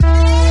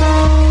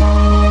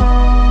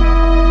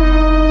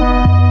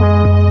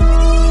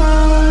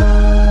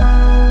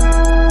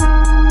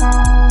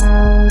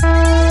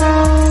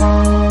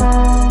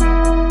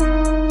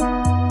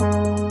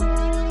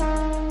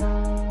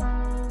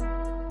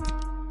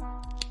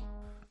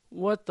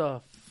What the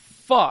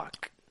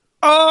fuck?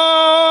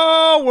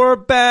 Oh, we're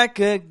back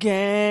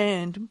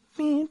again.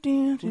 We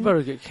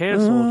better get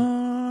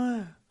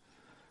canceled.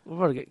 We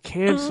better get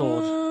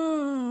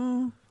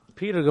canceled.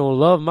 Peter gonna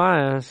love my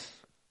ass.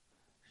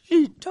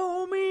 She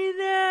told me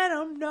that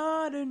I'm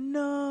not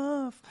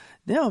enough.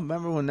 They don't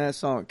remember when that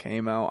song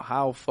came out,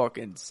 how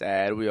fucking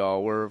sad we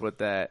all were with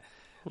that.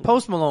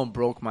 Post Malone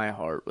broke my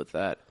heart with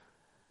that.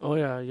 Oh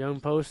yeah,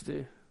 Young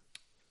Posty.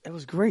 It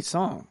was a great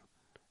song.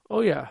 Oh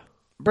yeah.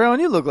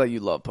 Braylon, you look like you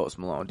love Post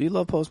Malone. Do you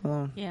love Post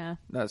Malone? Yeah.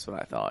 That's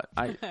what I thought.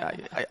 I'm He's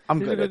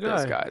good a at good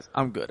this, guy. guys.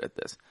 I'm good at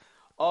this.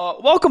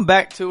 Welcome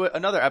back to it.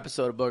 Another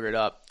episode of Boogered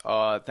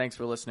Up. Thanks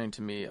for listening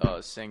to me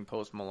sing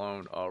Post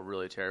Malone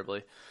really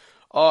terribly.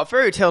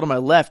 Fairy Tale to my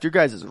left. Your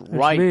guys is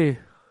right. Me.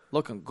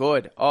 Looking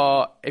good.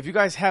 If you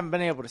guys haven't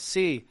been able to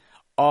see,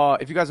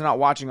 if you guys are not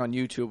watching on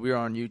YouTube, we are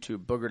on YouTube,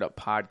 Boogered Up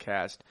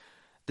Podcast.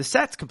 The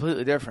set's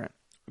completely different.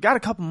 We got a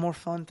couple more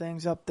fun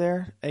things up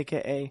there,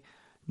 a.k.a.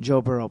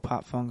 Joe Burrow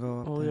Pop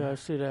Fungo. Oh yeah, I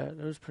see that.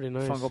 That was pretty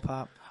nice. Fungo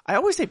Pop. I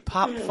always say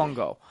Pop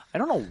Fungo. I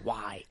don't know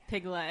why.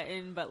 Pig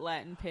Latin, but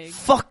Latin pig.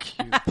 Fuck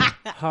you.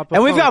 Hop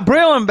And we've got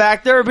Braylon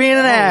back there being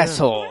an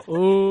asshole.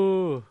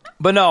 Ooh.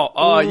 But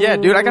no, yeah,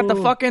 dude, I got the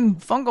fucking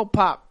Fungo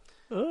Pop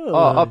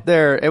up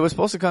there. It was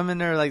supposed to come in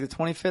there like the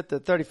 25th to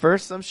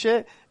 31st, some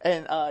shit.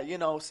 And,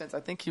 since I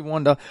think he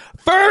won the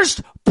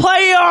first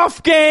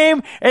playoff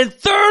game in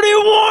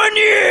 31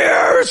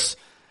 years,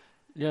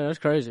 Yeah, that's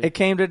crazy. it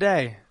came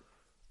today.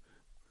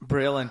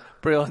 Braylon.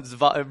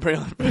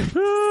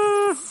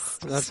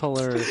 That's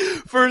hilarious.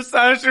 First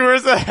time she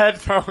wears the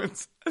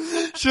headphones.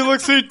 She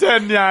looks me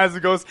dead in the eyes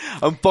and goes,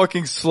 I'm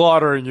fucking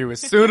slaughtering you as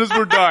soon as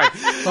we're done.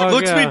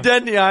 Looks yeah. me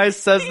dead in the eyes,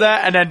 says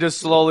that, and then just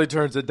slowly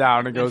turns it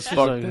down and goes,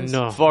 fuck like, this.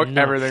 no, Fuck no.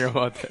 everything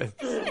about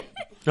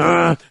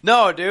this.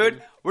 No,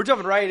 dude. We're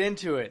jumping right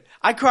into it.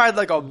 I cried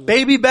like a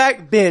baby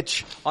back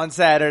bitch on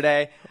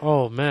Saturday.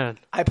 Oh man.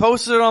 I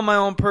posted it on my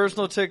own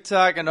personal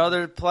TikTok and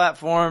other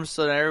platforms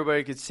so that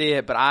everybody could see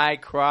it, but I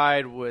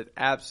cried with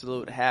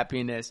absolute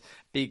happiness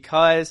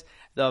because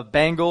the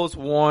Bengals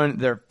won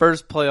their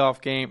first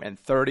playoff game in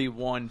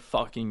 31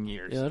 fucking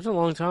years. Yeah, that's a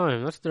long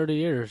time. That's 30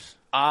 years.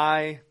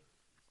 30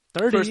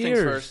 First things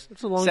years. first.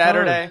 That's a long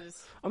Saturday. time.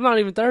 I'm not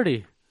even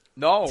 30.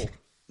 No.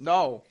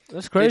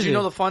 That's crazy. Did you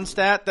know the fun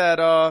stat that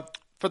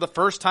for the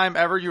first time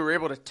ever you were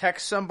able to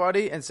text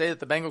somebody and say that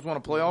the Bengals won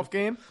a playoff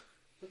game?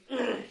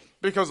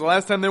 Because the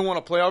last time they won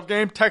a playoff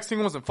game,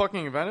 texting wasn't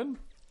fucking invented?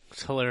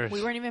 It's hilarious.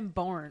 We weren't even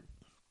born.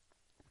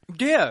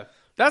 Yeah.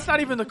 That's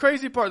not even the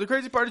crazy part. The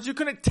crazy part is you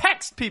couldn't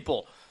text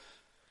people.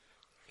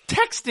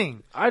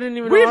 Texting. I didn't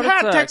even know We've how to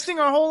had text. texting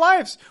our whole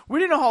lives. We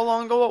didn't know how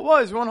long ago it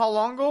was. You want to know how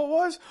long ago it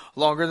was?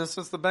 Longer than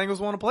since the Bengals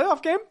won a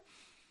playoff game?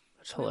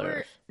 It's We were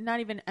hilarious. not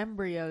even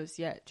embryos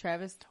yet,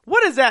 Travis.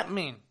 What does that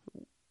mean?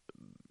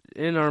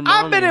 In our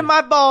I've been in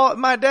my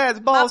dad's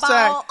ball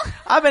sack. ball.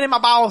 I've been in my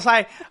ball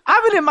sack.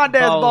 I've been in my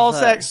dad's Ball ball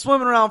sack. sack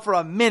swimming around for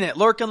a minute,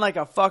 lurking like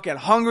a fucking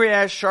hungry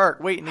ass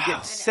shark waiting to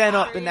get sent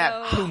up in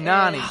that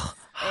punani.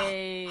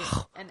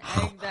 An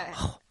egg that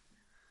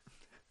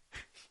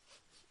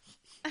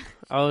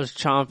I was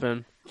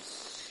chomping.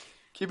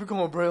 Keep it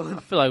going, Braylon. I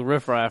feel like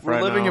Riff Raff We're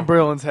right living now. in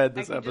Braylon's head I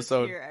this can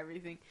episode. just hear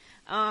everything.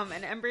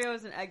 An embryo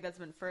is an egg that's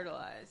been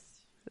fertilized.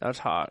 That's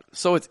hot.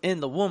 So it's in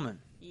the woman.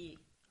 Yeah.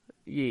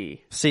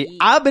 Yee. See,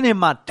 I've been in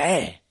my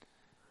dad.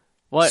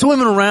 What?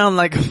 Swimming around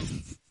like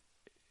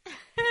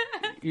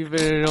You've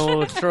been in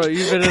old Troy.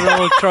 You've been in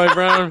old Troy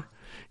Brown.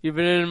 You've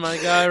been in my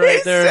guy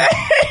right there.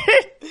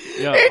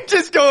 Yo. It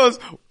just goes,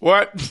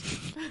 what?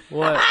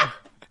 What?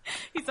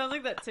 He sounds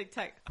like that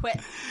TikTok. What?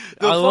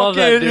 The I love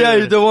that dude.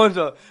 Yeah, the one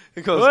that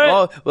it goes, What?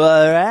 oh,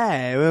 well, all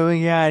right, what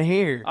we got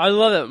here? I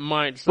love that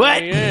Mike's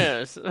What?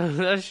 yes.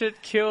 That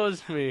shit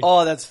kills me.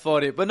 Oh, that's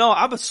funny. But no,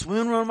 I've been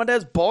swimming around my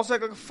dad's ball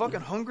sack like a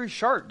fucking hungry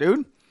shark,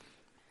 dude.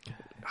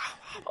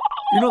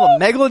 You know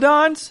the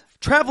megalodons?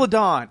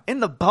 Travelodon in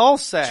the ball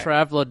sack.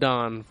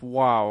 Travelodon.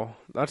 Wow.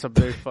 That's a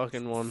big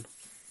fucking one.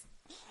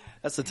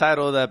 That's the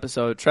title of the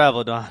episode,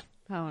 Travelodon.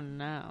 Oh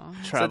no.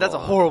 So that's a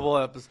horrible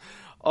episode.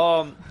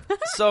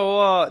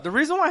 The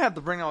reason why I have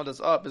to bring all this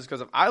up is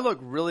because if I look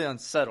really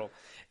unsettled,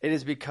 it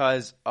is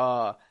because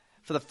for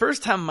the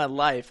first time in my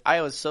life,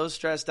 I was so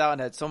stressed out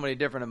and had so many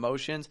different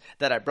emotions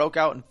that I broke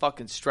out in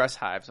fucking stress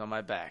hives on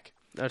my back.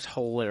 That's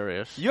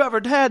hilarious. You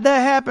ever had that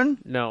happen?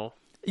 No.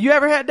 You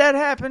ever had that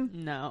happen?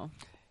 No.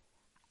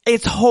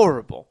 It's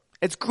horrible.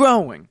 It's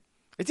growing.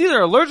 It's either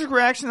an allergic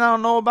reaction I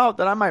don't know about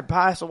that I might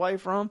pass away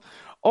from,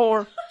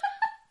 or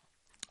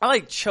I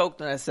like choked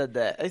when I said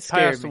that. It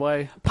scared Passed me.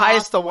 away.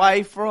 Passed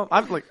away from.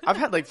 I've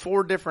had like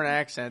 4 different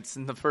accents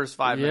in the first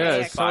 5 minutes. Yeah, of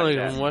it this sounded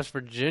like podcast. from West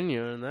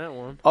Virginia in that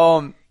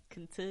one.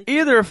 Kentucky.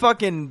 Either a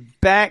fucking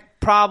back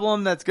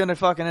problem that's gonna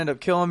fucking end up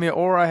killing me,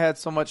 or I had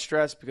so much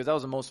stress because that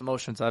was the most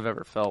emotions I've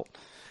ever felt.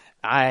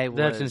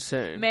 That's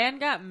insane. Man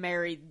got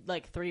married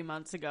like 3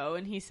 months ago,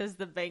 and he says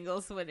the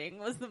Bengals winning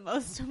was the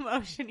most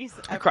emotion he's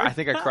ever I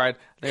think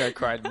I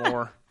cried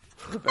more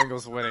for the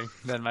Bengals winning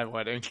than my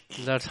wedding.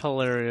 That's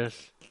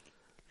hilarious.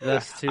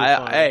 That's too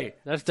funny. Hey,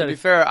 That's to be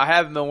fair, I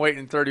haven't been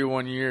waiting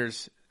 31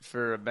 years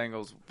for a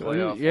Bengals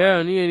playoff. Yeah,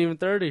 and he ain't even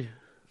 30.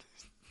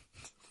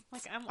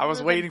 Like, I'm I was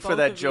older waiting than for both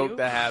that of joke you.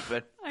 to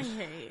happen. I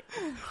hate.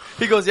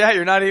 He goes, yeah,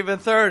 you're not even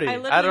 30. I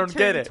literally I don't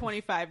get turn it.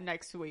 25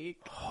 next week.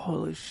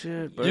 Holy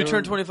shit, bro. You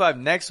turn 25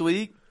 next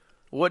week?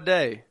 What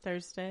day?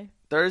 Thursday.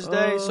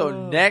 Thursday? So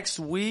Oh. next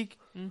week,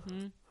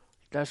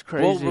 That's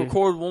crazy. we'll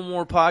record one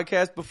more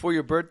podcast before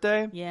your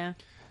birthday. Yeah.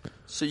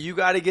 So you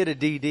got to get a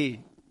DD.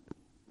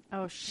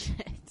 Oh,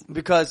 shit.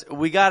 Because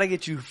we got to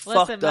get you Listen,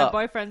 fucked my up.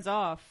 boyfriend's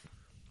off.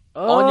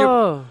 on your-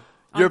 Oh.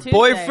 Your Tuesday.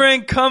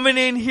 boyfriend coming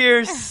in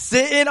here,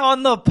 sitting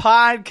on the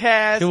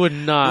podcast, He would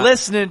not.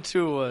 listening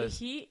to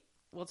us.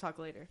 We'll talk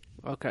later.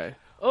 Okay.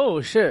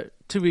 Oh, shit.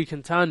 To be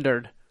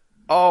contended.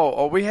 Oh,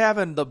 are we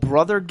having the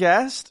brother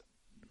guest?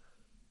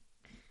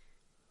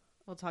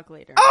 We'll talk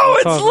later. Oh,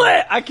 it's talking.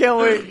 lit! I can't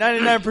wait.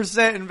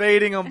 99%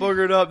 invading on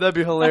Boogered Up. That'd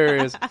be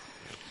hilarious.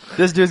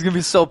 This dude's gonna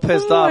be so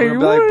pissed off. He's gonna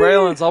be like,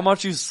 Braylon, how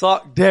much you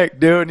suck dick,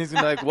 dude? And he's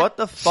gonna be like, what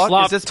the fuck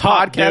Slop is this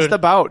top, podcast dude.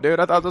 about, dude?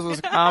 I thought this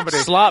was comedy.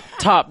 Slop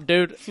top,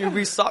 dude. You'll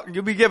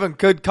be giving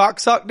good cock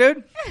suck,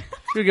 dude?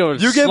 You're going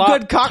You give slop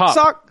good cock top.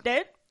 suck?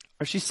 Dude?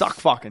 Or she sock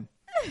fucking?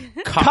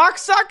 Cock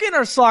sucking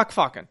or sock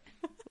fucking?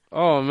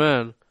 Oh,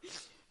 man.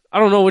 I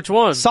don't know which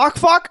one. Sock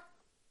fuck?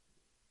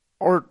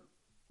 Or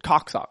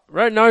cock suck?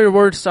 Right now, your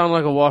words sound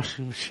like a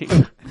washing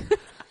machine.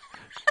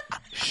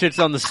 Shit's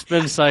on the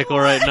spin cycle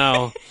right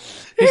now.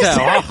 He said,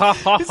 ha,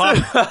 ha,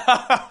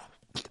 ha.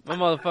 My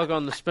motherfucker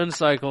on the spin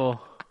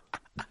cycle.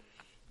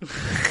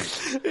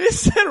 He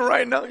said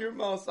right now your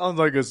mouth sounds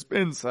like a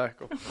spin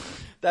cycle.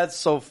 That's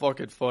so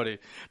fucking funny.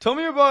 Tell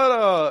me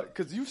about,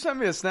 cause you sent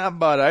me a snap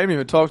about it. I didn't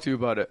even talk to you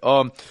about it.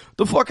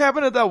 The fuck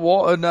happened at that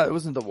wall, no, it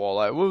wasn't the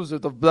walleye. What was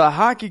it? The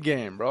hockey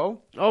game, bro.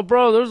 Oh,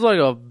 bro, there was like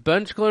a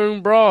bench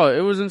clearing brawl.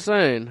 It was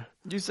insane.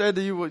 You said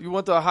that you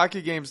went to a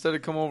hockey game instead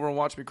of come over and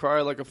watch me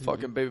cry like a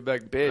fucking baby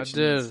back bitch. I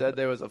did. You said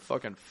there was a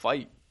fucking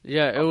fight.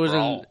 Yeah, A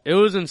brawl. it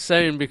was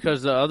insane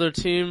because the other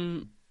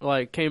team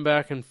like came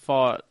back and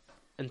fought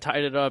and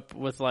tied it up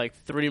with like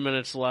 3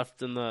 minutes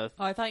left in the.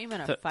 Oh, I thought you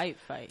meant a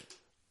fight.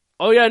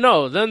 Oh yeah,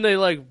 no. Then they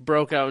like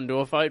broke out into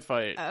a fight.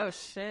 Oh,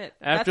 shit.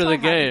 After That's the how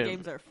hockey game.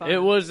 games are fun.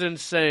 It was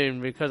insane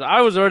because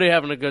I was already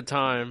having a good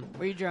time.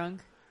 Were you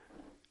drunk?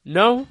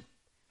 No,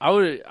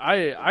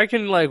 I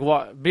can like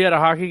be at a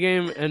hockey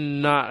game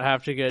and not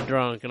have to get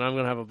drunk, and I'm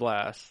gonna have a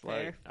blast.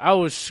 Fair. Like I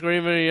was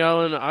screaming and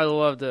yelling. I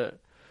loved it.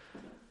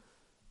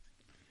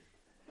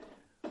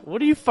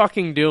 What are you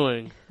fucking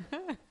doing?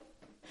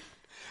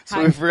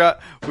 So we forgot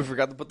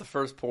to put the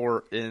first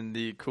pour in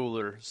the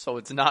cooler, so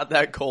it's not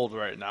that cold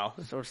right now.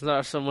 So it's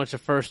not so much a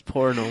first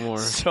pour no more.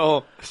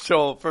 So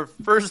for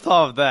first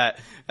off that,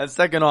 and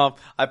second off,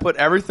 I put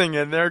everything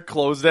in there,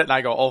 closed it, and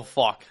I go, oh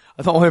fuck.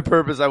 The only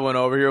purpose I went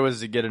over here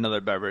was to get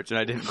another beverage, and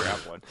I didn't grab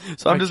one.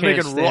 So I'm I just can't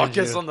making stand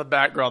ruckus you. on the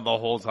background the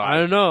whole I time.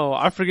 don't know.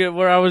 I forget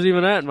where I was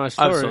even at in my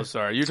story. I'm so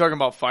sorry. You're talking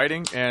about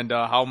fighting and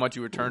how much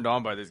you were turned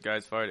on by these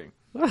guys fighting.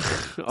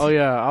 Oh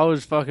yeah, I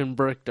was fucking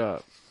bricked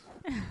up.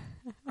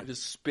 I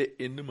just spit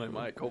into my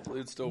mic. Hopefully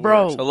it still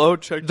Bro, works. Hello,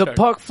 check. The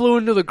puck flew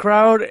into the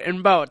crowd and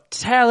about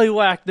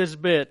tallywhacked this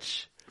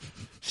bitch.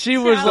 She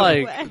was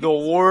like Tallywhack. The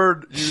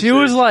word. She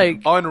was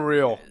like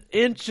unreal.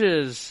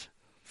 inches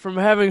from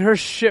having her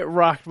shit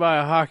rocked by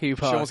a hockey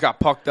puck. She almost got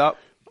pucked up.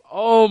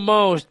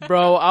 Almost,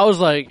 bro. I was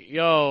like,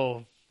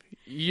 yo,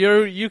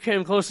 you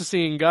came close to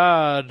seeing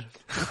God.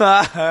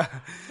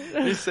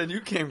 He said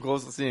you came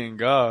close to seeing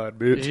God,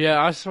 bitch. Yeah,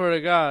 I swear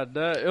to God.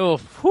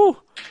 Whew.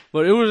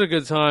 But it was a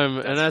good time.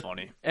 That's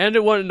funny. And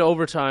it went into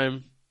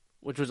overtime,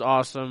 which was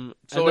awesome.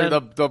 So And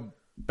then the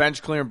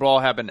bench clearing brawl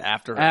happened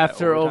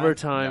after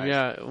overtime, Nice.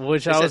 yeah.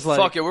 Which They I said, was like,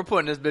 fuck it, we're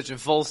putting this bitch in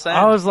full send.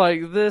 I was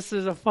like, this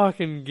is a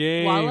fucking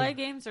game. Walleye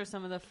games are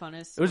some of the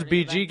funnest. It was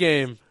sporting BG events.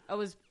 game.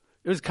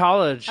 It was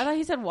college. I thought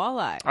he said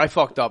walleye. I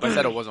fucked up. I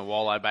said it wasn't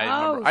walleye, but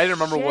I didn't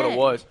remember what it shit.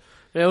 was.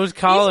 It was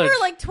college. These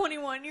were like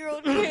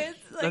 21-year-old kids.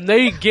 Like, And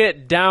they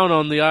get down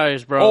on the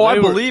ice, bro. Oh, I They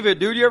were- believe it,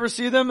 dude. You ever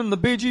see them in the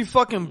BG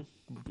fucking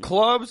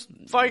clubs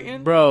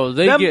fighting? Bro,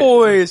 they Them get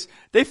boys,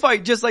 they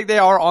fight just like they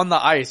are on the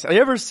ice. You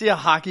ever see a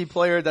hockey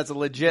player that's a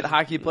legit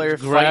hockey player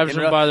grabs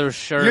fight them by their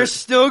shirt. You're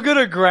still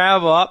gonna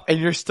grab up and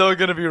you're still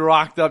gonna be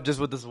rocked up just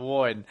with this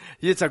one.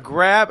 It's a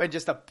grab and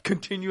just a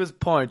continuous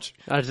punch.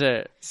 That's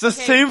it. It's the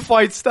same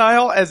fight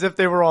style as if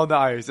they were on the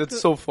ice.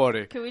 It's so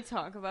funny. can we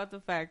talk about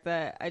the fact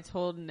that I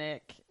told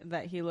Nick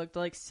that he looked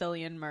like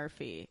Cillian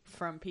Murphy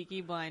from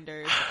Peaky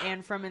Blinders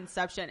and from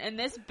Inception, and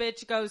this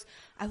bitch goes,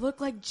 "I look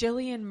like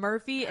Jillian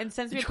Murphy," and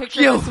sends me a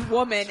picture Yo. of this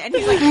woman, and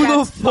he's like, Who the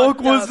 "That's fuck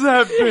fucked was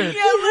up." that bitch?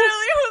 Yeah,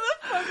 literally, who the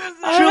fuck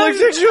was that? She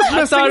looks like she was I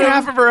missing thought it-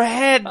 half of her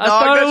head, dog. I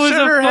thought That it was shit,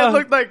 a her head fu-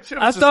 looked like she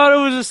was I just- thought it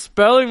was a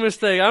spelling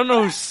mistake. I don't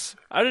know.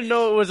 I didn't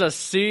know it was a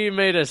C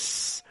made a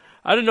S.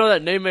 I didn't know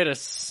that name made a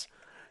S.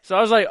 So I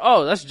was like,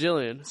 oh, that's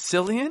Jillian.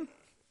 Cillian?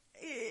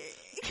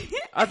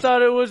 I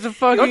thought it was a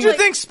fucking. Don't you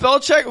think spell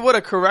check would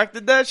have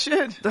corrected that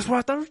shit? That's why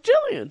I thought it was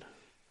Jillian.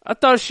 I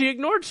thought she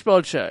ignored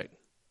spell check.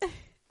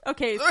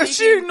 Okay, She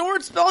speaking,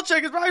 ignored spell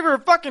check is probably for a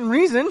fucking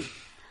reason.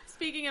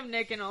 speaking of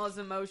Nick and all his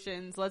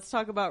emotions, let's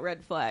talk about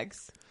red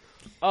flags.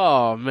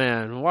 Oh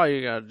man, why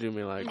you gotta do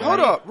me like that? Hold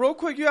up, real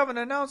quick. You have an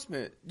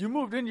announcement. You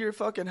moved into your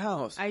fucking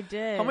house. I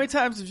did. How many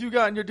times have you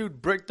gotten your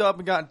dude bricked up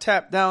and gotten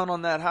tapped down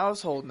on that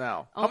household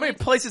now? How many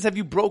places have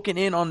you broken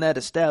in on that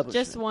establishment?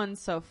 Just one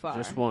so far.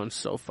 Just one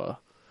sofa.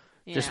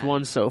 Yeah. Just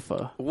one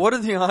sofa. What are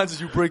the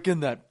odds you break in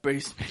that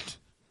basement?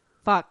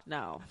 Fuck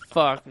no.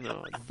 Fuck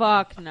no.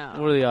 Fuck no.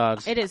 What are the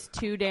odds? It is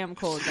too damn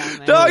cold down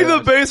there. Dog, in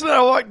the basement,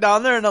 I walk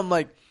down there and I'm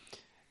like,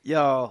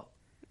 yo,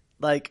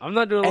 like, I'm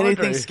not doing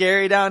anything laundry.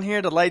 scary down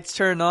here? The lights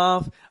turn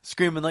off.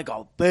 Screaming like,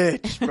 oh,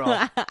 bitch, bro.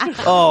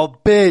 Oh,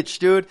 bitch,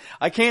 dude.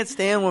 I can't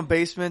stand when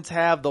basements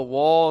have the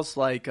walls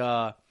like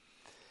that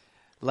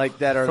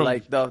are From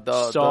like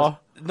the Saw?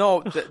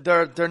 no,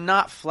 they're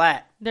not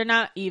flat. They're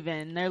not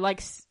even. They're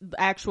like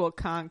actual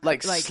concrete.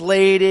 Like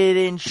slated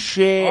and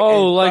shit.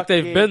 Oh, and like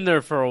they've fucking- been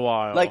there for a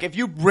while. Like if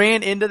you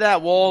ran into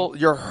that wall,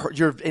 you're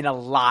in a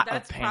lot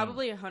That's of pain.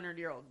 probably a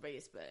 100-year-old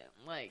basement.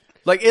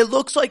 Like it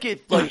looks like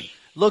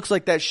looks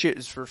like that shit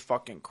is for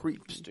fucking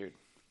creeps, dude.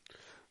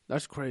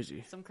 That's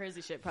crazy. Some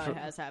crazy shit probably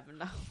has happened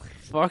down there.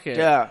 Fuck it.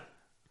 Yeah.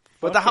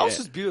 But the Fuck house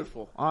it. is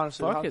beautiful,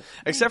 honestly. Fuck The house-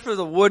 it. Except for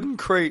the wooden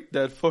crate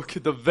that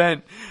fucking the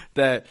vent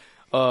that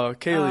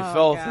Kaylee Oh,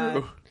 fell God.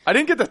 through. I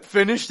didn't get to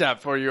finish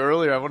that for you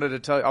earlier. I wanted to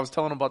tell you. I was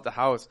telling about the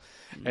house.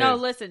 No,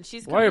 And- listen,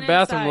 she's coming Why your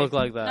bathroom inside. look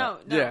like that?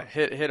 No. Yeah,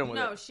 hit him with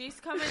No, it. she's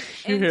coming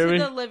You hear into me?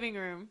 the living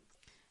room,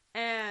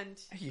 and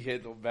He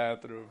hit the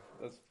bathroom.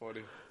 That's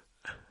funny.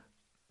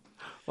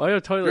 Why your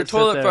toilet? Your sit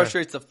toilet there?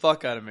 frustrates the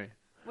fuck out of me.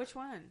 which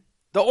one?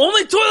 The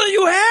only toilet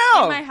you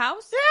have! In my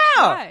house?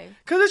 Yeah! Why?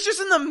 Because it's just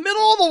in the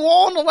middle of the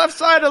wall on the left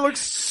side. It looks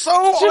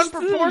so Just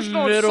in the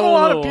unproportional. It's middle. so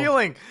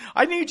unappealing.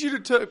 I need you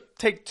to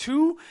take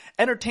two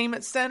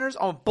entertainment centers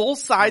on both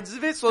sides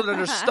of it so that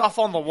there's stuff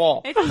on the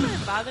wall. It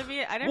doesn't bother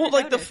me. I never Well,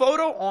 like the noticed.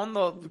 photo on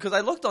the, because I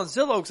looked on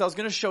Zillow because I was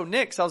going to show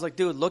Nick. So I was like,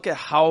 dude, look at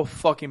how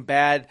fucking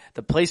bad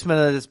the placement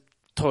of this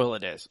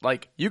toilet is.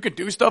 Like, you can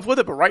do stuff with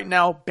it, but right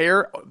now,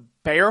 bare,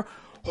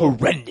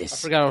 horrendous. I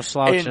forgot I was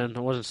slouching. And I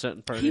wasn't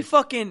sitting pretty.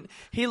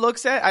 He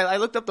looks at, I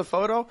looked up the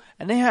photo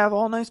and they have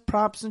all nice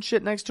props and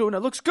shit next to it and it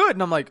looks good.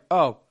 And I'm like,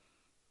 oh,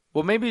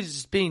 well maybe it's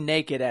just being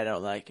naked. I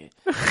don't like it.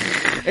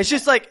 It's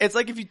just like, it's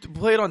like if you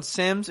played on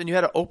Sims and you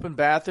had an open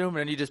bathroom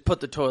and you just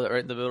put the toilet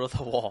right in the middle of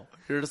the wall.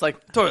 You're just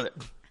like, toilet.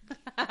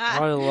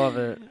 I love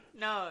it.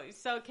 No,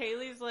 so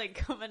Kaylee's like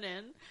coming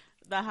in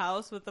the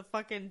house with a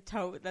fucking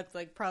tote that's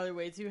like probably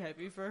way too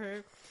heavy for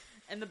her.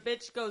 And the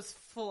bitch goes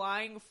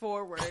flying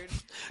forward.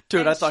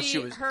 Dude, And I thought she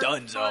was her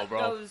donezo, foot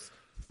bro. Goes,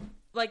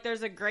 like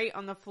there's a grate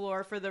on the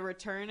floor for the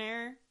return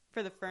air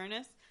for the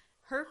furnace.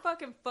 Her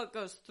fucking foot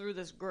goes through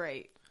this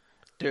grate.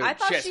 Dude, I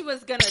thought shit. she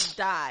was gonna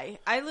die.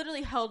 I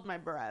literally held my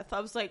breath. I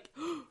was like,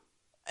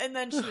 and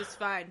then she was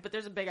fine. But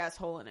there's a big ass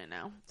hole in it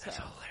now. So.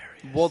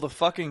 Well,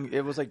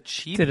 it was like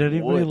cheap Did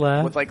anybody wood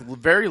laugh? with like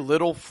very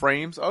little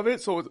frames of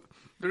it, so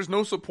there's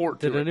no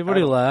support to it. Did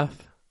anybody laugh?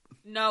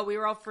 No, we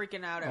were all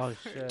freaking out. Oh It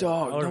shit!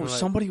 Dog, I would've no, been like-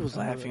 somebody was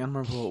laughing. I don't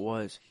remember who it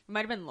was. might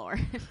have been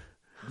Lauren.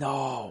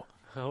 No.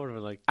 I would have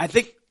been like, I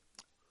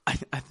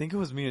think it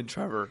was me and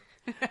Trevor.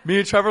 Me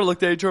and Trevor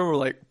looked at each other and were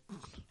like,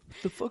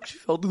 the fuck she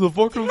fell through the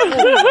fucking floor?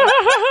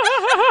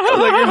 I was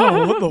like,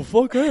 yo, what the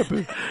fuck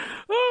happened?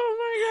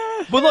 oh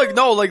my god! But like,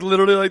 no, like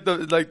literally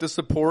like the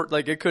support,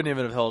 like it couldn't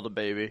even have held a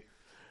baby.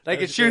 Like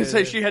That's if she was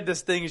crazy. she had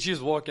this thing and she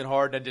was walking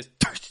hard and just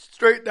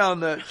straight down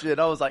that shit.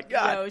 I was like,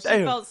 God Yo, she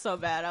damn. felt so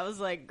bad. I was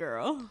like,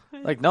 girl.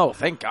 Like, no,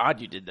 thank God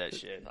you did that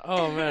shit.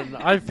 Oh man,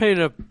 I paint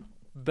a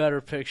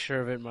better picture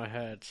of it in my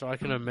head, so I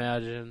can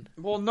imagine.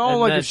 Well, no, And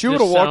like that if she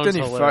would have just walked sounds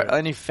any hilarious.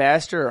 any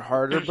faster or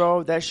harder,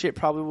 bro, that shit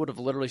probably would have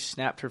literally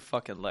snapped her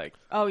fucking leg.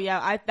 Oh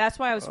yeah, that's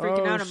why I was freaking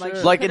Oh, out. I'm like, shit.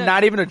 she Like, in could've-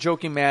 not even a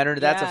joking manner.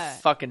 That's Yeah. a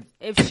fucking.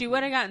 if she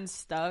would have gotten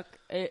stuck,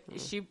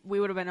 we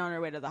would have been on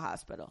our way to the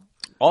hospital.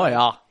 Oh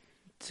yeah,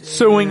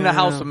 suing the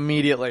house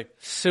immediately,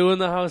 Suing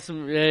the house.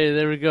 Hey,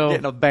 there we go.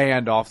 getting a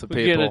band off the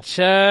We get people. a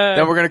check.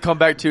 Then we're gonna come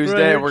back Tuesday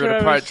Right, and we're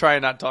gonna Travis. try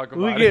and not talk about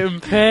we it. getting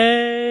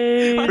paid.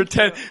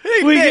 Pretend.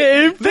 Hey, We Nick,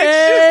 getting Nick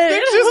paid.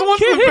 Nick just wants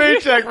the Okay.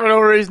 paycheck for no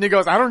reason. He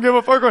goes, I don't give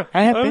a fuck.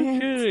 I'm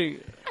kidding.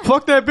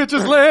 Fuck that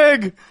bitch's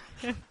leg.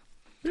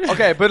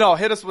 Okay, but no,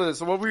 hit us with it.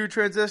 So what were you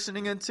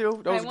transitioning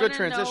into? That was I a good wanna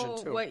transition know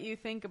too. what you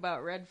think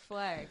about red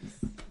flags?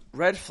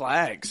 Red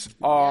flags.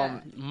 Yeah.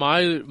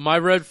 My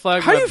red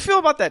flag. How do you feel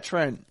about that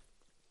trend?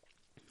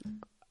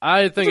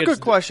 I That's think a it's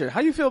good question.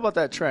 How do you feel about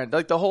that trend?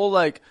 Like the whole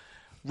like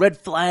red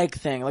flag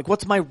thing. Like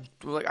what's my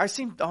like I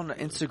seen on the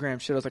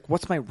Instagram shit. I was like,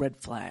 what's my red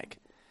flag?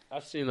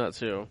 I've seen that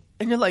too.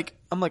 And you're like,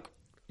 I'm like,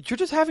 you're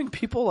just having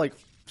people like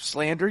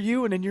slander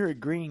you, and then you're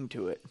agreeing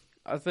to it.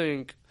 I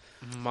think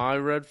my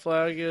red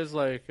flag is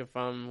like if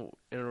I'm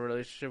in a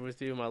relationship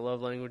with you, my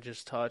love language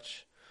is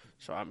touch,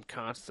 so I'm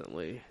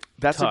constantly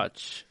That's a-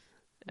 touch.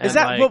 Is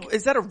And, that like,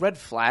 is that a red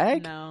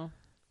flag? No,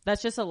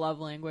 that's just a love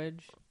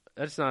language.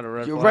 that's not a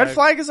red Your flag. red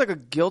flag is like a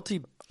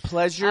guilty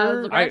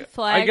pleasure. Red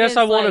flag I guess is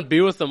I want to like-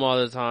 be with them all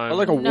the time. Or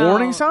like a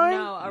warning sign?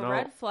 No, a No,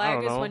 red I flag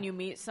don't is know. when you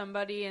meet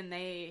somebody and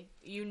they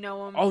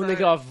know them. oh, for, they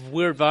got a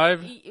weird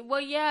vibe.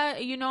 Well, yeah,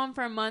 you know them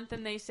for a month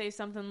and they say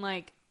something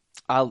like,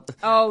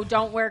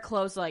 don't wear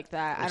clothes like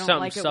that. I don't something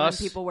like it sus.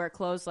 when people wear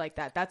clothes like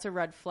that. That's a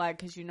red flag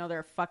because you know they're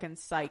a fucking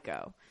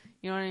psycho.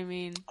 You know what I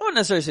mean? I wouldn't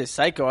necessarily say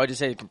psycho. I just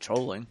say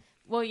controlling.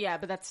 Well, yeah,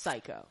 but that's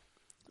psycho.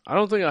 I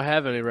don't think I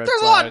have any red There's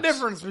flags. a lot of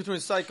difference between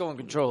psycho and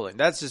controlling.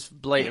 That's just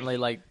blatantly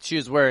like she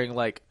was wearing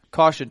like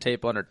caution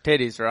tape on her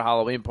titties for a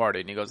Halloween party,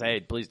 and he goes, "Hey,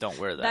 please don't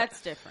wear that."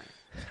 That's different.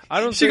 I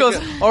don't. She think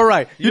goes, "All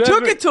right, you You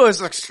took ever- it to as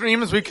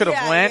extreme as we could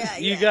have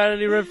went." You got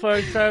any red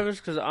flags, Travis?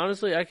 Because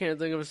honestly, I can't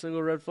think of a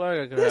single red flag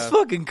I could This have.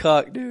 fucking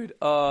cock, dude.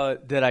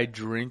 Did I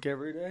drink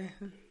every day?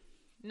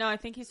 No, I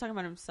think he's talking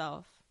about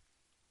himself.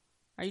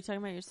 Are you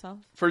talking about yourself?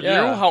 For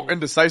Yeah. you, how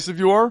indecisive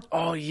you are.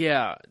 Oh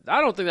yeah,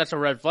 I don't think that's a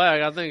red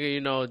flag. I think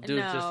dude's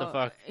just a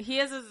fuck. He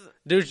has his.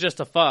 Dude's just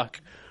a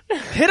fuck.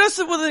 Hit us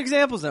with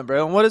examples, then,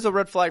 bro. What is a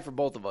red flag for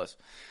both of us?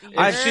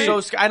 I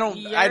don't.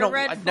 your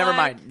red Never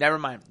flag-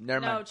 mind.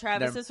 No,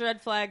 Travis's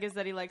red flag is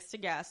that he likes to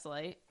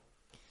gaslight.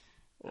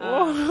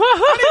 What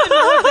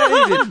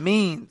that even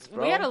means,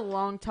 bro? We had a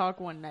long talk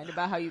one night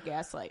about how you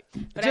gaslight.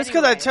 But Just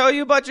because I anyway, tell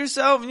you about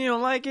yourself and you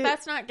don't like it.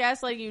 that's not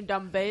gaslighting, you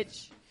dumb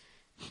bitch.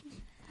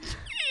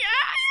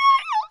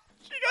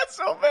 She got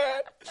so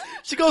mad.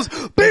 She goes,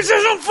 "Bitch,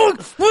 I'm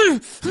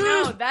fuck."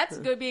 No, that's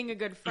good. Being a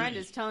good friend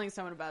is telling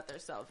someone about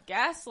themselves.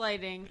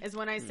 Gaslighting is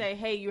when I say,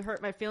 "Hey, you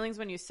hurt my feelings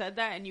when you said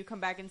that," and you come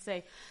back and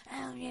say,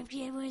 "Oh,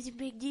 it was a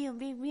big deal,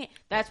 big deal."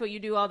 That's what you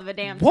do all the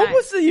damn time. What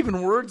was the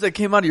even words that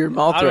came out of your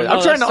mouth? I don't Right? know,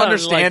 I'm trying to that sounded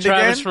understand like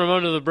Travis again. from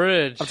under the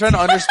bridge. I'm trying to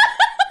understand.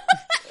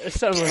 It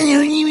sounded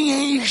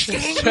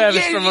like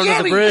Travis from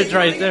under the bridge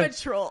right there.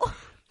 Troll.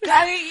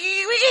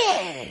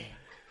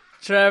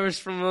 Travis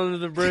from under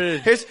the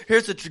bridge. Here's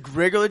the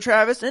regular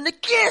Travis and the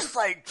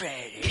gaslight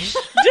Travis.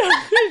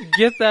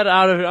 Get that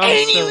out of here.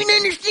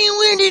 understand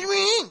what it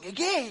means.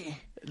 Okay.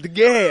 The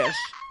gas.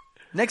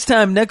 Next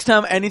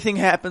time anything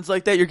happens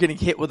like that, you're getting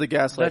hit with a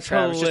gaslight That's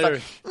Travis. Just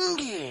hilarious.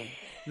 like,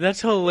 That's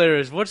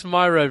hilarious. What's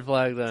my red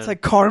flag then? it's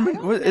like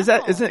Carmen. What, is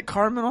that? Isn't it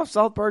Carmen off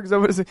South Park? Is that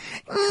what it is?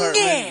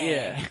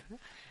 yeah.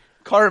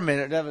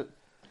 Carmen.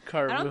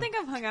 Carmen. I don't think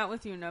I've hung out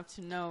with you enough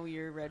to know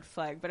your red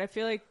flag, but I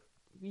feel like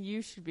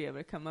you should be able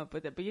to come up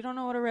with it. But you don't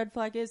know what a red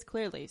flag is,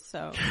 clearly.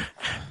 So,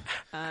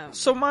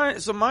 So mine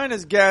is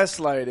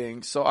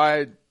gaslighting. So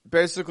I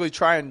basically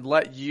try and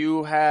let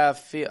you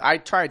I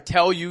try and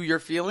tell you your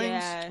feelings.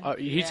 yeah,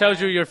 He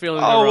tells you your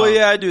feelings Oh are well, wrong.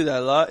 yeah, I do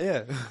that a lot.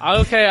 Yeah,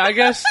 Okay, I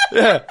guess.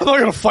 yeah. I'm not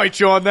gonna fight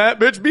you on that,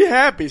 bitch. Be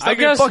happy. Stop I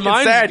being guess fucking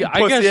mine's. sad, you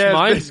I guess pussy-ass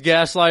mine's bitch.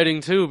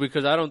 gaslighting too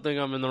because I don't think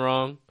I'm in the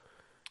wrong.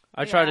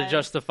 I try to Yeah.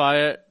 justify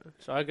it,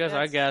 so I guess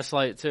I That's-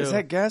 gaslight too. Is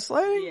that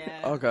gaslighting?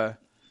 Yeah. Okay.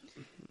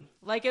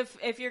 Like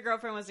if your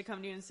girlfriend was to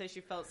come to you and say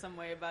she felt some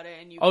way about it,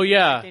 and you Oh, came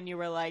yeah. back and you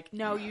were like,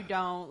 "No, you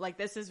don't. Like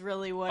this is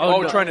really what." Oh,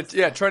 Oh, no. trying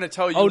to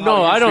tell you. Oh, how no,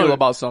 you I feel don't-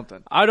 about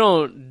something. I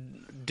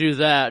don't do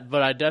that,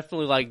 but I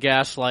definitely like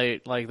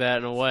gaslight like that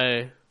in a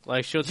way.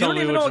 Like she'll You tell don't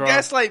me even know what's what wrong.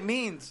 gaslight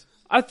means.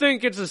 I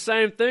think it's the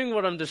same thing.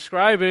 What I'm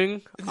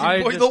describing.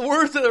 I Boy, just, the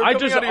words that are I coming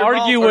just out of your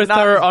argue mouth are with not-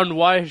 her on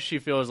why she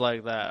feels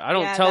like that. I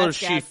don't Yeah, tell her that's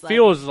she gaslighting.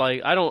 feels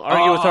like. I don't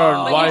argue with her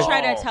on But why. you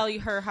try to tell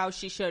her how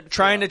she should.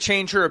 trying feel. to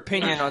change her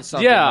opinion Yeah. on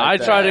something. Yeah,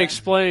 like I try that. to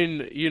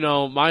explain,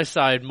 my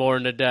side more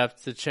into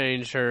depth to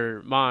change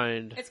her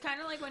mind. It's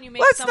kind of like when you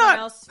make Let's someone not-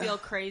 else feel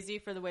crazy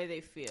for the way they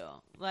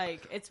feel.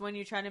 Like, it's when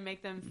you try to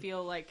make them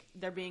feel like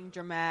they're being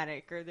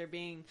dramatic or they're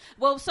being...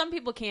 Well, some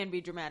people can be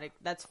dramatic.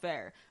 That's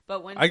fair.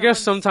 But when I guess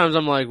someone's- sometimes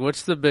I'm like,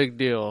 what's the big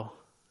deal?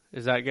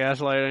 Is that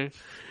gaslighting?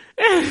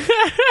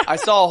 I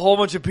saw a whole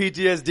bunch of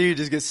PTSD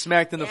just get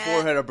smacked in the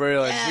forehead of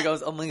Braylon. Yeah. She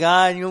goes, "Oh my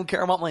god, you don't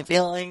care about my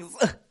feelings."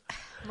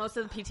 Most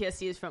of the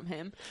PTSD is from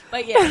him.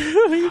 But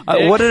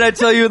yeah. What did I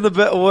tell you in the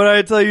what did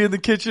I tell you in the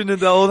kitchen in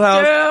the old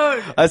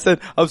house? Dude! I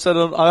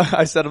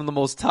said I'm the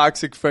most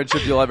toxic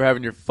friendship you'll ever have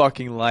in your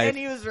fucking life. And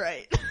he was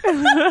right.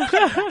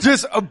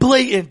 Just a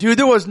blatant, dude.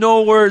 There was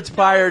no words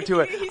prior to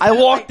it. he I said,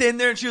 walked like- in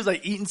there and she was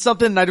like eating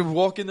something, and I would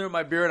walk in there with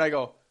my beer and I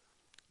go,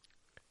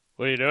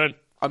 What are you doing?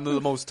 "I'm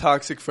the most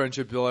toxic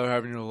friendship you'll ever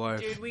have in your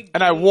life." Dude,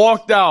 and I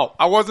walked out.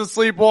 I wasn't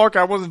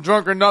sleepwalking. I wasn't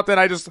drunk or nothing.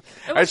 It was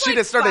She like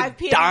just started 5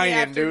 p.m. dying, in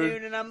the afternoon,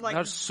 dude. And I'm like,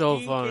 That's so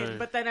geeking. funny.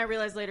 But then I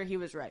realized later he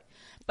was right.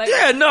 But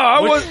Yeah, no, I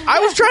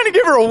was trying to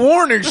give her a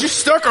warning. She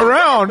stuck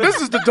around. This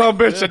is the dumb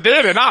bitch that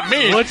did it, not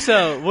me. What's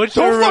your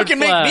Don't red fucking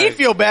make flag? me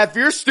feel bad for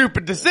your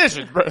stupid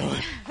decisions, bro.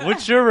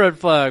 What's your red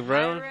flag, my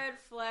bro? red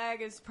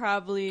flag is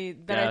probably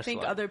that I think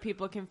Gaslight. other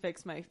people can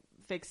fix my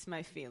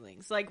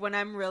feelings. Like when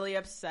I'm really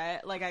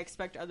upset, like I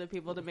expect other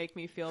people to make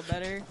me feel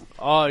better.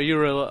 Oh, you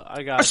really?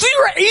 I got So you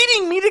were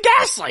aiding me to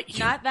gaslight you.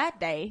 Not that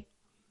day.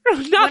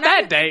 not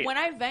that day. When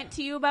I vent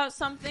to you about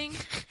something,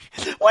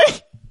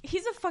 Wait,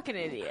 he's a fucking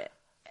idiot.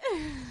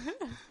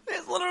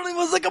 this literally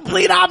was the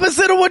complete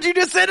opposite of what you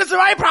just said. It's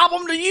my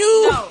problem to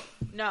you.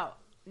 No.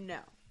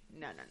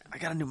 I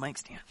got a new mic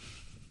stand.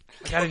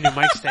 I got a new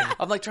mic stand.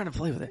 I'm like trying to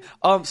play with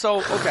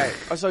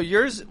it. So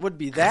yours would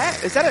be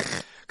that? Is that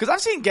a? Because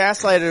I've seen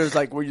gaslighters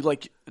like where you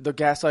like the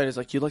gaslighters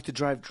like you like to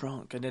drive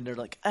drunk, and then they're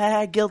like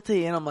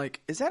guilty, and I'm like,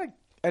 is that a?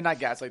 And not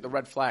gaslight, the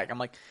red flag. I'm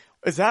like,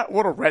 is that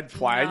what a red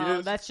flag No,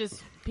 is? that's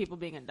just people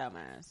being a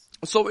dumbass.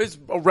 So is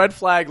a red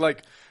flag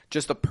like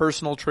just a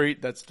personal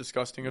trait that's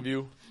disgusting of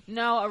you?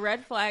 No, a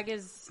red flag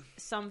is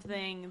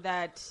something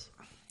that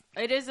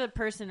it is a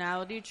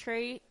personality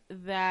trait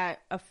that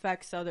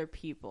affects other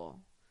people,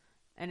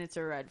 and it's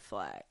a red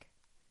flag.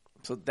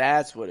 So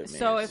that's what it means.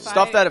 So if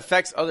Stuff that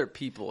affects other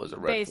people is a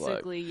red flag.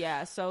 Basically,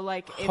 yeah. So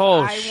like, if Oh, I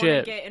want to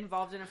shit. get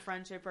involved in a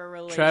friendship or a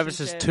relationship,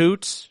 Travis's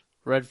toots,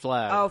 red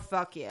flag. Oh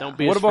fuck yeah! Don't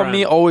be. What his about friend.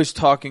 me always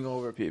talking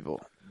over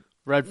people?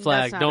 Red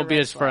flag. not Don't a be red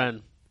his flag.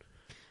 friend.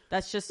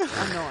 That's just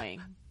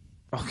annoying.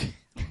 Okay.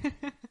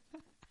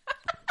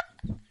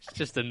 It's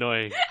just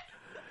annoying.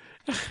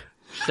 She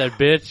said,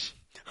 "Bitch."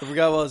 I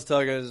forgot what I was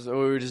talking about. We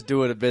were just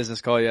doing a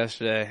business call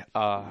yesterday,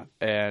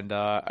 and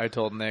I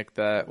told Nick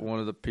that one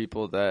of the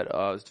people that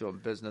I was doing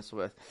business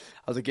with,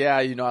 I was like, yeah,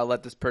 I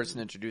let this person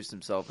introduce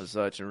himself and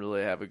such and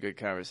really have a good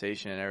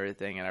conversation and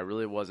everything, and I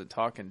really wasn't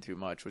talking too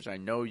much, which I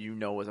know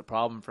was a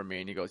problem for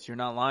me. And he goes, you're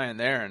not lying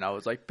there. And I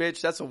was like,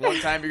 bitch, that's the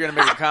one time you're going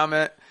to make a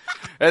comment.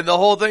 And the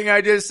whole thing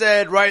I just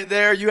said right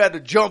there, you had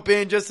to jump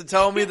in just to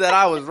tell me that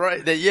I was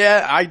right, that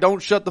yeah, I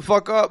don't shut the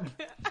fuck up.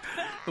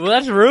 Well,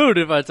 that's rude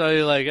if I tell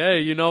you, like,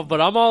 hey,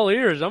 but I'm all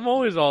ears. I'm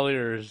always all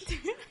ears. You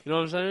know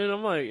what I'm saying?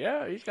 I'm like,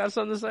 yeah, he's got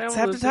something to say. It's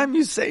half the time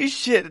you say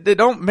shit that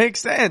don't make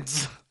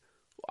sense.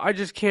 I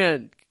just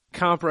can't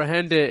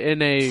comprehend it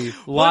in a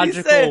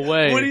logical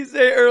way. What did he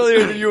say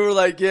earlier that you were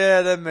like,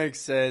 yeah, that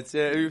makes sense.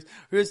 Yeah,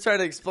 he was trying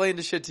to explain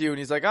the shit to you, and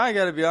he's like, I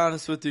gotta be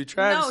honest with you,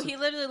 Travis. No, he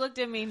literally looked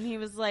at me and he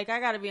was like,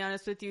 I gotta be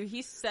honest with you.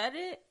 He said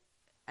it,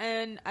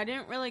 and I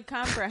didn't really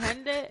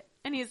comprehend it.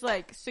 And he's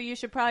like, so you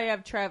should probably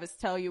have Travis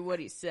tell you what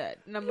he said.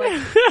 And I'm like,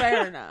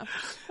 fair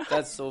enough.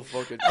 That's so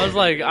fucking I was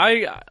like,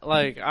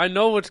 I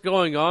know what's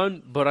going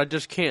on, but I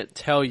just can't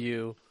tell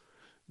you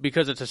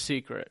because it's a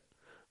secret.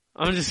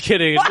 I'm just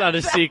kidding. It's not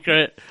a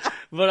secret,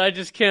 but I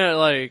just can't,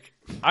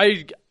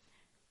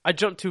 I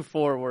jumped too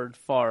far.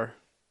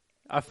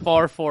 I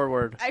far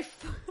forward.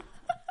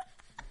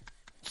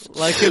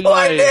 Like in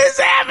what is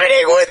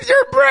happening with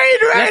your brain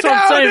right That's what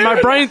now? I'm saying. dude?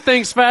 My brain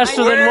thinks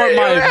faster than what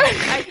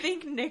I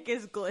think Nick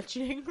is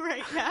glitching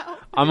right now.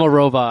 I'm a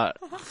robot.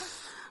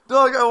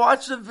 Dog, I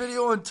watched a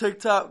video on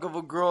TikTok of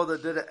a girl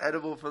that did an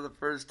edible for the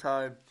first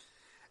time,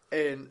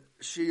 and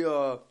she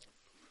was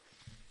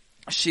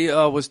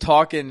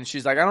talking, and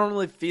she's like, I don't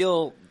really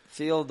feel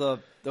the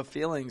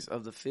feelings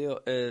of the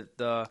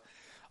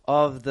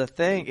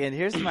thing, and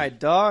here's my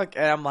dog,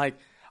 and I'm like,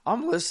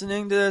 I'm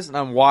listening to this, and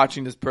I'm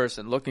watching this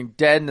person looking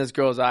dead in this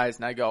girl's eyes,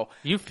 and I go,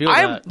 You feel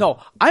that? No,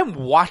 I'm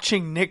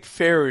watching Nick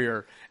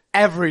Ferrier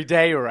every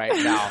day right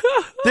now.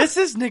 This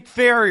is Nick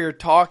Ferrier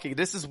talking.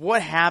 This is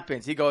what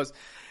happens. He goes,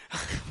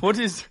 what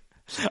is...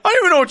 I don't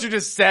even know what you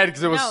just said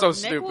because it was so Nick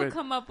stupid. will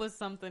come up with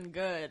something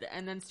good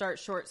and then start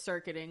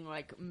short-circuiting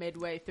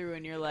midway through,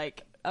 and you're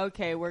like,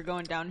 okay, we're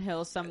going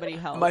downhill. Somebody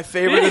help. My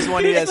favorite is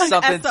when he has Like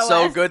something SOS.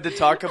 so good to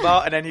talk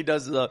about, and then he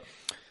does the...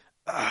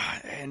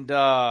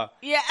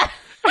 Yeah.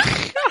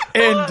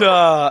 And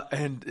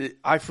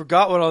I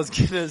forgot what I was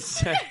gonna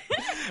say.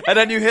 And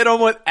then you hit him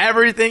with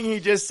everything he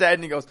just said,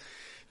 and he goes,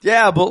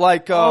 yeah,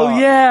 but Oh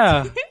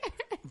yeah.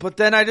 But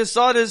then I just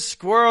saw this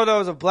squirrel that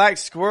was a black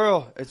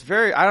squirrel. It's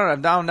very, I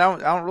don't know, I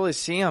don't really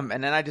see him.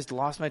 And then I just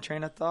lost my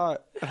train of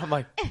thought. And I'm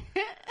like,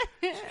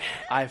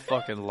 I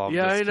fucking love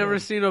Yeah, this I ain't never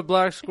kid. seen a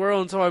black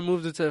squirrel until I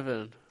moved to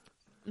Tiffin.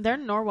 They're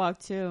in Norwalk,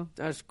 too.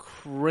 That's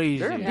crazy.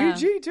 They're in Yeah.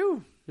 BG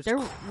too. It's They're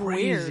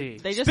crazy. weird.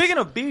 They just Speaking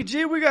of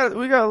BG, we got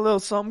a little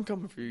something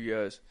coming for you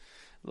guys.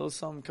 A little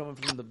something coming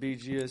from the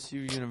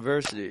BGSU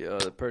University.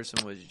 The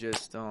person was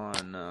just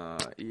on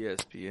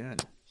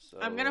ESPN. So,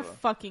 I'm gonna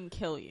fucking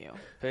kill you.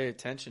 pay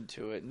attention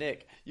to it.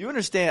 Nick, you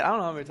understand, I don't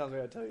know how many times I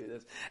gotta tell you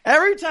this.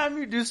 Every time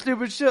you do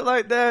stupid shit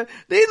like that,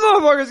 these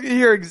motherfuckers can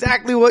hear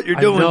exactly what you're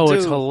doing, I know, too.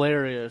 it's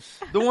hilarious.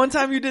 The one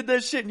time you did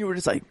that shit and you were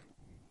just like,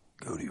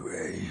 Cody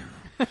Ray.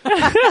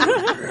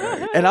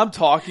 And I'm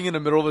talking in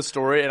the middle of a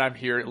story and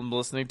I'm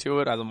listening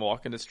to it as I'm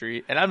walking the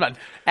street. And I'm an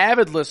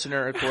avid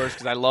listener, of course,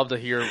 because I love to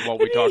hear what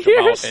we talk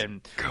about and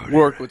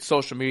work with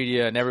social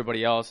media and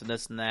everybody else and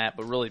this and that,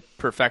 but really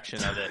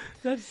perfection of it.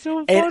 That's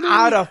so funny. And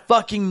out of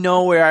fucking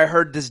nowhere, I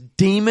heard this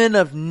demon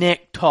of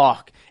Nick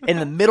talk in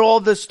the middle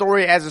of the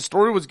story as the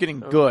story was getting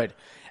good.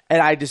 And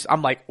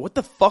I'm like, what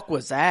the fuck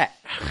was that?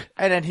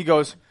 And then he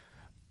goes,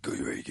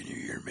 Cody Ray, can you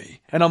hear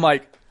me? And I'm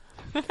like,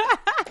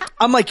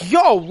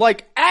 yo,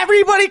 like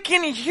everybody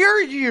can hear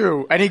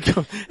you. And he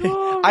goes,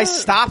 I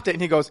stopped it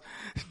and he goes,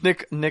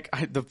 Nick,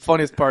 the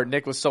funniest part,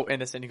 Nick was so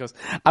innocent. He goes,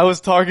 I was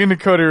talking to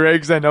Cody Ray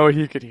because I know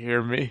he could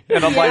hear me.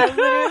 And I'm like,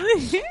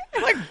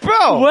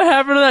 bro. What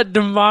happened to that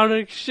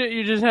demonic shit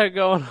you just had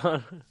going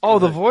on? Oh,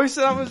 the voice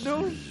that I was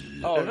doing?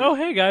 Oh,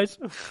 hey guys.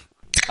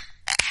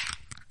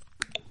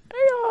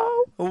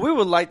 Well, we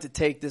would like to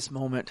take this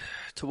moment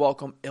to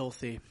welcome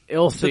Ilthy to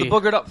Ilthy. the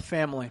Boogered Up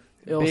family,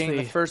 being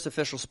the first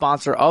official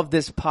sponsor of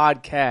this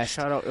podcast.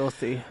 Shout out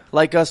Ilthy.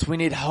 Like us, we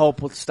need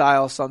help with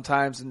style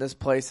sometimes, and this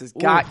place has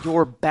got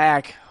your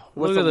back.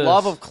 With Look the at this.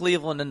 love of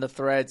Cleveland and the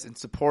Threads and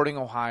supporting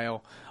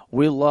Ohio,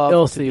 we love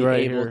Ilthy to be right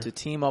able here. to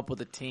team up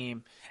with a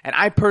team And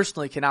I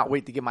personally cannot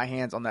wait to get my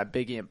hands on that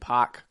Biggie and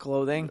Pac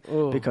clothing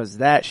Ooh. because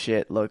that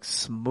shit looks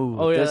smooth.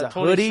 Oh yeah, There's a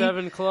hoodie,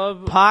 27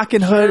 Club. Pac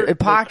and shirt,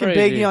 Pac and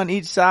crazy. Biggie on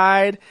each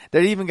side.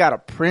 They even got a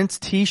Prince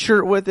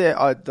T-shirt with it.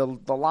 The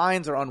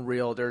lines are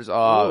unreal. There's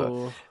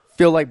Ooh.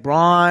 Feel Like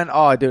Braun.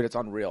 Oh, dude, it's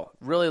unreal.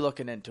 Really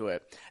looking into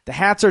it. The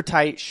hats are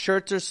tight,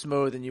 shirts are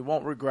smooth, and you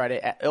won't regret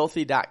it at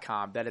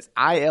ilthy.com. That is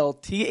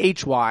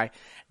ILTHY.com,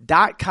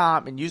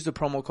 and use the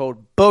promo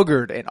code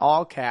BOOGERED in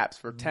all caps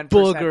for 10%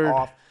 Boogered.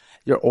 off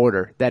your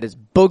order. That is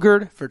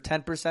BOOGERED for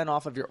 10%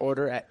 off of your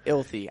order at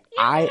Ilthy.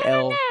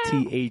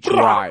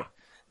 ILTHY.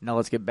 Now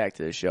let's get back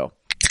to the show.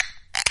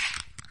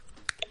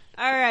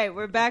 All right,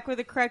 we're back with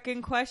a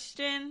cracking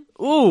question.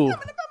 Ooh.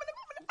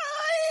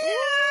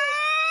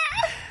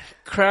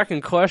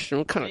 Cracking question.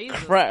 What kind Jesus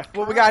of crack?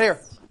 What we got here?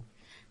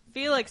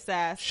 Felix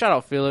asked, Shout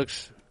out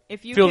Felix.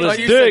 if you Feel could... this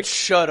you dick. said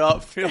shut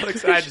up,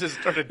 Felix. I just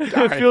started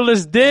dying. Feel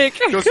this dick.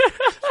 He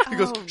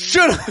goes,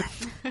 shut up.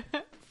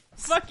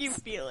 Fuck you,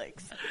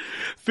 Felix.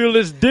 Feel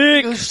this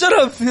dick. Shut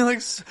up,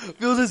 Felix.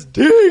 Feel this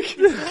dick.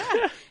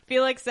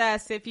 Felix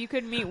asked, if you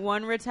could meet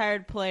one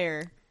retired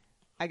player,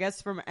 I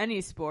guess from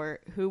any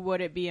sport, who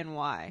would it be and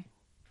why?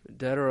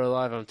 Dead or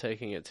alive, I'm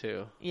taking it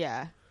too.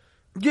 Yeah.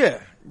 Yeah,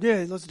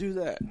 let's do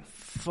that.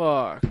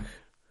 Fuck.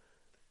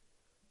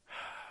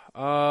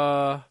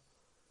 I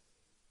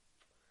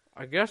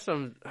guess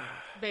I'm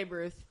Babe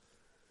Ruth.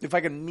 If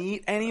I could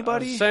meet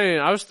anybody,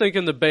 I was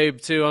thinking the Babe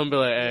too. I'm gonna be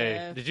like, hey,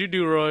 Yeah. did you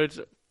do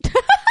roids?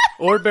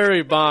 Or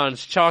Barry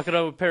Bonds. Chalk it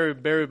up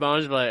with Barry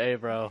Bonds. Be like, hey,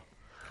 bro.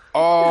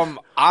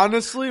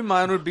 honestly,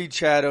 mine would be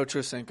Chad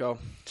Ochocinco.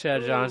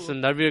 Chad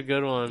Johnson. That'd be a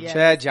good one. Yeah.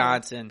 Chad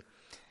Johnson.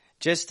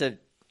 Just to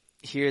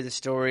hear the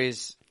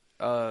stories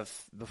of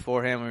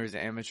before him when he was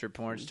an amateur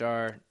porn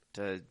star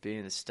to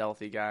being the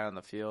stealthy guy on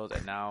the field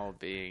and now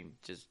being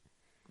just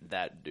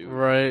that dude.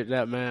 Right,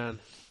 that man.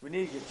 We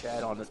need to get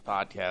Chad on this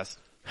podcast.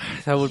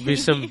 That would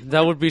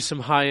be some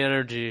high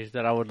energy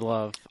that I would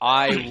love.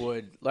 I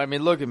would. I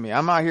mean, look at me.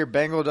 I'm out here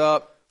bangled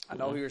up. I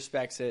know he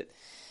respects it.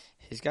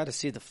 He's got to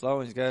see the flow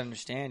and he's got to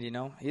understand, you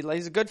know.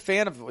 He's a good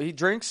fan of, he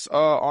drinks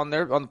on the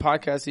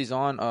podcast he's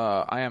on,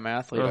 I Am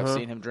Athlete. I've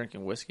seen him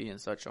drinking whiskey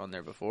and such on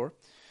there before.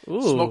 Ooh.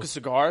 Smoking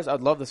cigars.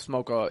 I'd love to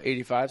smoke a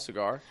 85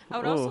 cigar. I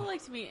would also Ooh.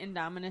 like to meet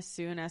Indominus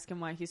Sue and ask him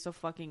why he's so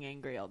fucking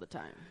angry all the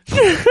time.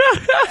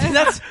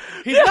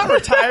 He's not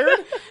retired,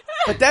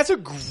 but that's a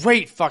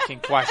great fucking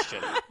question.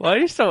 Why are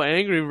you so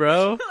angry,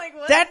 bro? Like,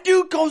 what? That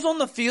dude goes on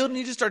the field and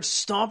he just starts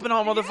stomping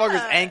on motherfuckers'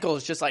 Yeah.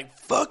 ankles, just like,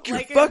 fuck your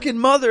Like a- fucking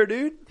mother,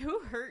 dude. Who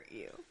hurt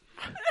you?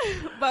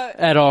 But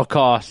At all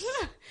costs.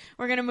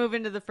 we're going to move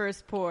into the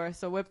first pour,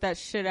 so whip that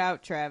shit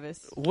out,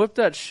 Travis. Whip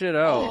that shit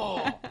out.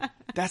 Oh,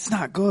 that's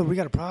not good. We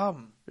got a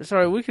problem. It's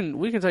alright, we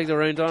can take the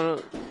reins on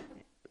it.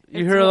 You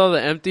It's hear what- all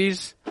the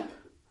empties?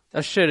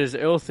 That shit is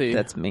filthy.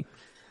 me.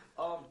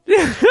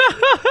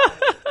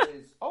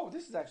 Oh,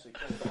 this is actually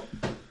cool.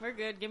 We're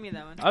good. Give me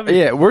that one.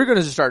 Yeah, we're going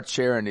to start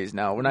sharing these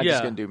now. We're not Yeah.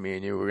 just going to do me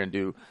and you. We're going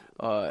to do...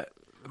 Are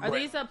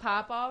these a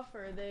pop-off,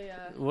 or are they...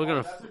 We're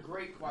gonna. That's a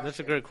great question. That's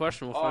a great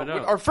question. We'll find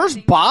out. Our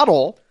first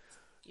bottle...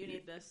 You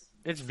need this.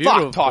 It's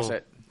beautiful. toss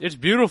it. It's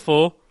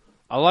beautiful.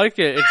 I like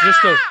it.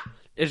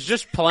 It's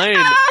just plain.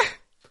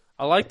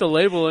 I like the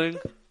labeling.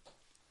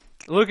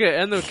 Look at,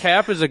 and the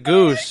cap is a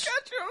goose.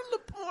 Got you on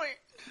the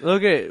point.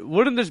 Look at,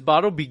 wouldn't this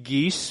bottle be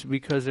geese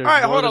because there's All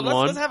right, more hold than on.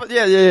 one? Let's have a,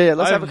 yeah.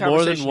 Let's I have a have more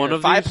than conversation. one here.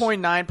 of these.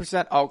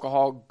 5.9%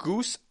 alcohol.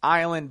 Goose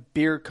Island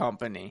Beer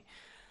Company.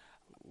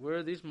 Where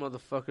are these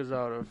motherfuckers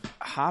out of?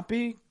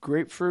 Hoppy,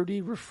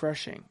 grapefruity,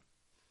 refreshing.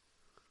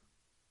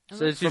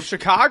 Says From you,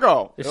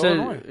 Chicago, it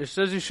Illinois. says, it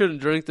says you shouldn't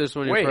drink this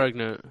when Wait. you're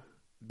pregnant.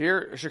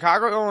 Beer,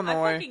 Chicago, I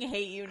Illinois. fucking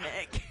hate you,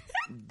 Nick.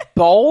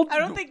 Bald, I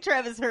don't think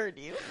Travis heard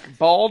you.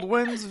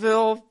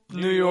 Baldwinsville,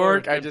 New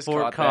York. I and just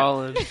Fort caught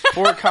Collins. that.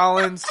 Fort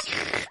Collins,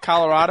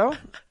 Colorado.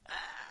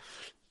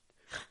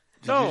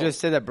 Did No. you just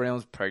say that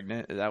Braylon's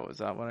pregnant? Is that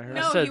what I heard?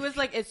 No, said- he was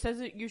like, it says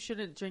that you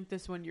shouldn't drink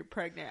this when you're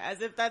pregnant,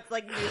 as if that's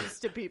like news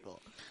to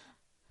people.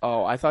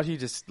 Oh, I thought he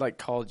just like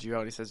called you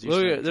out. He says you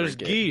Look shouldn't at, there's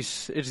drink it.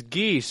 geese. It's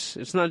geese.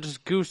 It's not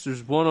just goose.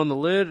 There's one on the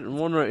lid and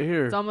one right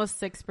here. It's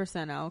almost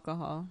 6%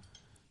 alcohol.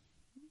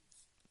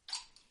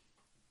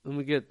 Let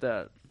me get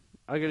that.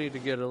 I need to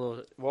get a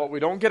little. Well, we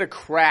don't get a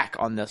crack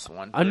on this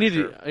one. I for need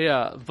sure. to.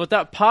 Yeah, but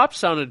that pop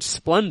sounded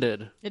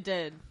splendid. It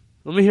did.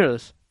 Let me hear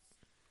this.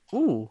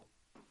 Ooh.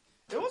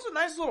 It was a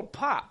nice little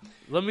pop.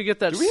 Let me get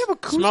that. Do we have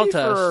a smell koozie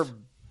test? for our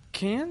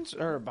cans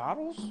or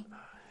bottles?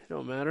 It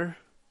don't matter.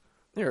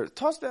 Here,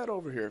 toss that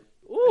over here.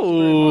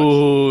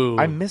 Ooh.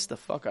 I missed the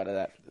fuck out of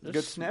that.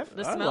 Good sniff.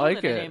 The I smell like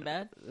of it it. ain't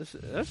bad.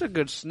 That's a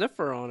good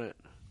sniffer on it.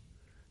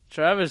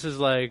 Travis is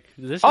like,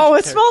 this. Oh,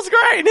 is it smells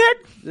great,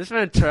 Nick. This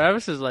man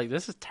Travis is like,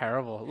 this is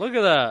terrible. Look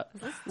at that.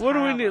 What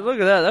do we need? Look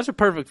at that. That's a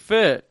perfect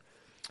fit.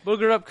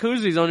 Boogered up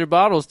koozies on your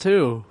bottles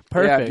too.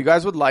 Perfect. Yeah, if you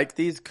guys would like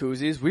these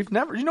koozies,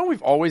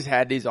 we've always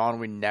had these on.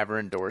 We never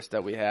endorsed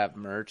that we have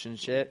merch and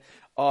shit.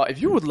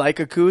 If you would like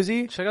a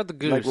koozie, Check out the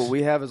goose. like what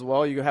we have as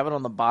well, you can have it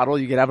on the bottle,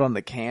 you can have it on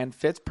the can.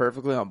 Fits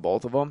perfectly on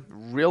both of them.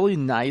 Really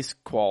nice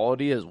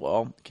quality as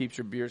well. Keeps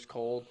your beers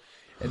cold.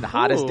 in the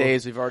hottest Ooh.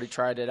 days. We've already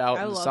tried it out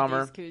I in the love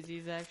summer. these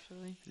koozies,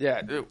 actually.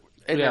 Yeah, dude.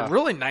 And Yeah. they're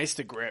really nice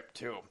to grip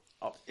too.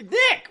 Oh,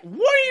 Nick,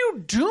 what are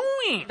you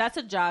doing? That's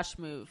a Josh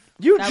move.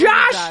 You That was a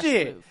joshed Josh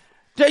it. move.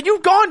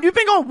 You've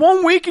been gone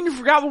 1 week and you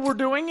forgot what we're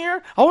doing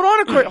here? Hold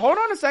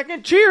on a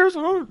second. Cheers.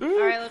 All All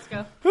right, let's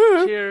go.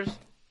 Cheers.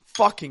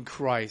 Fucking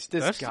Christ,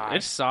 this guy.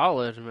 It's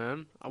solid,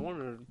 man. I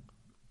wanted.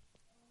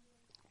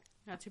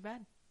 Not too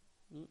bad.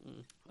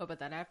 Oh, but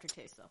that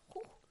aftertaste, though.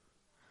 Whew.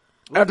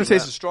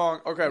 Aftertaste is strong.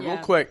 Okay, real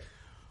Yeah. quick.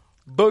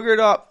 Boogered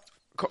up,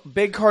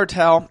 Big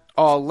Cartel.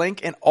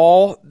 Link in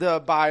all the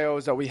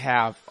bios that we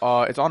have.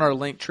 It's on our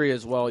link tree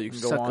as well. You can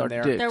go Suck on our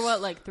there. dick. They're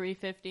what, like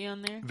 $3.50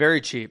 on there?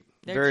 Very cheap.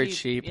 They're Very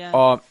cheap, cheap.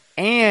 yeah.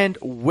 And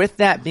with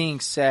that being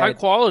said, High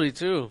quality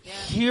too.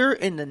 here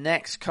in the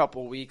next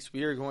couple weeks,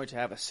 we are going to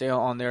have a sale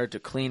on there to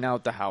clean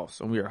out the house.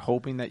 And we are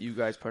hoping that you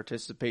guys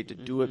participate to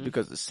do it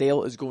because the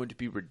sale is going to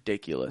be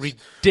ridiculous.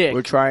 Ridic.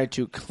 We're trying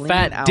to clean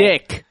Fat out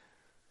dick.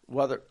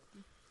 we're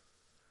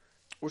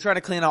trying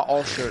to clean out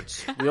all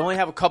shirts. We only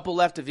have a couple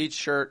left of each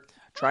shirt.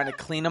 Trying to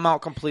clean them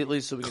out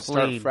completely so we can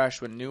start Clean.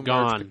 fresh with new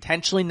Gone. merch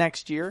potentially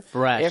next year.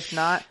 Fresh. If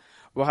not,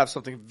 we'll have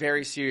something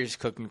very serious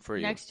cooking for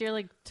you. Next year,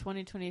 like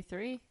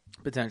 2023?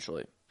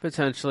 Potentially.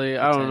 Potentially.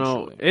 I don't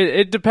know. Potentially.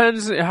 It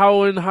depends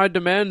how in high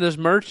demand this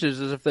merch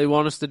is if they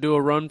want us to do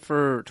a run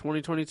for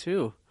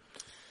 2022.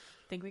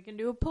 Think we can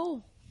do a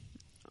poll.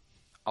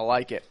 I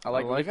like it.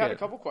 like We've had it. a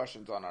couple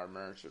questions on our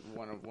merch.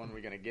 When are we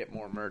going to get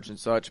more merch and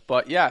such?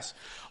 But yes.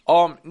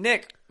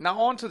 Nick, now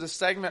on to the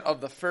segment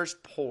of the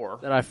first pour.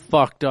 That I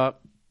fucked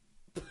up.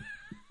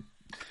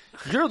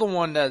 You're the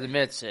one that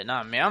admits it,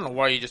 not me. I don't know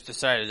why you just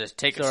decided to just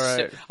take It's a all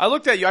sip. right. I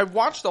looked at you. I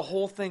watched the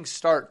whole thing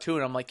start too,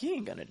 and I'm like, he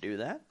ain't going to do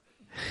that.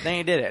 Then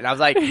he did it. And I was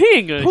like, He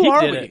ain't gonna. who He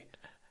are did we? it.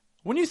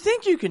 When you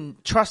think you can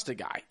trust a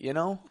guy, you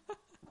know?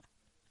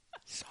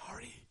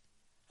 Sorry.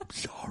 I'm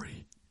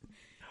sorry.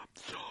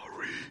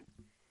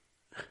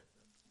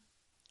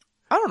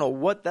 I don't know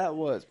what that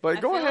was, but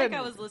I go feel ahead. like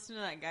I was listening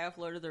to that guy off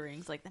Lord of the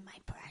Rings, like, my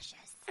precious.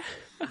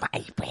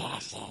 My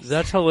precious.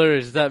 That's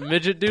hilarious. That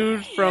midget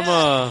dude from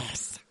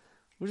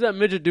who's that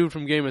midget dude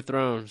from Game of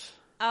Thrones?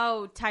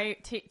 Oh,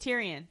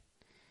 Tyrion.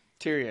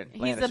 Tyrion.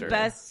 He's the Lannister.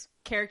 best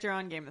character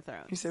on Game of He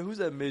Thrones. said, "Who's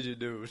that midget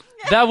dude?"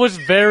 That was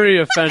very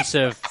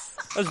offensive.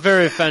 That's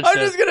very offensive. I'm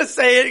just gonna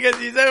say it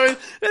because he said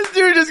this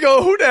dude. Just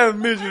go, "Who that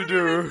midget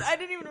dude?" I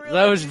didn't even realize.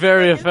 That was he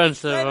very said it.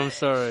 offensive. I'm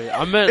sorry.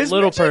 I meant Is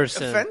little midget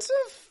person. offensive?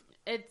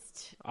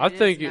 I It is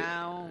think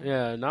now.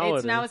 yeah, now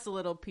It's it now is. it's the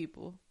little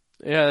people.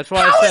 Yeah, that's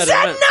why How I said is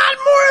that it. meant- not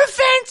more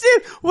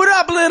offensive? What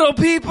up, little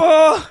people?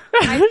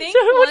 I think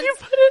When once, you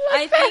put it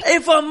like I think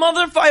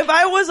If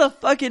I was a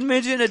fucking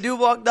midget and a dude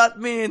walked up to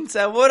me and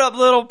said, "What up,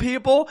 little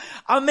people?"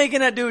 I'm making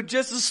that dude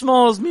just as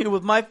small as me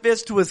with my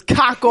fist to his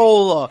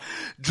cockola,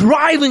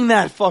 driving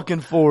that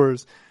fucking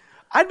force.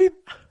 I'd be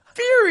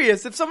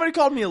furious if somebody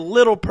called me a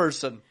little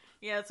person.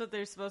 yeah, that's what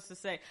they're supposed to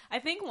say. I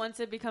think once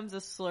it becomes a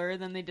slur,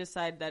 then they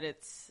decide that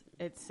it's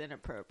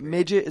inappropriate.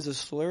 Midget is a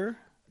slur?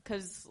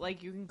 Because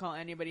like you can call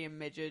anybody a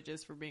midget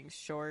just for being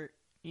short,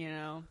 you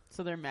know.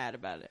 So they're mad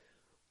about it.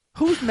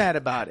 Who's mad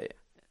about it?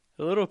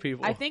 The little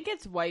people. I think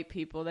it's white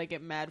people that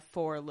get mad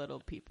for little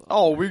people.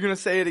 Oh, we're gonna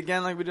say it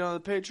again like we did on the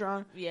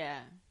Patreon? Yeah,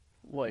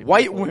 White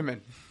White people.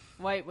 women.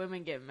 white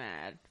women get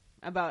mad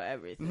about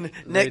everything.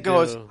 They Nick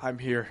goes, do. I'm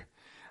here.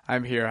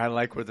 I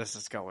like where this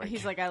is going.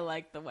 He's like, I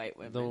like the white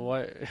women. The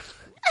white,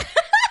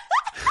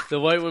 the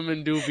white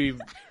women do be.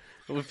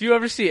 If you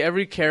ever see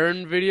every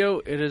Karen video,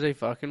 it is a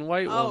fucking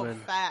white oh, woman.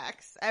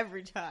 facts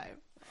every time.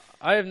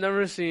 I have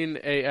never seen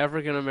a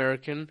African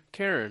American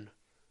Karen.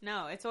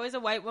 No, it's always a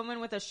white woman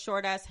with a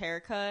short ass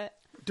haircut.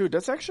 Dude,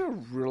 that's actually a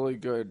really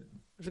good.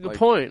 It's a good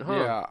point, huh?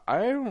 Yeah,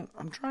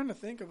 I'm trying to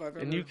think if I've ever.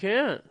 And you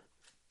can't.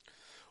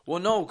 Well,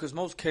 no, because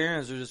most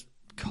Karens are just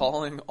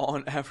calling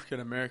on African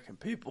American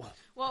people.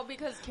 Well,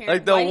 because Karen,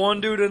 Like the white-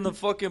 one dude in the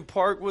fucking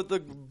park with the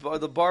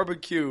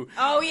barbecue.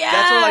 Oh yeah,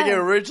 That's where like it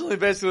originally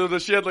basically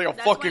she had like a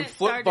That's when fucking it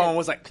flip started. phone.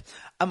 Was like,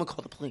 I'm gonna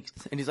call the police,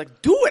 and he's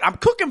like, do it. I'm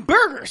cooking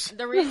burgers.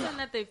 The reason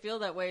that they feel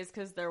that way is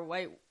because they're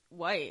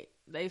white.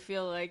 They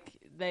feel like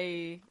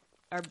they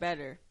are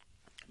better.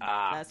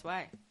 That's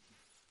why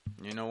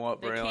You know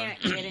what, they Braylon?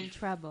 can't get in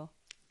trouble.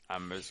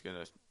 I'm just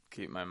gonna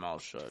keep my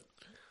mouth shut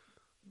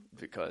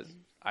because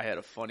I had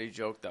a funny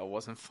joke that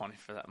wasn't funny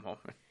for that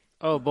moment.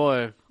 Oh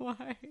boy.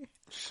 Why?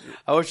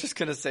 I was just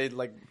gonna say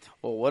like,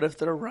 well, what if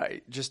they're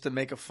right? Just to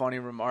make a funny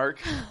remark.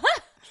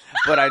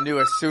 But I knew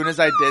as soon as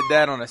I did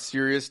that on a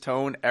serious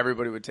tone,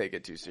 everybody would take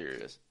it too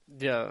serious.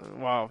 Yeah.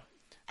 Wow.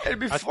 It'd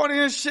be funny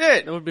as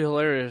shit. That would be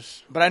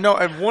hilarious. But I know,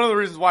 and one of the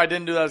reasons why I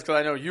didn't do that is because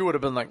I know you would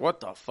have been like, what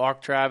the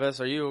fuck, Travis?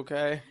 Are you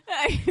okay?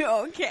 Are you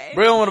okay?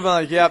 Braylon would have been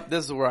like, yep,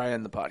 this is where I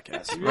end the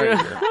podcast. Right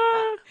here.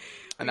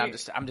 And I'm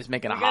just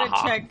making a We gotta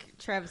ha-ha. check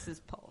Travis's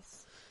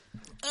pulse.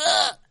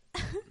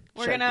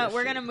 We're Check this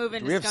gonna shit. move Do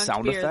into we have skunk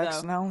sound beer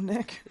effects though. now,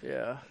 Nick?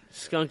 Yeah.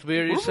 Skunk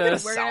beer, you What are we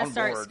said? We're gonna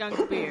start Soundboard.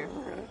 skunk beer.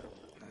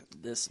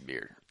 This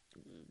beer.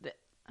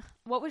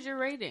 What was your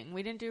rating?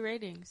 We didn't do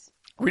ratings.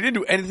 We didn't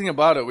do anything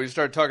about it. We just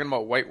started talking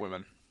about white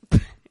women.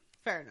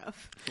 Fair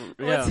enough.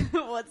 Yeah.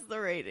 What's the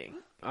rating?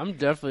 I'm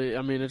definitely.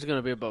 I mean, it's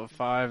gonna be above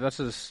 5. That's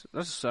a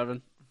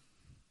 7.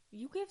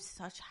 You give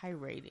such high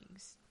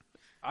ratings.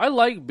 I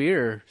like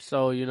beer,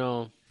 so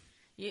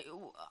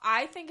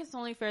I think it's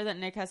only fair that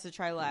Nick has to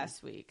try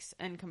last week's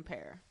and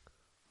compare.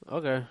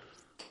 Okay.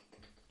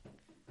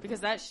 Because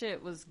that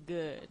shit was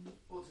good.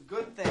 Well, it's a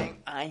good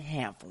thing I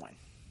have one.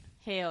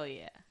 Hell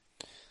yeah.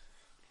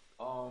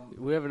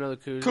 We have another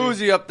koozie.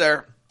 Koozie up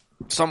there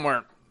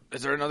somewhere.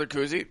 Is there another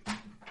koozie?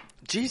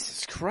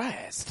 Jesus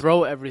Christ.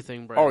 Throw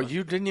everything, bro. Oh,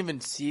 you didn't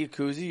even see a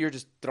koozie? You're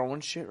just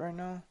throwing shit right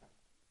now?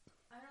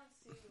 I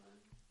don't see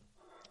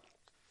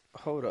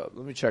one. Hold up.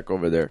 Let me check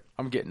over there.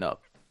 I'm getting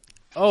up.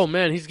 Oh,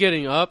 man, he's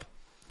getting up.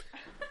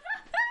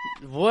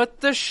 What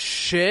the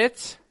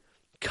shit?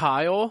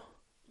 Kyle?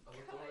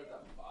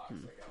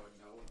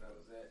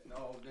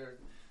 No,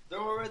 they're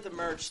over at the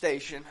merch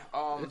station.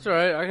 It's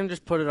alright. I can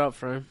just put it up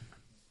for him.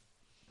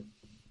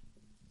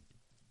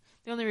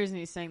 The only reason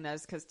he's saying that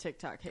is because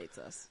TikTok hates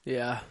us.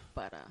 Yeah.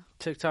 But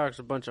TikTok's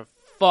a bunch of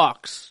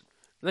fucks.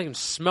 They can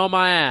smell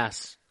my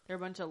ass. they're a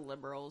bunch of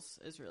liberals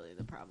is really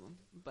the problem.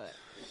 But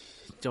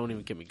Don't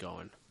even get me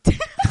going.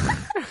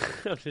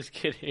 I'm just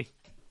kidding.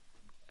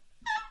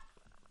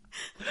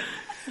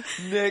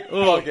 Nick,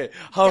 okay.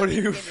 How do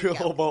you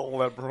feel about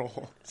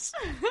liberals?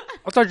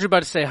 I thought you were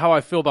about to say how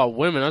I feel about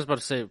women. I was about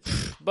to say,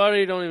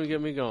 buddy, don't even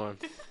get me going.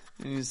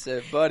 And you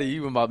said, buddy,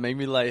 you about to make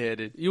me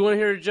lightheaded. You want to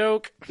hear a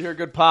joke? You're a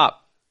good pop.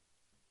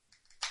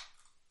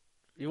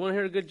 You want to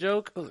hear a good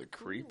joke? Those are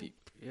creepy.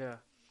 Yeah.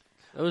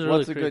 That was really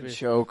What's a creepy. good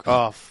joke?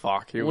 Oh,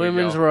 fuck. Here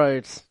Women's we go.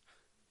 rights.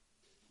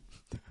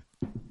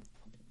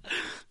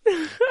 why did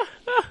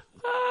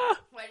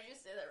you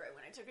say that right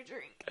when I took a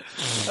drink?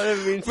 I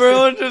didn't mean to.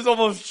 Berlin just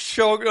almost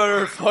choked on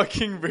her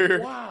fucking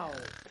beer. Wow.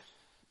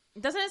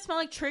 Doesn't it smell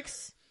like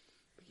Trix?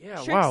 Yeah,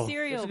 Trick wow.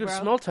 cereal, That's a good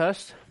bro. smell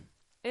test.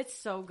 It's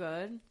so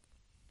good.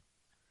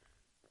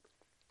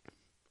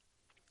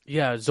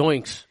 Yeah,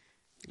 Zoinks.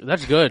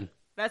 That's good.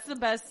 That's the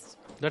best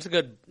That's a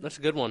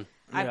good one.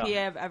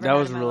 IPA I've ever That had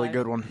was in a my really life.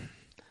 good one.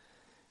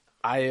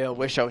 I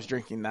wish I was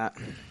drinking that.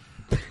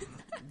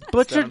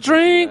 But you're What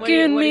drinking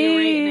are you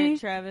rating me. it,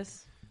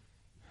 Travis?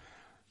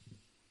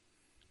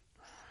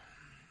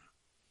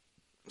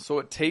 So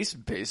it tastes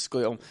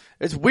basically.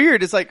 It's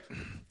weird. It's like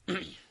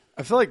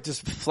I feel like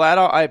just flat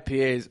out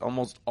IPAs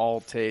almost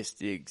all taste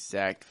the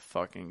exact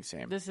fucking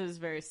same. This is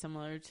very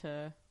similar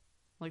to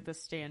like the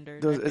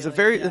standard. It's I a feel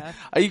very like,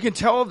 you can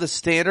tell the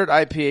standard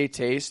IPA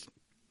taste,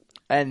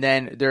 and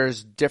then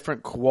there's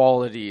different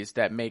qualities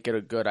that make it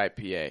a good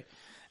IPA.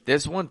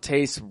 This one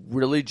tastes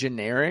really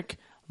generic,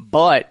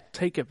 but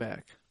Take it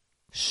back.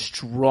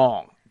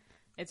 strong.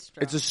 It's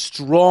strong. It's a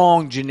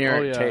strong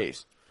generic Oh, yeah.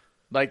 taste.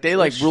 Like they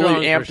like It's really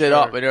strong amped for it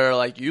up, sure. and they're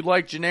like, "You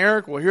like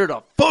generic? Well, here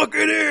the fuck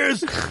it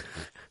is."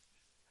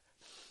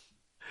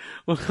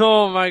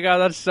 Oh my god,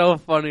 that's so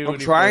funny. I'm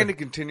trying to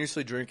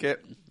continuously drink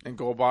it and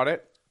go about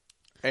it,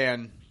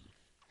 and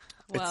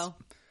well,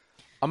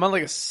 I'm on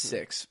like a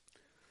 6.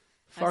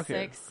 Fuck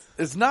a it. 6.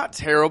 It's not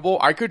terrible.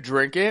 I could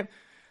drink it,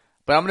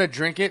 but I'm gonna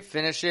drink it,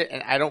 finish it,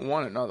 and I don't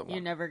want another one.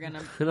 You're never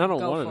gonna. And I don't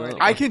go want for another it.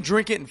 one. I can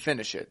drink it and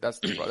finish it. That's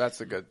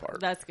the good part.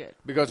 That's good.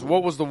 Because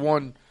what was the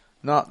one?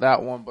 Not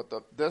that one, but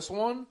this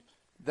one,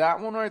 that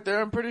one right there.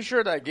 I'm pretty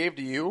sure that I gave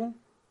to you.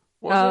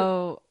 Was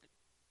Oh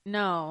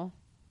no!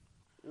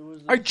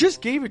 it? I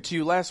just gave it to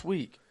you last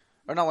week,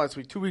 or not last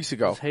week, 2 weeks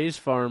ago. Hayes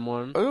Farm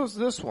one. It was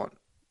this one.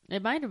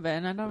 It might have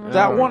been. I don't remember.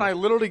 That one I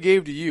literally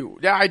gave to you.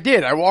 Yeah, I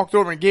did. I walked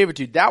over and gave it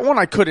to you. That one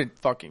I couldn't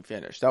fucking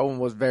finish. That one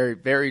was very,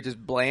 very just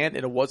bland,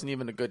 and it wasn't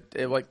even a good.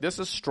 This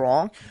is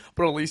strong,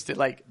 but at least it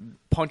like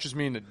punches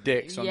me in the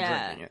dick, so Yeah.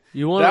 I'm drinking it.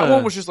 You want That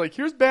one was just like,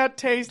 here's bad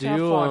taste. Do Have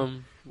you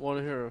fun. want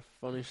to hear a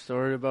funny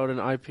story about an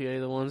IPA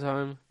the one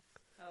time?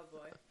 Oh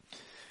boy!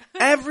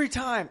 Every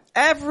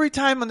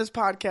time on this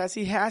podcast,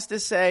 he has to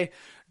say,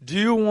 "Do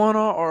you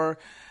wanna?" or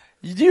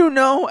 "Do you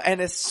know?" And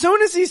as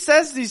soon as he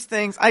says these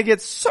things, I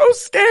get so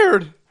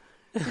scared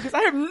because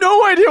I have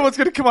no idea what's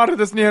going to come out of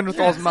this Neanderthal's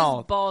Travis's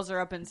mouth. balls are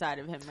up inside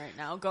of him right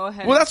now. Go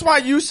ahead. Well, that's why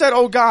you said,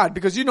 "Oh God,"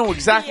 because you know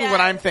exactly Yeah.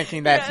 what I'm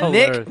thinking. That Yeah.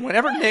 Nick, Hilarious.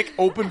 whenever Nick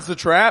opens the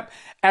trap,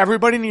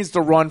 everybody needs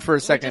to run for a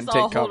we second just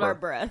and all take hold our cover.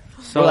 breath.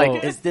 So We're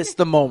like, is this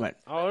the moment?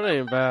 oh, it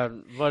ain't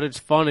bad, but it's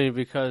funny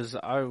because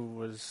I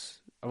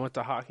went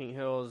to Hocking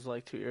Hills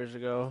like 2 years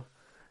ago.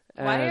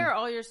 And Why are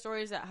all your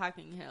stories at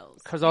Hocking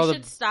Hills? 'Cause you all the-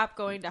 should stop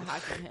going to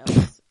Hocking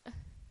Hills.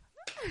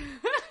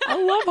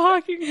 I love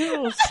Hocking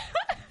Hills.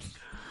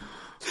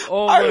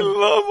 Oh I my,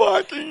 love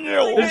Hocking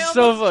Hills. It's I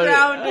so almost funny.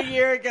 drowned a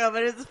year ago,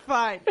 but it's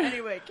fine.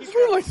 Anyway, keep It's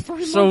been going. like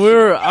 3 so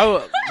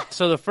months.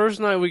 so the first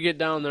night we get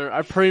down there,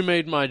 I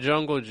pre-made my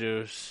jungle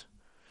juice.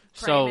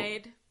 So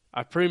Pre-made.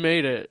 I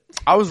pre-made it.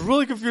 I was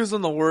really confused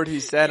on the word he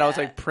said. I was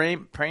Yeah. like,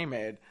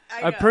 pre-made.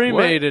 I know.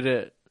 pre-made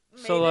it.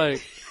 So Made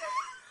it.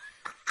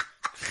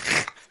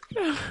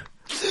 like,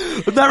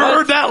 I've never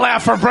heard that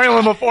laugh from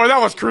Braylon before.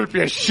 That was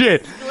creepy as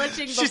shit. Let's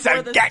stretching She before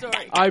said, the "Gah,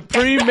 story. I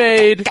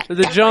pre-made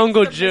the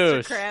jungle Some Mr.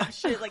 juice. Krabs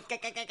shit, like,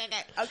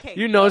 okay.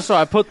 You know, so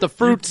I put the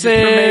fruits You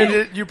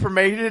in.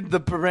 permated the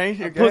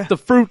parade. Put the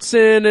fruits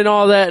in and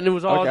all that, and it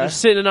was all Okay.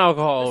 just sitting in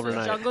alcohol This was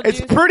overnight. jungle It's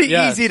juice? pretty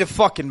Yes. easy to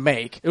fucking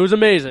make. It was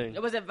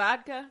amazing. Was it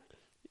vodka?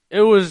 It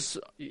was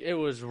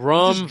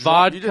rum, You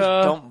vodka, just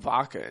dump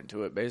vodka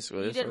into it,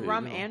 basically. You That's did what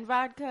rum do. and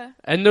vodka?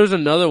 and there was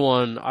another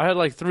one. I had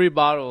like 3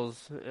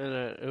 bottles, and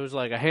it was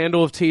like a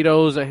handle of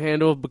Tito's, a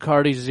handle of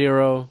Bacardi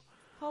Zero,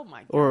 Oh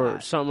my god.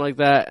 or something like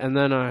that, and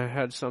then I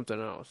had something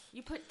else.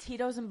 You put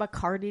Tito's and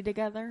Bacardi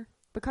together?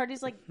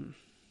 Bacardi's like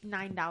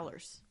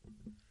 $9.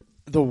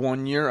 The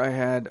one year I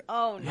had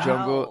Oh no.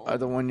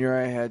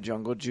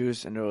 jungle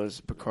juice, and there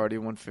was Bacardi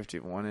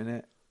 151 in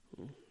it.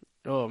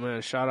 Oh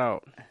man, shout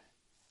out!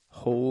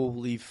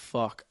 Holy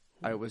fuck.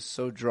 I was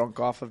so drunk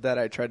off of that,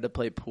 I tried to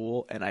play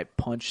pool, and I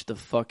punched the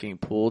fucking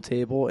pool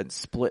table and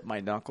split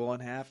my knuckle in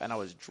half, and I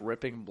was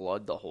dripping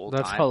blood the whole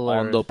That's time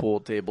hilarious. on the pool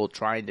table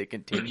trying to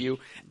continue.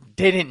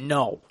 Didn't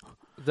know.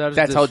 That is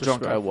That's how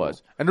drunk I disrespectful.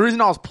 was. And the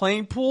reason I was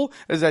playing pool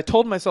is I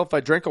told myself if I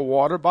drank a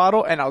water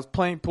bottle and I was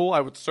playing pool, I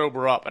would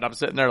sober up. And I'm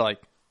sitting there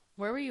like,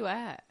 Where were you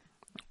at?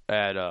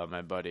 at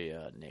my buddy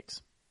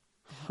Nick's.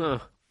 Huh.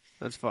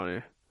 That's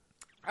funny.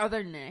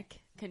 Other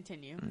Nick.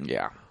 Continue.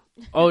 Yeah.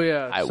 Oh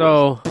yeah. I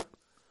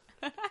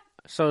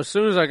So as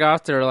soon as I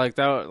got there, like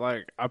that,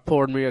 like I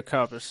poured me a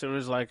cup. As soon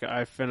as like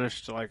I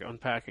finished like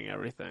unpacking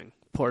everything,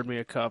 poured me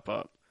a cup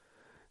up,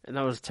 and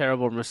that was a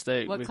terrible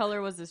mistake. What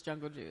color was this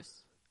jungle juice?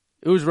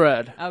 It was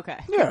red. Okay.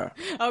 Yeah.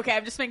 Okay,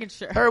 I'm just making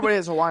sure. Everybody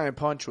has Hawaiian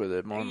punch with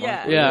it. More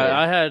Yeah. Yeah,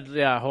 I had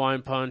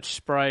Hawaiian Punch,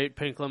 Sprite,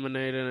 pink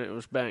lemonade in it. It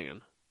was banging.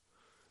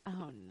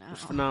 Oh no. It was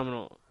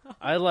phenomenal.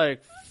 I had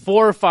like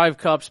 4 or 5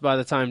 cups by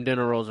the time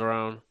dinner rolls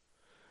around,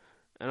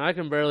 and I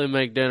can barely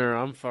make dinner.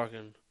 I'm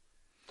fucking.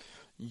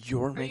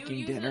 You're Are making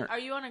you dinner. Are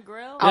you on a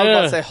grill? I was about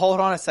Yeah. to say, hold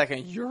on a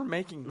second. You're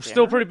making dinner?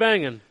 Still pretty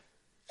banging.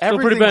 Still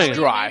pretty Everything's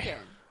banging. What are you dry.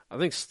 making? I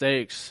think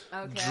steaks.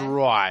 Okay.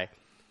 Dry.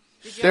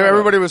 Did you, There, have,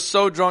 everybody was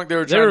so drunk they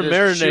were They trying were to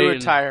just chew a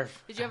marinating. tire.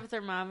 did you have a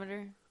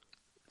thermometer?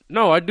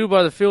 No, I do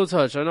by the field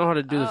touch. I know how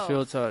to do the Oh,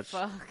 field touch.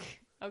 Fuck.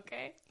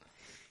 Okay.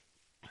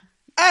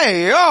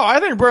 Hey, yo, I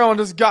think Braylon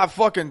just got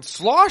fucking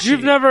sloshy.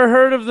 You've never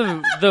heard of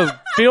the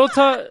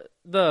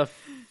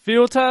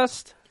field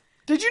test?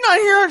 Did you not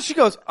hear her? She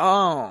goes,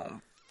 oh,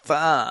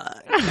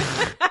 fuck.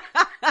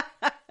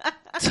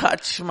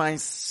 Touch my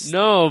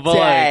No, but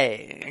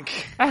like,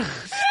 steak.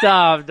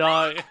 stop,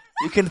 dog.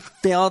 You can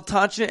fail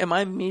touch it. Am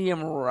I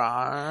medium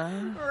raw?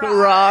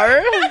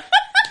 Raw?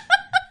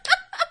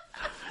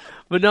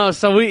 But no,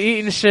 so we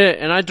eating shit,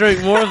 and I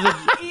drank more of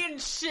the Eating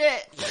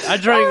shit. I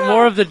drank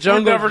more of the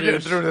jungle Never get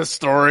juice. through this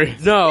story.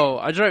 No,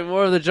 I drank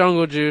more of the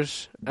jungle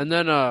juice, and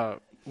then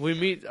we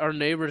meet our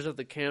neighbors at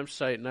the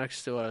campsite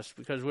next to us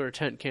because we were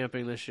tent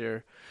camping this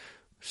year.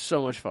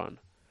 So much fun.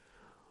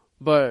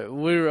 But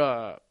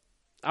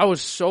I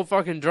was so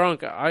fucking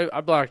drunk.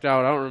 I blacked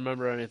out. I don't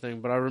remember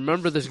anything, but I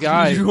remember this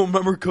guy. You don't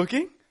remember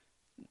cooking?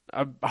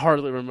 I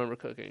hardly remember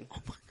cooking.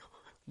 Oh my god!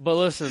 But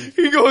listen,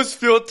 He goes,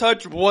 field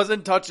touch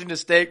wasn't touching the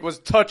steak, was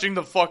touching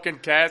the fucking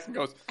cast, and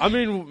goes, I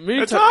mean, me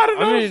and It's hot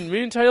enough.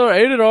 me and Taylor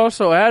ate it all,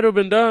 so it had to have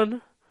been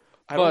done.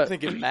 I But- don't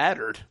think it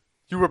mattered.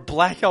 You were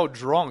blackout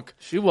drunk.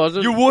 She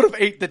wasn't. You would have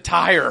ate the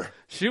tire.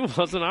 She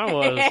wasn't. I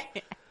was.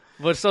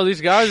 But so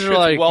these guys are It's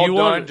like, well you done.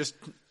 want? Just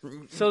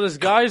So this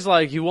guy's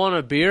like, you want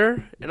a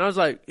beer? And I was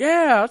like,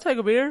 yeah, I'll take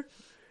a beer.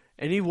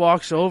 And he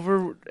walks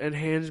over and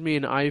hands me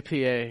an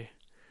IPA.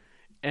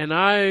 And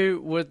I,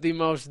 with the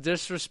most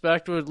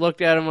disrespect,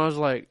 looked at him. I was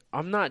like,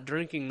 I'm not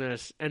drinking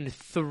this, and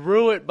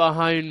threw it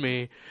behind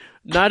me,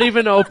 not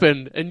even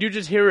opened, and you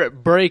just hear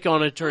it break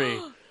on a tree.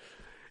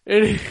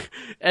 And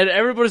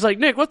everybody's like,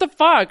 Nick, what the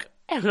fuck?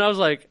 And I was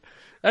like,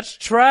 that's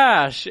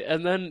trash.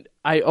 And then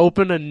I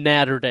opened a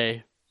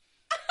Natterday.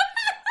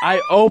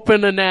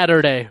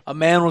 a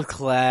man with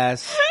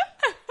class.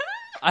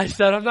 I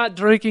said, I'm not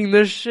drinking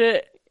this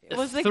shit.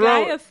 Was the Throw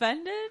guy it.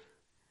 offended?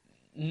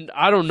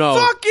 I don't know.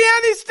 Fuck yeah,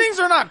 these things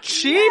are not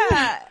cheap.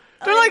 Yeah.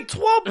 They're like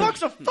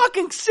 $12 a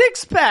fucking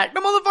 6-pack. The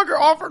motherfucker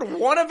offered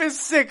one of his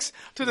 6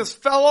 to this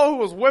fellow who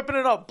was whipping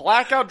it up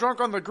blackout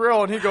drunk on the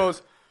grill, and he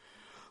goes,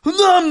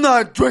 I'm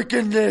not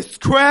drinking this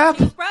crap.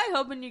 He was probably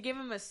hoping you give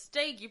him a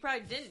steak. You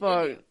probably didn't.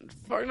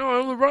 Fuck no, I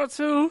only brought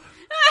 2.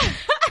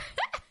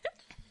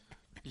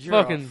 You're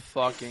Fucking- a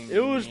fucking It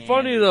was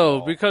funny though,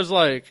 maniacal. because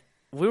like,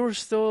 we were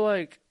still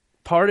like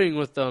partying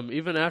with them,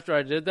 even after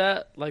I did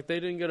that. Like, they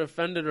didn't get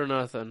offended or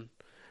nothing.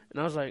 And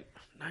I was like,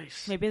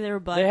 nice. Maybe they were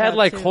blacked They had out,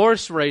 like too. a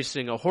horse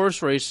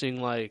racing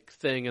like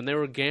thing, and they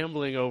were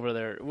gambling over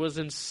there. It was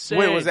insane.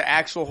 Wait, was it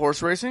actual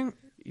horse racing?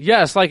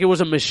 Yes, like it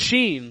was a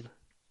machine,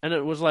 and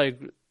it was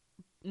like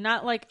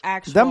Not like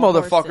actual. Them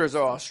motherfuckers horses.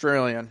 are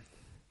Australian.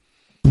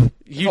 you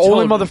The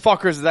only told me.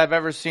 motherfuckers that I've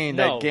ever seen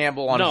No, that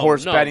gamble on no,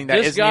 horse no. betting that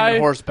This isn't guy,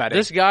 even horse betting.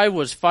 This guy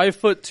was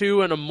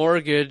 5'2" and a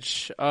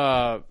mortgage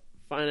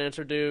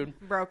financer dude.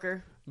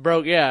 broker.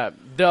 Broke, yeah.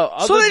 The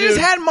other so they dude,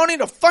 just had money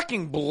to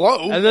fucking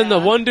blow. and then the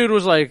Yeah. one dude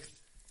was like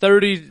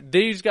 30.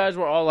 These guys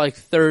were all like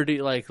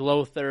 30, like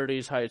low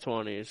 30s, high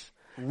 20s.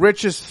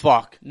 Rich as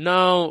fuck.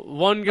 No,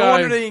 one No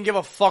wonder guy. they didn't give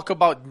a fuck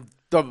about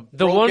the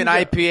broken one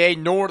guy- IPA,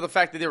 nor the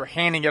fact that they were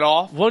handing it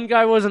off. One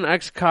guy was an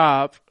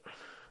ex-cop,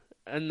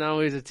 and now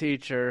he's a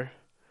teacher.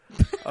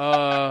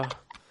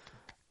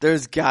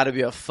 There's got to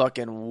be a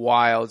fucking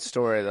wild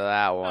story to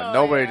that one. Oh,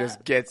 Nobody yeah.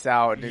 just gets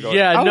out and goes,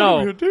 Yeah, "I no.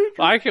 wanna be a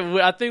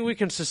teacher." I think we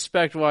can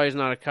suspect why he's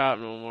not a cop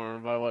no more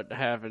by what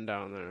happened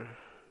down there.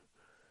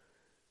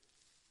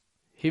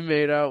 He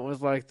made out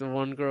with like the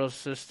one girl's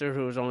sister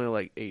who was only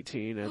like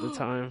 18 at the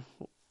time.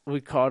 We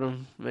caught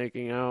him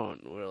making out,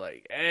 and we're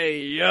like, "Hey,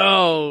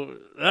 yo,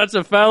 that's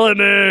a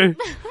felony."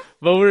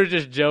 But we were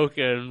just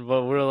joking.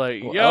 But we're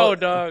like, "Yo, Well,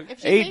 dog." If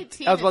she's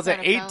 18, I was about it's to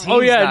say not a felony. 18. Oh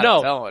yeah, not a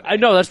no, felony. I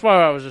know. That's why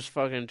I was just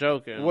fucking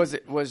joking. Was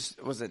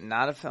it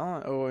not a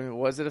felony? Or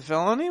was it a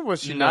felony?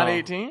 Was she not No.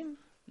 18?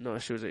 No,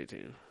 she was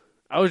 18.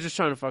 I was just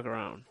trying to fuck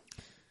around.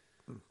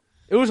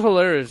 It was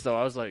hilarious though.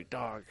 I was like,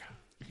 "Dog,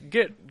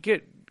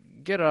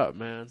 get up,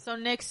 man." So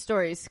Nick's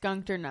story,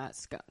 skunked or not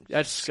skunked?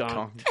 That's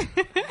skunk.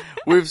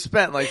 We've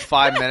spent like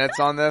 5 minutes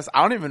on this.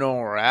 I don't even know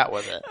where we're at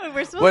with it.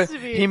 We're supposed But to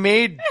be.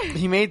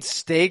 he made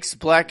steaks,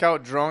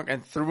 blackout drunk,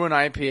 and threw an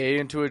IPA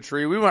into a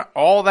tree. We went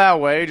all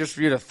that way just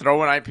for you to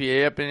throw an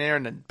IPA up in there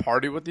and then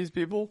party with these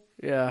people.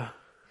 Yeah,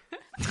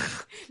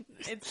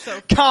 It's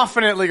so.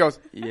 Confidently goes,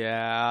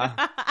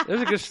 yeah. it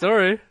was a good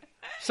story.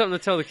 Something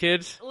to tell the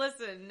kids.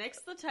 Listen,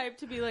 Nick's the type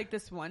to be like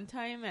this one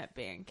time at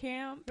band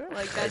camp.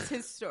 Like that's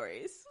his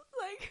stories.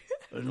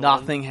 Like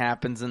Nothing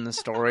happens in the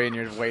story, and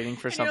you're waiting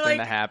for and you're something like,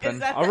 to happen. "Is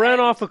that I the ran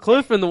end?" off a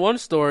cliff in the one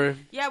story.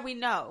 Yeah, we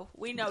know.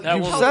 We know. That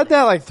You one- You've told said me.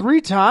 that like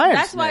 3 times.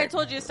 That's why I Nick.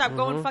 told you to stop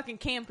going fucking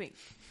camping.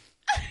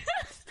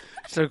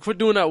 So quit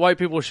doing that white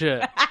people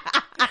shit.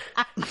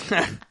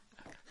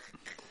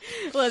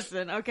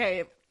 Listen,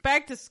 okay,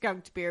 back to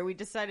skunked beer. We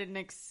decided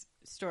Nick's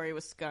story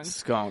was skunked.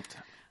 Skunked.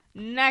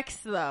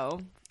 Next,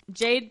 though,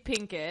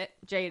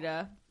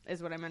 Jada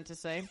is what I meant to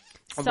say.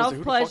 I was about to say,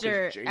 who the fuck is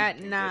Self-pleasure Jade at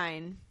Pinkett?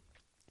 9.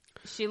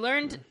 She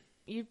learned...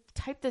 You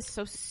typed this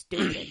so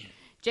stupid.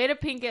 Jada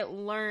Pinkett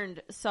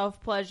learned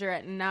self-pleasure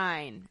at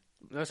 9,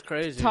 That's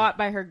crazy. taught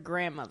by her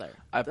grandmother.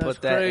 I That's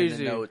put that crazy.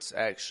 in the notes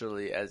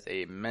actually as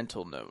a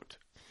mental note.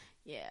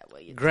 Yeah, well,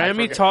 you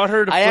Grammy forgot. taught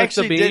her to I flick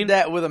actually the bean. did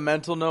that with a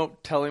mental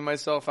note, telling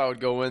myself I would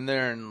go in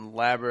there and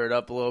labor it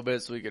up a little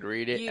bit so we could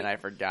read it, You- and I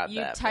forgot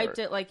You that. typed part.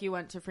 it like you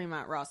went to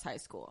Fremont Ross High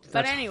School. But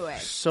That's anyway,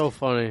 So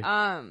funny.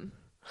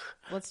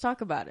 let's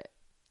talk about it.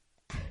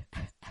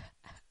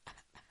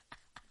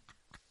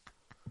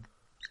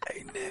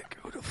 Hey Nick,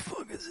 who the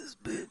fuck is this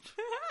bitch?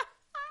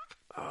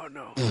 Oh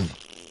no.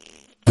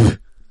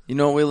 You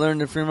know what we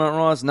learned in Fremont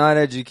Ross? Not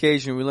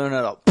education. We learned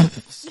how to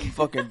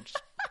fucking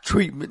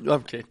treatment.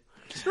 I'm kidding.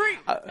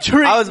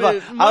 I was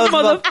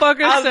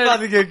about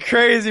to get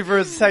crazy for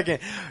a second.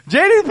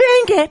 Jada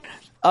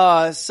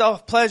Pinkett,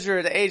 self-pleasure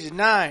at the age of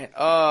 9.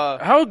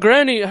 How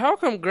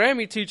come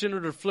Grammy teaching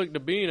her to flick the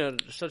bean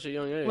at such a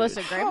young age?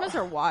 Listen, grandmas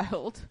are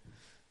wild.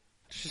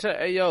 She said,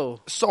 "Hey yo,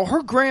 So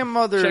her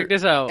grandmother check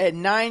this out." at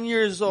 9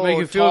 years Make you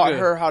old feel taught good.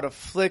 her how to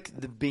flick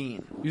the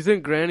bean. You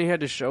think Granny had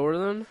to show her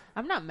then?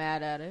 I'm not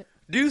mad at it.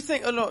 Do you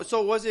think? Oh no.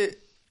 So was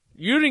it?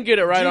 You didn't get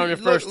it right on your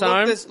first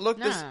time. Look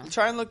this. Nah.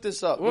 Try and look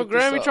this up. Well, Look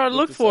this Grammy up. tried to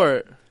look this for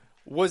up. it.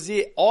 Was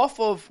it off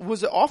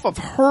of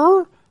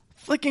her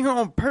flicking her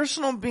own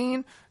personal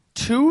bean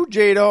to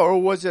Jada, or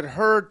was it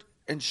her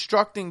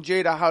instructing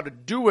Jada how to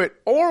do it,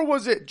 or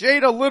was it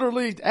Jada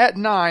literally at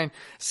 9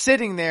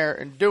 sitting there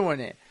and doing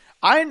it?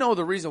 I know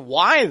the reason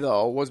why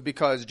though was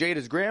because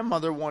Jada's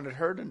grandmother wanted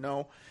her to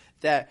know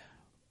that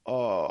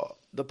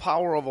the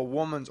power of a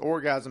woman's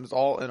orgasm is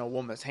all in a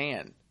woman's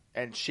hand,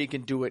 and she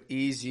can do it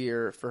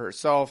easier for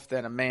herself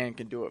than a man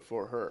can do it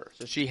for her.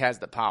 So she has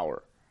the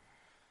power.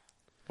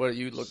 What do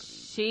you look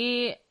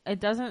It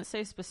doesn't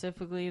say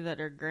specifically that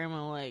her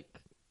grandma like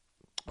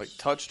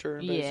touched her?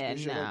 And yeah,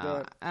 shit like no,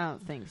 that? I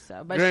don't think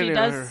so. But Granny she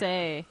on her. does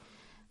say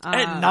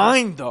At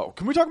 9 though,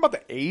 can we talk about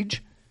the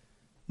age?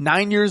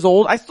 9 years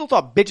old. I still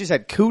thought bitches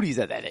had cooties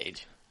at that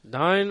age.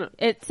 9.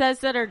 it says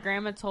that her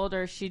grandma told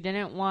her she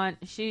didn't want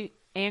she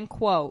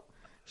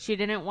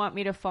didn't want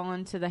me to fall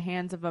into the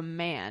hands of a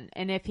man,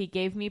 and if he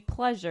gave me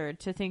pleasure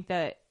to think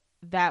that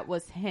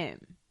was him.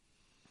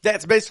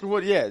 That's basically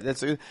what. Yeah,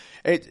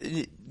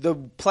 the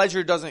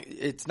pleasure doesn't.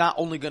 It's not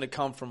only going to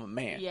come from a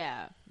man.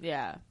 Yeah,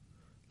 yeah.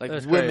 Like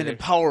That's women crazy.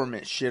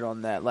 empowerment shit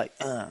on that. Like,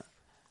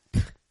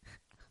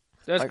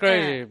 That's Like,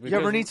 crazy. you ever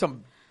because- need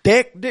some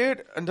dick,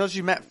 dude? Until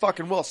you met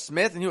fucking Will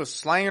Smith and he was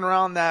slanging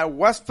around that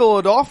West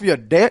Philadelphia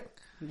dick.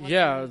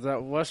 Yeah,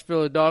 that West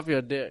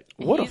Philadelphia dick.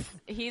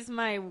 He's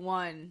my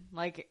one.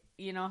 Like,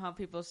 you know how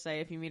people say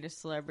if you meet a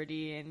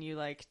celebrity and you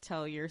like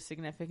tell your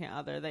significant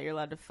other that you're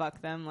allowed to fuck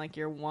them, like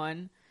you're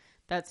one.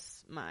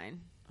 That's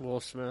mine. Will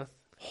Smith.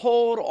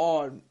 Hold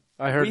on.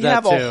 I heard We that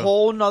have too. a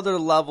whole nother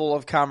level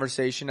of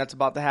conversation that's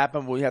about to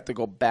happen. We have to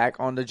go back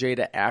onto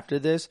Jada after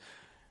this.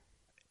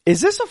 Is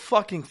this a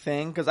fucking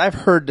thing? Because I've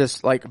heard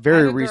this like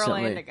very I'm a girl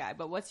recently. and a guy,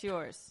 but what's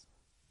yours?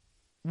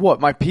 What,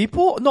 my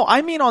people? No,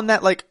 I mean on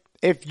that, like,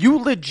 if you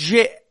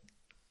legit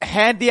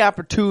had the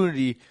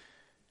opportunity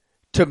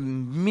to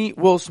meet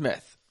Will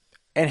Smith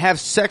and have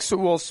sex with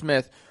Will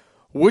Smith,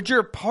 would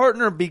your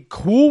partner be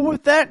cool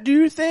with that, do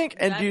you think?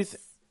 And do you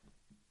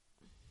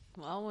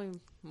well,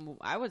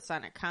 I would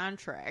sign a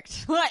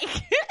contract.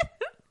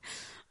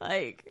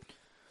 Like,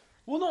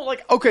 well, no,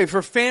 like, okay,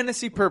 for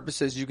fantasy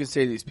purposes, you can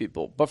say these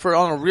people, but for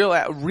on a real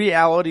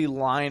reality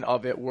line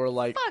of it, where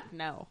like, fuck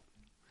no.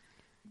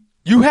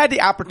 you had the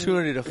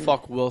opportunity to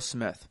fuck Will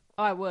Smith.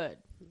 Oh, I would.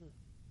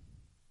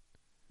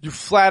 You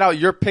flat out,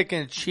 you're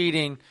picking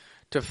cheating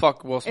to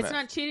fuck Will Smith. It's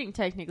not cheating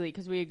technically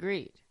because we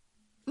agreed.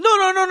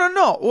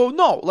 No. Well,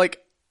 no,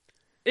 like,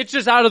 It's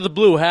just out of the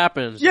blue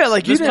happens. yeah,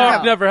 like this you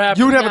talk never happened.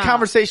 You would have a No.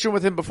 conversation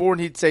with him before,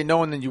 and he'd say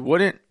no, and then you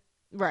wouldn't.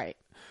 Right.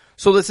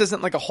 So this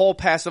isn't like a hall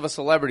pass of a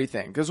celebrity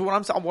thing. Because what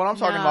I'm talking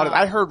about is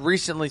I heard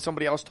recently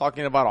somebody else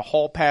talking about a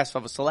hall pass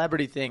of a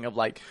celebrity thing of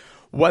like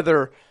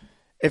whether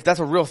if that's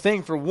a real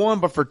thing for one,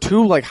 but for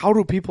two, like how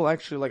do people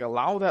actually like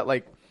allow that?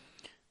 Like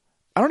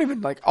I don't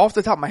even like off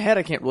the top of my head,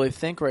 I can't really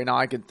think right now.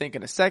 I can think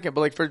in a second,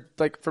 but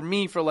for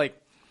me,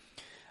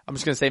 I'm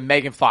just gonna say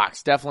Megan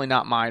Fox, definitely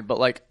not mine, but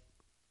like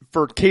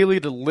for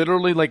Kaylee to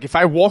literally like if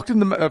I walked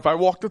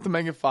up to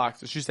Megan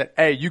Fox and she said,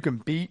 "Hey, you can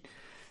beat,"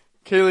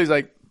 Kaylee's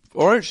like,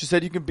 all right, she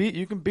said you can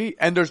beat,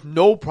 and there's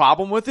no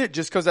problem with it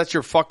just because that's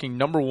your fucking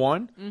number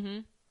one. Mm-hmm.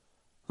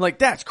 Like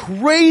that's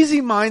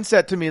crazy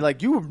mindset to me.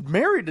 Like you were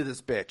married to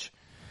this bitch,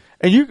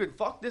 and you could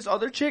fuck this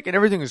other chick, and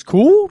everything is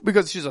cool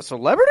because she's a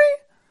celebrity.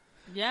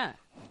 Yeah.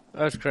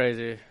 That's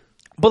crazy.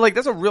 But like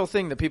that's a real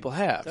thing that people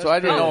have. So I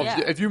didn't know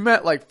crazy. if you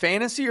meant like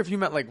fantasy or if you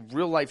meant like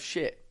real life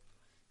shit.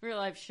 Real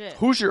life shit.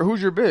 Who's your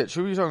bitch?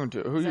 Who are you talking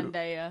to?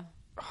 Zendaya.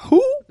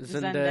 Who?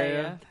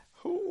 Zendaya.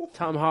 Who?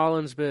 Tom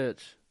Holland's bitch.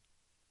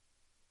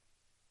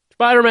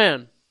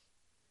 Spider-Man.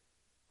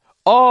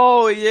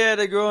 Oh yeah,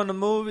 the girl in the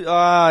movie.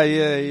 Ah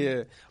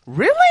yeah.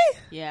 Really?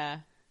 Yeah.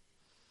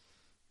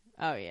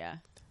 Oh yeah.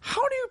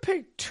 How do you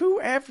pick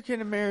two African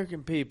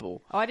American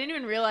people? Oh, I didn't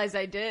even realize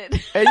I did.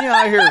 And you're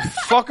out here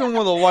fucking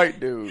with a white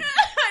dude.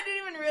 I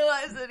didn't even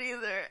realize it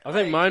either. I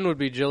think mine would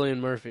be Jillian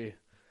Murphy.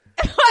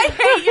 I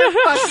hate your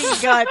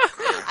fucking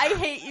guts. I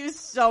hate you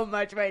so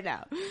much right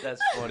now.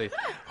 That's funny.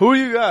 Who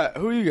you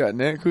got,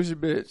 Nick? Who's your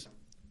bitch?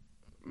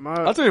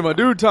 I'll tell you, my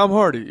dude, Tom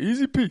Hardy.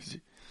 Easy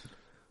peasy.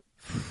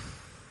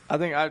 I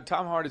think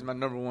Tom Hardy's my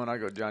number one. I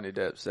go Johnny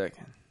Depp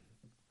second.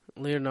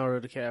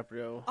 Leonardo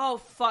DiCaprio. Oh,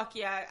 fuck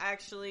yeah.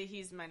 Actually,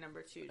 he's my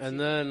number two. And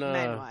then,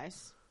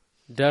 man-wise.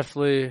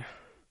 Definitely,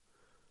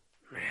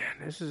 man,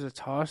 this is a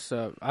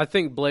toss-up. I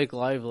think Blake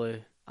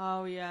Lively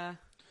Oh, yeah.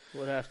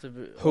 would have to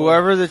be.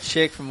 Whoever the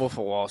chick from Wolf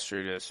of Wall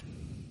Street is.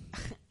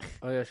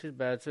 Oh, yeah, she's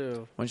bad,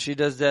 too. When she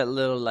does that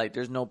little, like,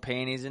 there's no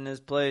panties in this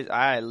place,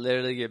 I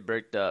literally get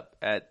bricked up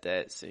at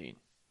that scene.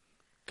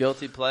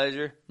 Guilty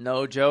pleasure,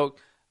 no joke.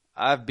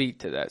 I've beat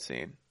to that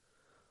scene.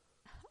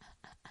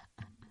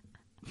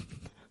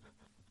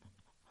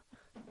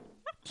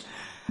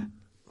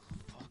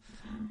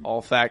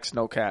 All facts,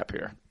 no cap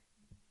here.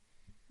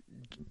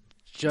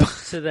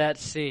 Just to that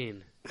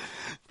scene.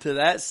 To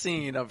that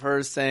scene of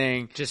her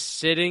saying, Just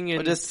sitting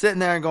and just sitting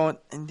there and going,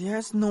 and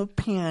there's no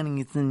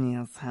panties in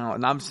this house.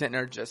 And I'm sitting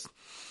there just,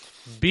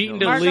 beating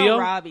to Margot Leo.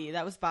 Robbie.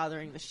 That was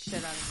bothering the shit out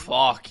of me.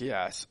 fuck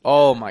yes.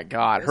 Oh my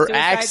God. Her Suicide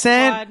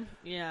accent, Squad,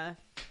 yeah.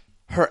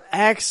 her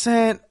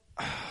accent.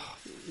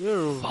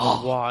 You're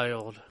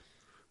wild.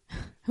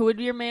 Who would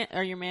be your man?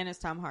 Or your man is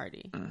Tom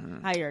Hardy.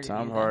 I already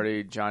Tom knew that.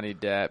 Hardy, Johnny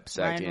Depp,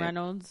 second. Ryan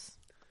Reynolds.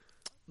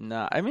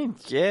 Nah, I mean,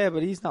 yeah,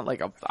 but he's not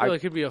like a. I feel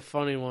like it'd be a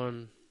funny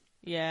one.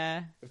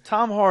 Yeah. If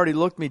Tom Hardy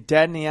looked me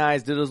dead in the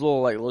eyes, did his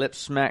little like lip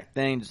smack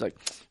thing, just like,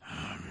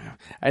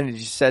 and he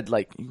just said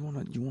like, you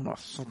wanna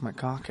suck my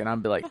cock, and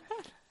I'd be like,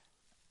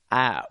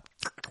 ow.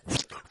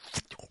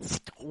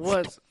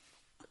 What?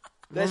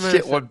 That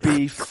shit would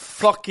be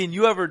fucking.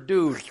 You ever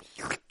do?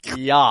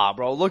 Yeah,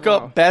 bro. Look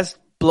up best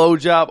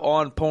blowjob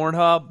on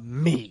Pornhub.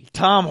 Me,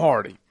 Tom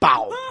Hardy.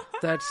 Bow.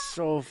 That's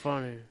so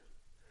funny.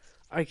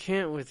 I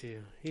can't with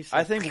you.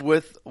 I think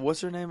with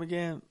what's her name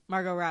again?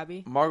 Margot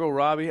Robbie. Margot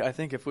Robbie. I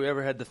think if we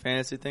ever had the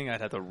fantasy thing,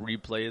 I'd have to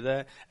replay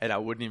that, and I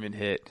wouldn't even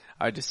hit.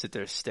 I'd just sit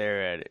there and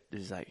stare at it.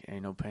 Just like,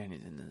 ain't no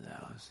panties in this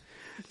house.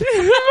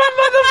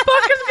 My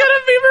motherfucker's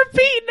gonna be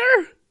repeating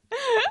her.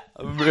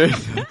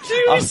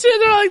 She's gonna be sitting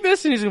there like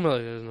this, and he's gonna be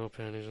like, "There's no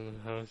panties in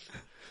the house."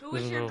 Who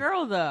was your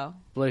girl though?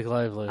 Blake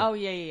Lively. Oh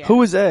yeah. Who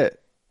was that?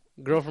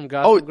 Girl from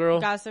Gossip Girl.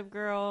 Gossip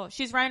Girl.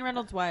 She's Ryan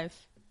Reynolds'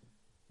 wife.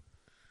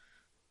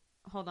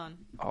 Hold on.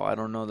 Oh, I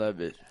don't know that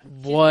bitch.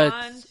 What?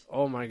 blonde.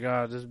 Oh my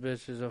god, this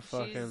bitch is a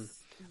fucking.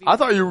 I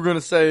thought you were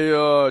gonna say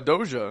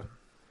Doja.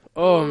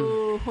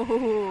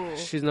 Ooh.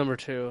 She's number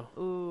 2.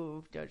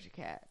 Ooh, Doja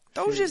Cat.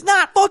 Doja's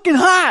not fucking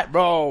hot,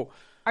 bro.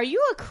 Are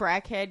you a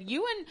crackhead?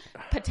 You and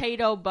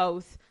Potato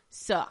both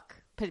suck.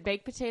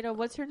 Baked Potato,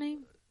 what's her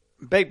name?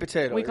 Baked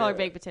Potato. We call her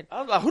Baked Potato.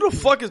 I was like, who the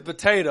fuck is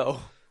Potato?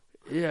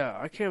 Yeah,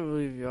 I can't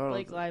believe y'all.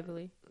 Blake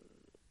Lively.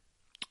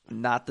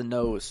 Not the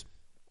nose.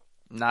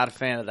 Not a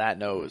fan of that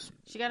nose.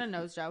 She got a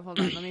nose job. Hold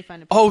on, let me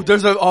find a Oh, picture.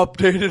 there's an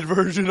updated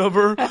version of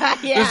her.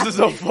 Yeah. This is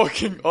a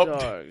fucking update.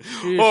 Dog,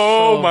 she's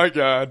Oh so- my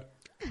god.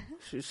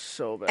 She's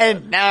so bad.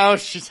 And now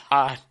she's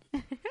hot.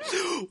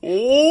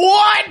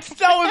 What?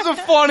 That was the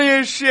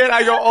funniest shit.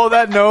 I go, oh,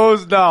 that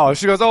nose? No.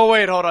 She goes, oh,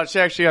 wait, hold on. She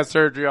actually got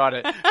surgery on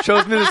it.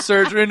 Shows me the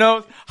surgery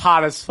nose.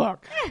 Hot as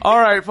fuck. All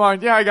right,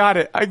 fine. Yeah, I got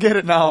it. I get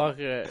it now. Fuck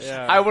it,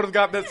 yeah. I would have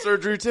got that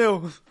surgery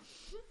too.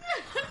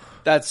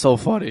 That's so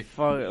funny.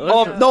 Fuck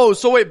it. No,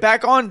 so wait,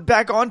 back on to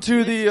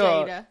the,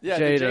 Jada. the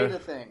Jada. Jada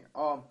thing.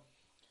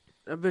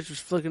 That bitch was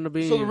flicking the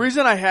beam. So the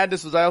reason I had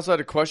this was I also had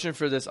a question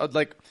for this.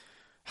 Like,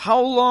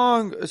 how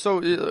long, so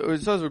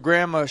it says with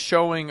grandma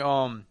showing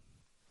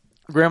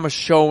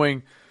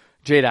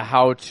Jada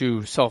how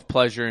to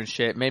self-pleasure and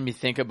shit. Made me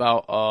think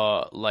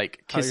about,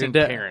 like, kissing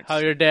parents. How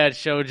your dad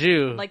showed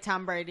you. Like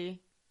Tom Brady.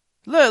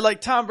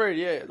 Like Tom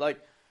Brady, yeah. Like,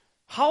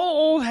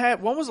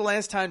 when was the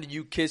last time that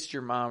you kissed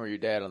your mom or your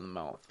dad on the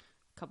mouth?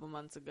 A couple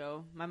months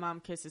ago. My mom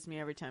kisses me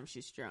every time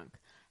she's drunk.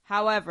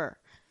 However,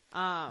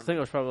 I think it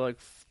was probably like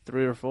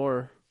 3 or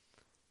 4.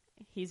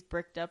 he's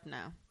bricked up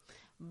now.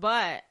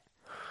 But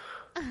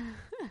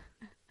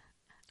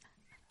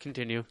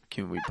Continue.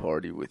 Can we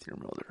party with your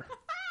mother?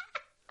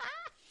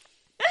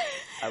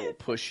 I will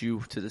push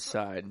you to the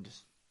side and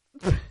just...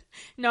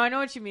 no, I know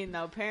what you mean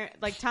though.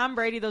 Like Tom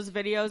Brady, those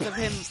videos of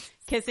him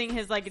kissing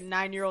his like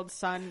 9-year-old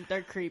son,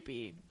 they're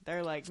creepy.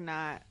 They're like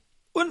not.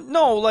 Well,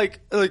 no, like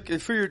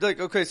for your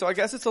like okay, so I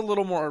guess it's a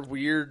little more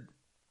weird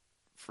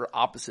for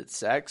opposite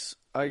sex.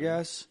 I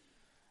guess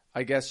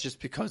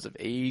just because of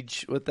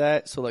age with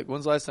that. So like,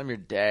 when's the last time your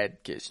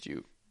dad kissed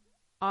you?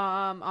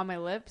 On my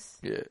lips.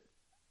 Yeah,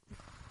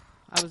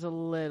 I was a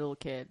little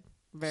kid,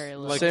 very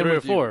little. Like same 3 or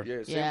with you. 4.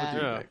 Yeah, same Yeah.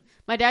 with you. Yeah. Nick.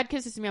 My dad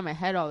kisses me on my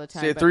head all the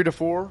time. Say but 3 to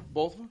 4,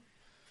 both of them.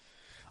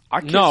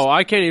 No,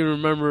 I can't even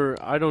remember.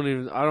 I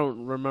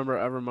don't remember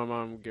ever my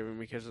mom giving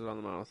me kisses on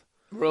the mouth.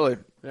 Really.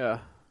 Yeah.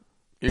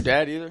 Your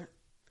dad either?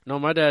 No,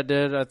 my dad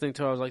did. I think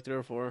till I was like 3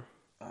 or 4.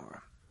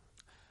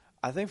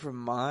 I think for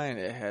mine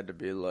it had to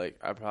be like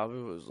I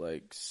probably was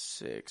like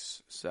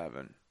 6,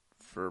 7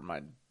 for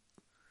my.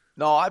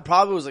 No, I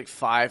probably was like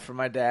 5 for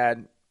my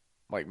dad.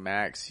 Like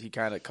Max, he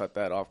kind of cut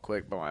that off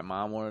quick, but my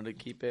mom wanted to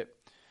keep it.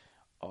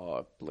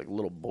 Like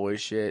little boy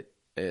shit,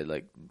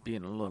 like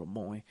being a little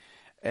boy,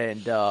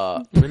 and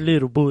A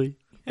little boy.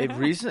 it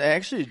recently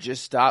actually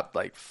just stopped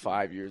like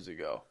 5 years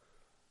ago.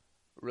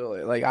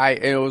 Really, like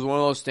it was one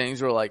of those things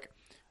where like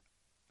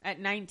at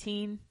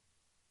 19.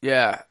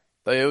 yeah.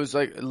 Like it was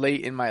like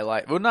late in my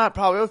life. Well, not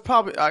probably.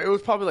 It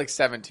was probably like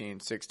 17,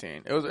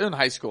 16. It was in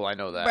high school. I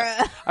know that.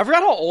 Bruh. I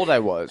forgot how old I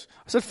was.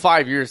 I said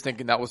 5 years,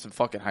 thinking that was in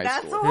fucking high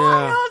That's school.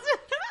 wild.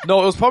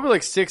 No, it was probably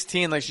like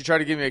 16. Like she tried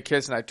to give me a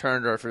kiss, and I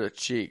turned her for the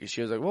cheek. And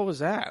she was like, "What was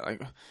that?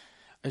 Like,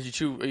 are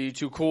you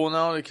too cool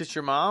now to kiss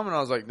your mom?" And I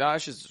was like, "Nah,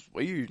 it's just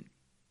weird."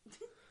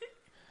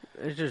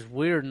 It's just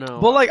weird now.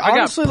 But, like, I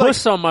honestly, got like,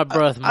 puss on my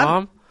breath,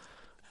 Mom.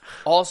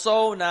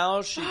 Also,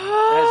 now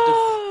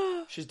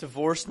she's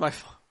divorced my.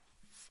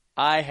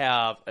 I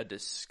have a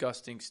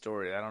disgusting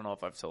story. I don't know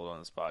if I've told on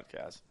this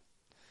podcast.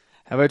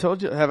 Have I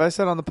told you? Have I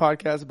said on the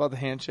podcast about the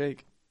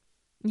handshake?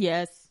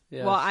 Yes.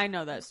 Yes. Well, I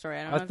know that story.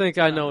 I don't know I if think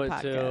you I said know on it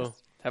the too. podcast.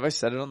 Have I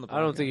said it on the podcast? I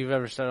don't think you've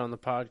ever said it on the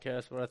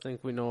podcast, but I think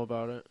we know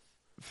about it.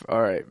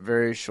 All right,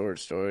 very short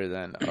story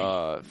then.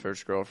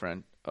 First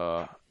girlfriend.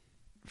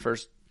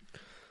 First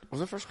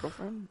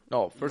girlfriend?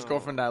 No, first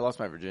girlfriend I lost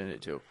my virginity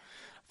to.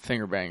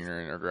 Finger banging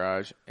her in her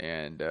garage.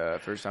 And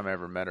first time I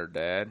ever met her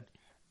dad.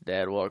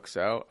 Dad walks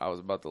out. I was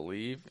about to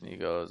leave, and he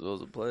goes, "It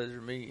was a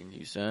pleasure meeting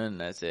you, son."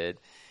 And I said,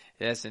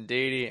 "Yes,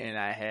 indeedy." And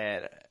I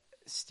had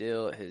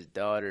still his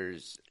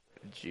daughter's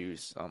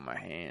juice on my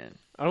hand.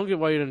 I don't get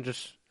why you didn't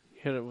just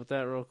hit it with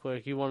that real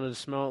quick. You wanted to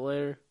smell it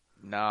later?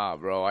 Nah,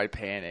 bro, I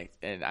panicked,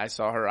 and I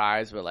saw her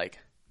eyes were like,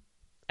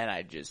 and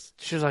I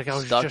just She was like, I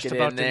was stuck just it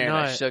about in to there, and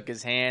I nut. shook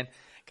his hand,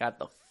 got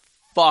the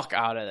fuck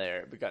out of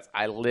there because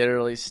I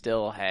literally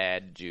still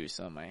had juice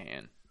on my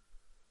hand.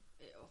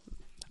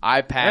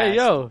 I passed. Hey,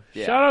 yo,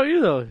 Yeah. shout out you,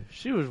 though.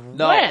 She was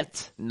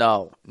wet.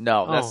 No,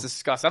 that's Oh.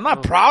 disgusting. I'm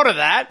not proud of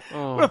that.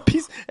 Oh. What a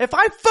piece. If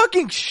I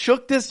fucking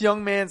shook this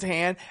young man's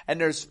hand and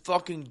there's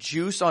fucking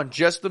juice on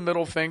just the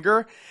middle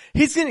finger,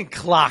 he's getting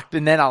clocked,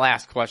 and then I'll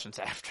ask questions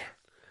after.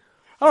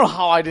 I don't know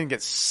how I didn't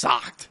get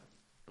socked.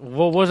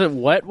 Well, was it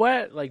wet?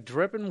 Like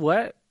dripping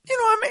wet? You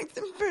know, I make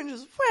them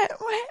fingers wet.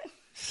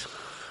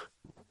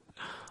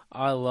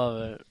 I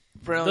love it.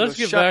 Brandon Let's goes,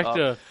 get "Shut back up."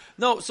 to...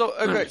 No, so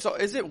okay, so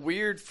is it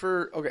weird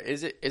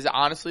is it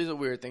honestly is it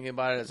weird thinking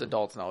about it as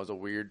adults now? Is it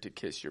weird to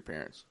kiss your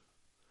parents?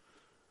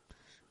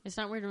 It's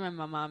not weird when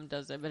my mom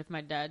does it, but if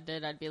my dad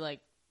did, I'd be like,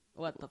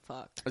 what the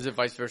fuck? Is it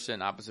vice versa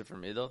and opposite for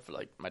me though? For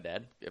like my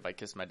dad, if I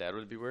kissed my dad,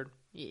 would it be weird?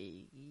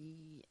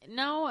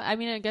 No, I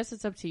mean, I guess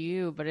it's up to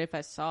you, but if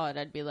I saw it,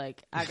 I'd be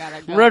like, I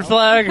gotta go. Red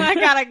flag. I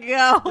gotta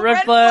go.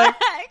 Red flag.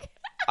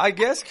 I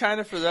guess kind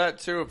of for that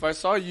too. If I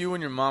saw you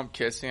and your mom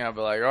kissing, I'd be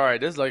like, all right,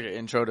 this is like an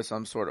intro to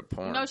some sort of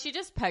porn. No, she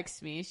just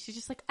pecks me. She's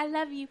just like, I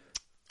love you.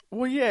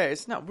 Well, yeah,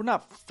 it's not. We're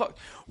not.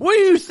 What do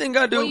you think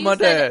I do Well, with my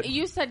dad?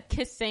 You said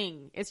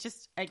kissing. It's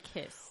just a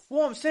kiss.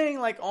 Well, I'm saying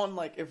like on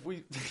like if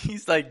we,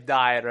 he's like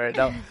dying right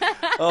now.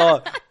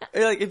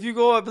 Like if you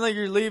go up and like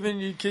you're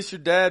leaving, you kiss your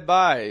dad,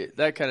 bye,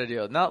 that kind of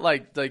deal. Not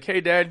like hey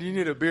dad, do you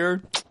need a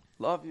beer?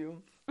 Love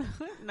you.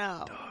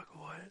 No. Dog,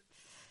 what?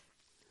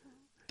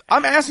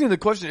 I'm asking the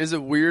question: is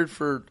it weird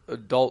for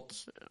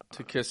adults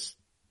to kiss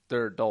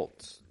their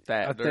adults,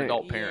 their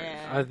adult parents?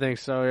 Yeah. I think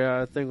so,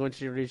 yeah. I think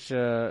once you reach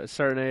a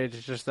certain age,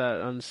 it's just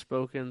that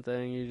unspoken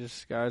thing. You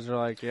just, guys are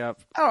like, yep.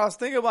 I don't know. I was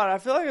thinking about it. I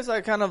feel like it's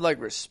like kind of like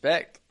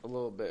respect a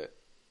little bit.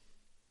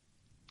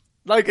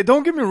 Like,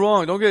 don't get me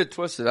wrong. Don't get it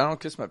twisted. I don't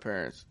kiss my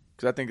parents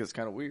because I think it's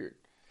kind of weird.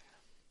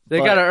 They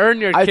But got to earn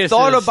your kisses. I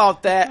thought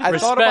about that. I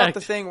thought about Respect.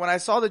 the thing when I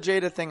saw the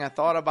Jada thing. I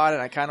thought about it.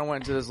 And I kind of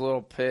went into this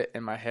little pit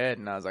in my head,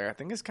 and I was like, I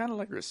think it's kind of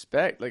like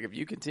respect. Like if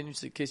you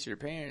continuously kiss your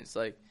parents,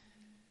 like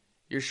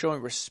you're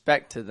showing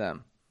respect to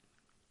them.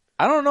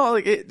 I don't know.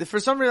 Like for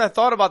some reason, I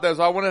thought about that,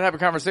 so I wanted to have a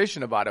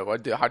conversation about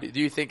it. How do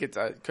you think it's?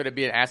 Could it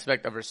be an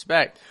aspect of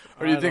respect,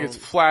 or do you think it's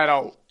flat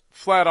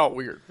out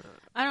weird?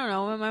 I don't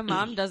know. When my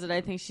mom does it,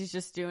 I think she's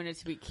just doing it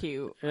to be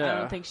cute. Yeah. I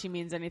don't think she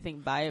means anything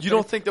by it. You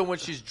don't think that when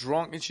she's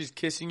drunk and she's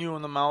kissing you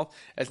in the mouth,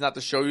 it's not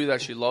to show you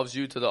that she loves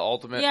you to the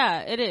ultimate?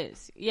 Yeah, it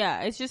is.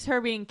 Yeah, it's just her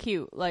being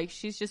cute. Like,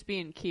 she's just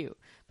being cute.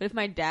 But if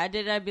my dad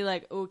did it, I'd be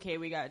like, okay,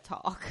 we gotta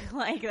talk.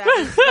 Like, that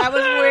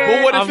was weird.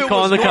 But what if I'm it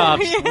calling was the norm?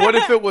 cops. What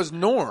if it was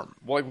norm?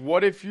 Like,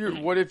 what if you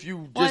just?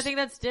 Well, I think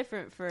that's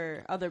different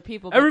for other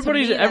people. But to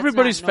me, that's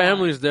Everybody's not norm.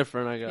 family is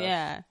different, I guess.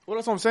 Yeah. Well,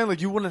 that's what I'm saying. Like,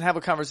 you wouldn't have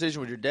a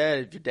conversation with your dad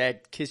if your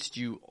dad kissed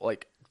you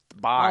like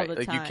bye. All the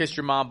Like you time. kissed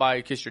your mom bye,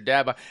 you kissed your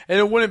dad bye, and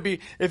it wouldn't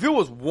be if it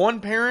was one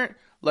parent,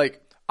 like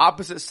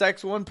opposite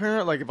sex one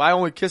parent. Like if I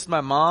only kissed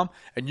my mom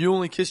and you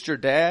only kissed your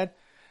dad,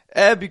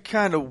 that'd be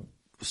kind of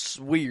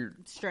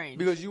weird. Strange.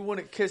 Because you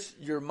wouldn't kiss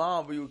your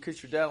mom, but you would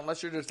kiss your dad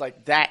unless you're just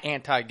like that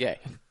anti-gay.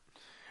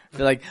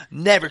 They're like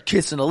never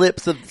kissing the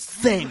lips of the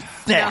same No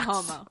sex.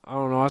 homo. I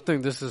don't know. I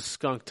think this is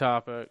skunk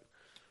topic.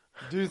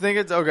 Do you think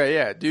it's okay?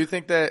 Yeah. Do you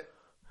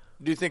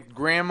think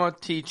grandma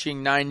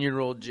teaching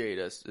 9-year-old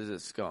Jada is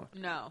it skunk?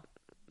 No.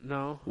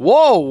 No?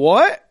 Whoa,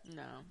 what?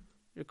 No.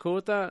 You're cool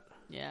with that?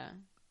 Yeah.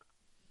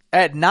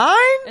 At 9?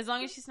 As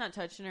long as she's not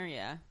touching her,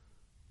 yeah.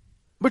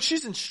 But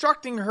she's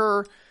instructing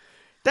her.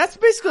 That's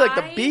basically like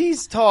the I-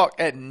 bees talk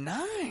at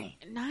 9.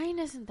 9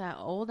 isn't that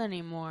old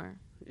anymore.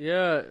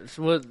 Yeah. it's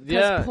what- Because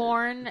yeah.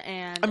 porn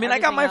and I mean, I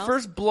got my everything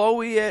else. first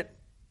blowy at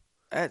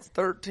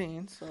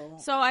 13, so.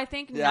 So I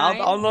think Yeah,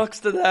 9. I'll next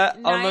to that.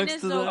 I'll 9 next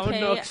is to that.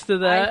 okay. I'll next to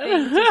that. I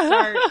think to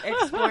start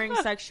exploring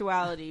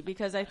sexuality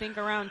because I think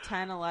around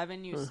 10,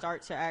 11 you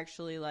start to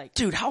actually like.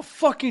 Dude, how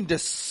fucking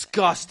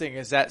disgusting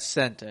is that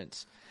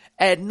sentence?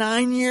 At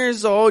 9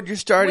 years old, you're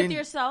starting. With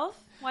yourself?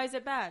 Why is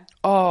it bad?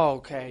 Oh,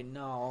 okay,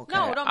 no, okay.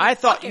 No, don't be I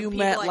thought fucking you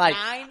people meant at like.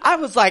 9. I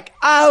was like,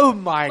 oh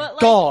my But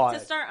like god, to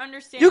start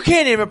understanding, you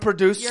can't even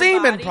produce your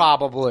semen, body-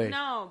 probably.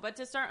 No, but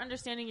to start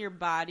understanding your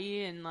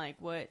body and like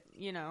what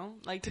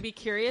like to be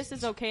curious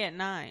is okay at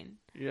 9.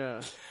 Yeah.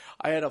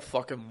 I had a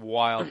fucking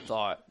wild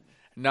thought.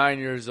 9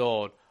 years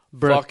old,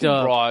 Bricked fucking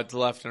up. broads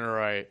left and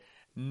right,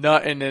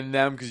 nutting in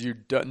them because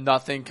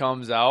nothing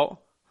comes out.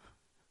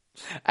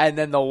 And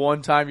then the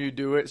one time you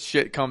do it,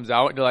 shit comes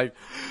out, and you're like,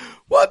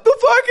 "What the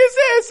fuck is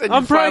this?" And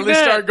I'm you finally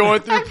pregnant. start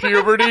going through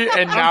puberty,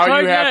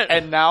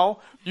 and now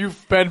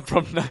you've been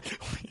from.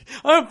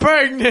 I'm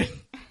pregnant.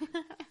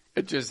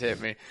 It just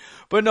hit me.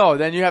 But no,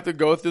 then you have to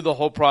go through the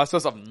whole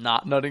process of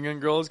not nutting in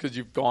girls because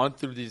you've gone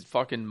through these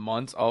fucking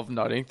months of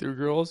nutting through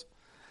girls.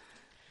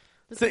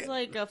 This See- is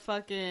like a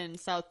fucking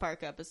South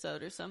Park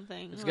episode or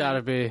something. It's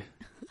gotta be.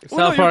 Well,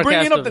 no, South you're Park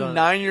bringing has up to to have done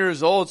it. 9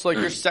 years old. So like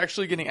you're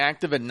sexually getting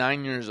active at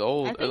 9 years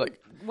old, I or think,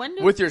 like when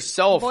do with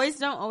yourself. boys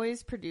don't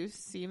always produce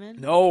semen.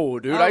 No,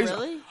 dude. Oh, I used,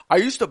 really? I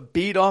used to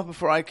beat off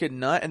before I could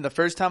nut, and the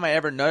first time I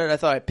ever nutted, I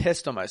thought I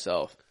pissed on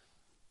myself.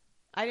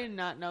 I did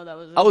not know that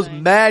was. I was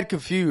thing. mad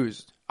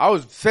confused. I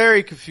was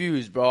very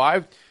confused,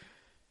 bro.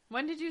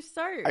 When did you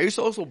start? I used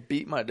to also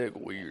beat my dick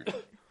weird.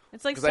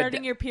 It's like 'Cause I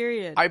starting di- your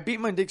period. I beat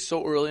my dick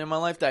so early in my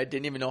life that I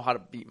didn't even know how to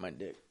beat my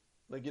dick.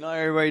 Like, you know how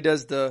everybody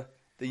does the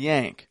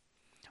yank?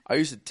 I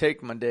used to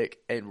take my dick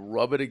and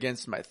rub it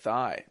against my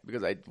thigh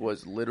because I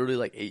was literally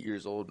like 8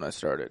 years old when I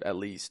started, at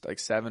least like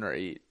 7 or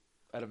 8.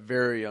 At a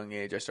very young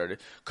age, I started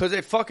because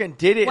they fucking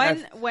did it.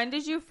 when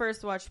did you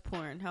first watch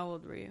porn? How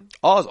old were you?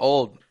 I was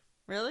old.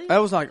 Really? I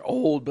was like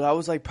old, but I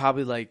was like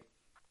probably like.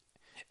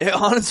 It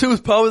honestly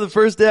was probably the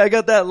first day I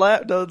got that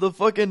the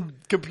fucking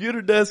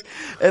computer desk,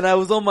 and I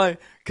was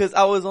because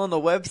I was on the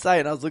website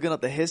and I was looking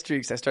up the history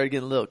because I started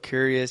getting a little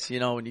curious. You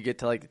know, when you get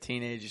to like the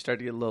teenage, you start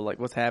to get a little like,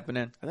 what's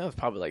happening? I think I was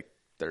probably like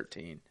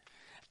 13,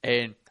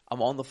 and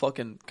I'm on the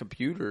fucking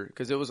computer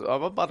because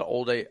I'm about an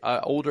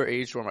older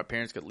age where my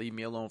parents could leave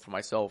me alone for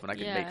myself and I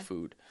could Yeah. make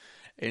food,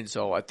 and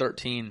so at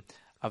 13.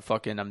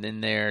 I'm in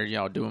there, you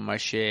know, doing my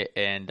shit,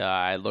 and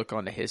I look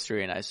on the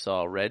history and I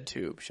saw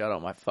RedTube. Shout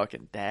out my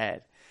fucking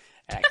dad.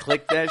 And I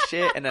clicked that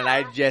shit, and then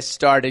I just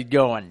started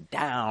going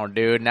down,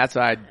 dude. And that's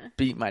why I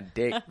beat my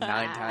dick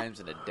 9 times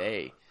in a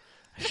day.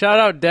 Shout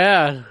out,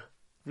 Dad.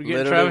 We're getting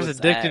Literally Travis was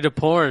addicted that. to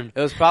porn. It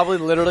was probably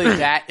literally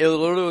that. It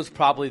literally was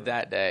probably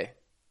that day.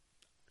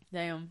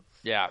 Damn.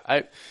 Yeah,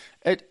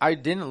 I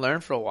didn't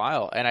learn for a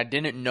while, and I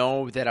didn't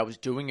know that I was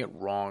doing it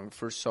wrong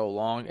for so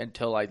long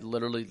until I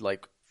literally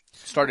like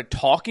started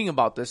talking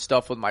about this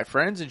stuff with my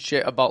friends and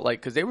shit about like,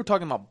 because they were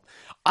talking about,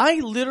 I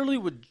literally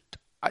would,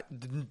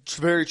 it's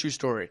a very true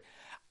story.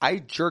 I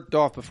jerked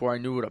off before I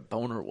knew what a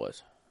boner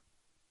was.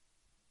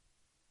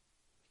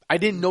 I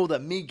didn't know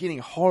that me getting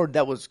hard,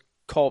 that was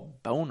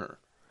called boner.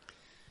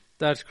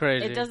 That's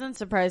crazy. It doesn't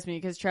surprise me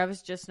because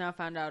Travis just now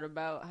found out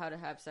about how to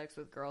have sex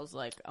with girls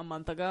like a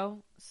month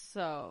ago.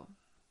 So,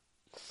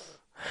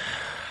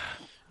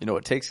 You know,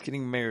 it takes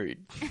getting married.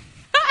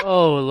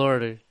 Oh,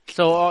 Lordy.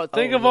 So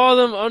think of all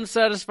them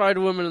unsatisfied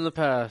women in the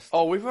past.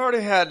 Oh, we've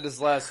already had this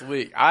last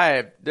week.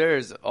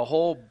 There's a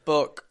whole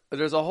book.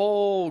 There's a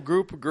whole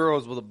group of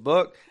girls with a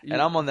book,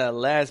 and I'm on that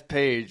last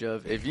page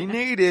of, if you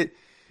need it,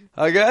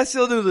 I guess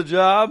still do the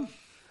job.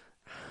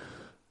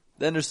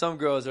 Then there's some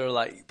girls that are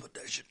like, put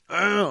that shit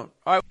down.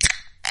 All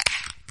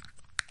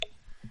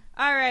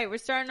right, we're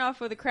starting off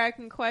with a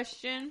cracking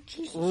question.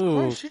 Jesus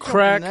Ooh, Christ,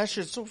 crack. that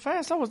shit so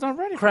fast. I was not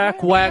ready. Crack,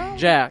 for that. whack,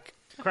 jack.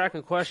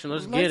 Cracking question.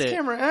 Let's get Lights, it.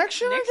 camera,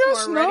 action. Nick's I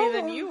guess more ready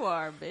than you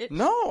are, bitch.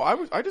 No,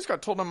 I just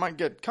got told I might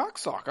get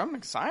cocksock. I'm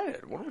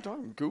excited. What are we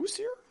talking? Goose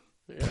here?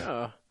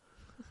 Yeah.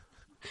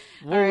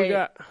 What All we right.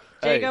 got?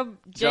 Jacob,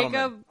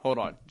 Gentlemen, hold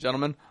on,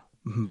 gentlemen.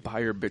 Buy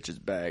your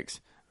bitches bags.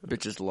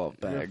 Bitches love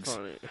You're bags.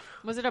 funny.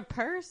 was it a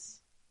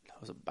purse?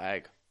 That was a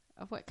bag.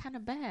 What kind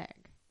of bag?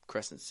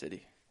 Crescent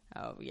City.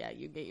 Oh, yeah,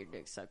 you get your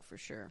dick sucked for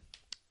sure.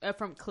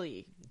 From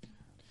Clee.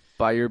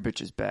 Buy your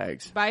bitches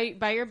bags. Buy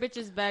your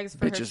bitches bags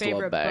for her Bitches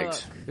favorite love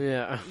bags. book.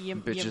 Yeah.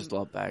 Bitches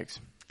love bags.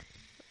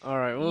 All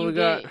right. What You we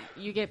got?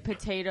 you get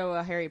potato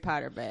a Harry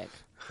Potter bag.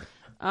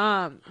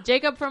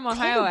 Jacob from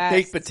Ohio Call it asked.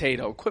 baked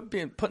potato.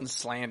 Quit putting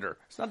slander.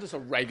 It's not just a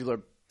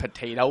regular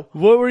potato.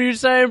 What were you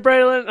saying,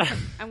 Braylon?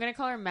 I'm gonna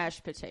call her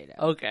mashed potato.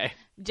 Okay.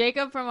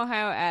 Jacob from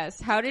Ohio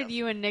asked, "How did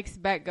you and Nick's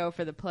bet go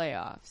for the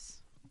playoffs?"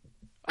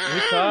 We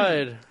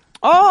tied.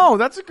 Oh,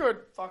 that's a good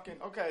fucking.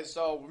 Okay,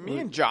 so me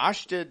and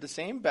Josh did the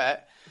same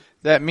bet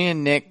that me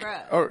and Nick.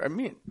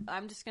 Bruh.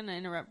 I'm just gonna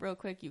interrupt real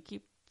quick. You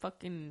keep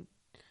fucking.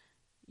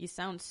 You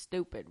sound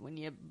stupid when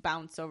you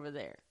bounce over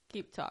there.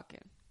 Keep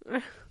talking.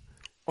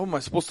 Oh, am I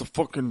supposed to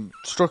fucking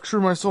structure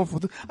myself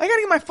with it? I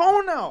gotta get my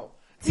phone now.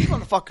 These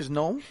motherfuckers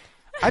know.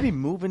 I be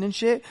moving and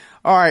shit.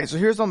 All right, so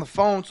here's on the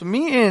phone. So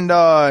me and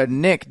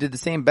Nick did the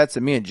same bets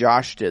that me and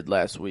Josh did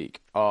last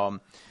week.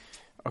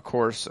 Of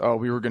course,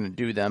 we were gonna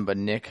do them, but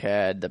Nick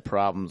had the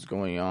problems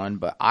going on.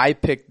 But I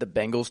picked the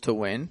Bengals to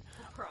win,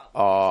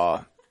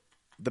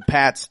 the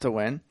Pats to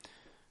win,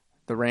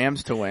 the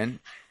Rams to win,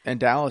 and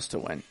Dallas to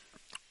win.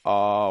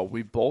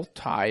 We both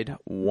tied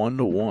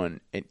 1-1.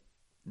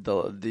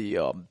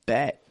 The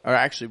bet, or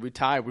actually we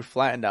tied. We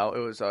flattened out. It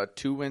was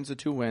 2 wins to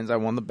 2 wins. I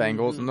won the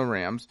Bengals and the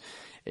Rams,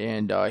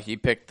 and he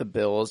picked the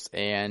Bills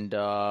and the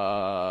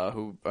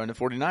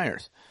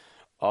 49ers.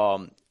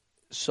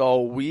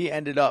 So we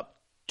ended up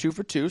 2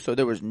 for 2. So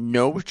there was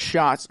no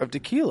shots of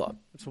tequila.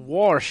 It's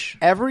wash.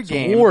 Every It's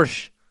game,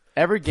 wash.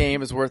 every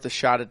game is worth a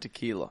shot of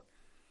tequila.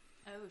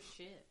 Oh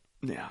shit!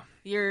 Yeah.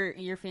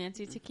 Your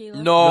fancy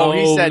tequila? No,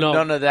 he No, said no.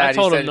 none of that. I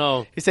told he him said,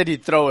 no. He said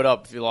he'd throw it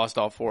up if you lost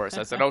all 4.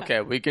 So I said,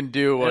 okay, we can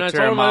do And I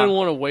told him I didn't Terramana.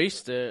 want to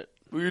waste it.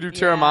 We can do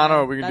Terramana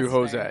or we can do that's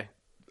Jose. fair.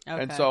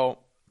 Okay. And so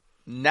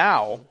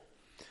now,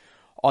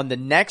 on the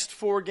next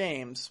 4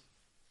 games,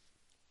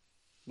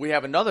 we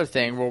have another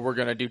thing where we're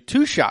going to do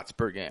 2 shots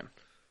per game.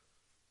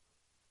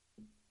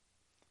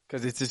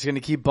 Because it's just going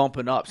to keep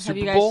bumping up. Have Super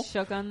you guys Bowl?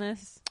 shook on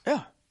this?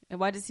 Yeah. And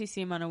why does he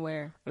seem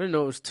unaware? I didn't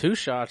know it was 2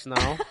 shots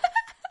now.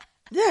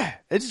 Yeah.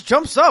 It just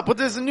jumps up. But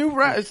there's a new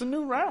round. It's a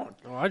new round.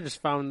 Oh, I just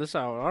found this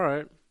out. All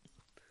right.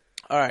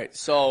 All right.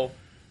 So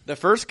the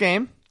first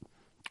game.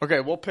 Okay,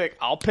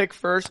 I'll pick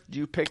first.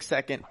 You pick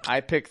second. I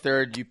pick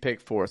third. You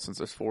pick fourth since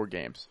there's 4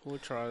 games. We'll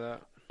try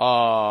that.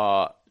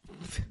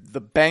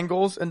 The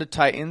Bengals and the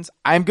Titans.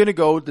 I'm going to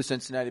go with the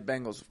Cincinnati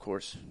Bengals, of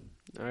course.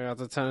 I got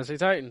the Tennessee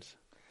Titans.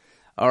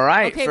 All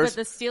right. Okay, first,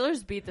 but the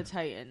Steelers beat the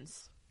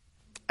Titans.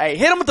 hey,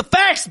 hit him with the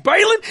facts,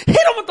 Braylon. Hit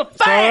him with the facts.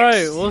 It's all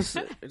right. We'll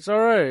see. It's all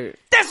right.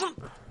 That's what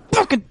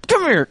fucking.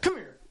 Come here.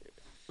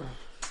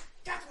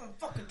 That's what I'm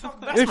fucking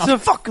talking about. That's It's my a-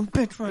 fucking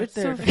bitch right it's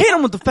there. a- Hit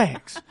him with the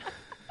facts.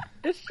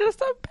 It's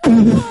just a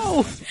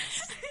pillow.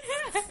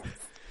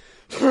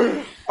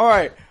 All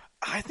right.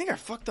 I think I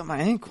fucked up my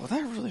ankle.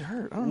 That really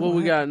hurt. I don't know What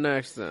we why. got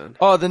next then?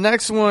 Oh, the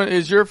next one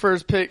is your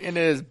first pick, and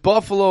it is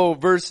Buffalo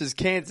versus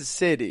Kansas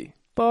City.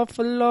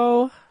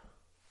 Buffalo.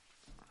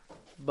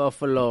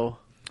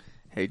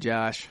 Hey,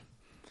 Josh.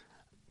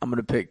 I'm going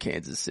to pick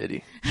Kansas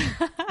City.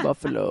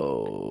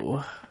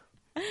 Buffalo.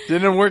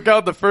 Didn't work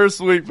out the first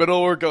week, but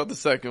it'll work out the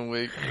second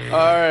week. All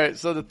right,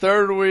 so the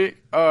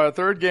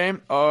third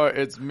game,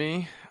 it's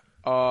me,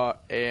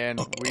 and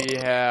we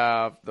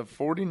have the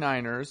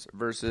 49ers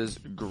versus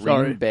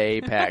Green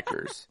Bay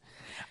Packers.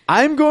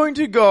 I'm going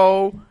to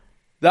go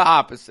the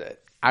opposite.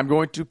 I'm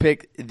going to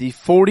pick the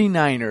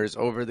 49ers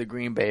over the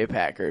Green Bay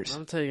Packers.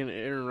 I'm taking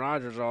Aaron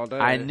Rodgers all day.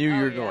 I knew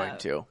you were yeah. going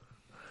to.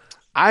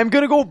 I'm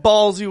going to go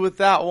ballsy with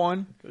that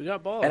one, You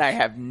got balls. and I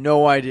have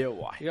no idea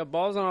why. You got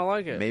balls and I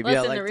like it. Maybe I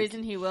Listen, like the to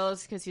reason he will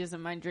is because he doesn't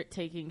mind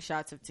taking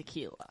shots of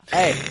tequila.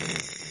 Hey.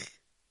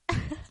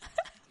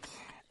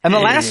 And the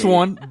last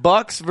one,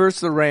 Bucks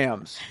versus the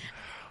Rams.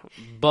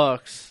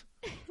 Bucks.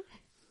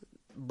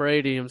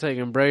 Brady. I'm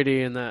taking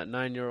Brady and that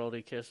 9-year-old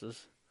he kisses.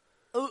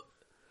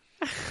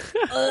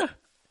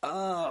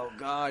 Oh,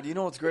 God. You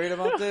know what's great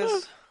about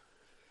this?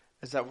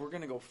 Is that we're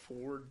going to go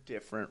 4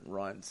 different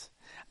runs.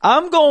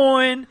 I'm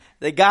going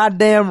the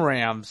goddamn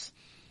Rams.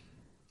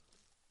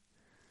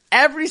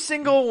 Every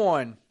single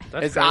one is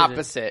That's crazy.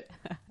 opposite.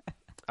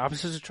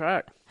 Opposites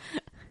attract.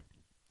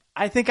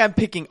 I think I'm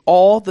picking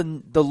all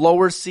the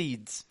lower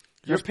seeds.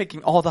 You're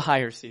picking all the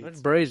higher seeds.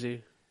 That's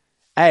brazy.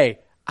 Hey,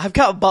 I've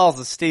got balls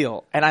of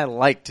steel, and I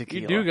like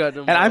tequila. You do got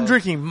them And I'm balls.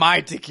 drinking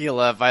my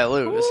tequila if I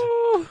lose.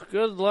 Ooh,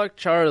 good luck,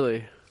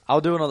 Charlie.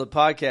 I'll do another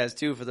podcast,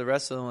 too. For the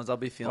rest of the ones, I'll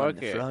be feeling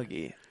Okay.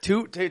 froggy.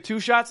 Two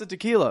shots of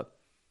tequila.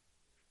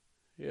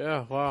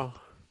 Yeah, wow.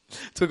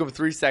 Took him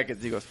 3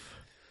 seconds. He goes,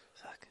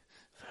 fuck.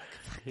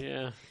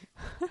 Yeah.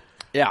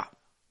 Yeah.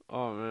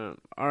 Oh, man.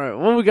 All right,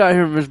 what we got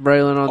here, Miss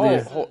Braylon,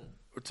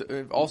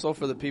 on Also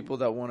for the people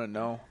that want to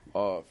know,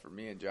 for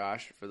me and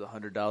Josh, for the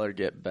 $100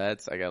 get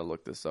bets, I got to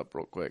look this up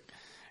real quick.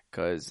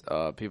 Because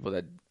people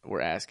that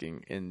were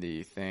asking in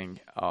the thing,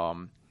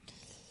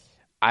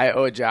 I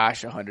owe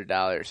Josh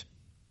 $100.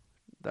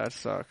 That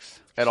sucks.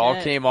 It all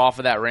came off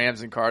of that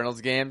Rams and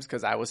Cardinals games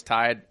because I was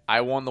tied.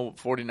 I won the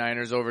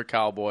 49ers over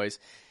Cowboys.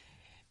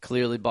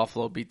 Clearly,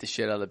 Buffalo beat the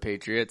shit out of the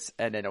Patriots.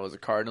 And then it was the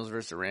Cardinals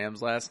versus the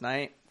Rams last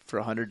night for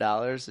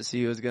 $100 to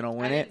see who was going to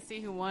win I it. didn't see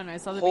who won. I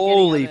saw the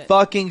Holy beginning of it.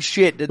 fucking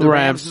shit. Did the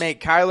Rams Rams.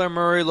 make Kyler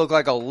Murray look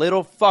like a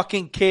little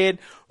fucking kid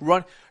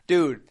run?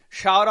 Dude,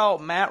 shout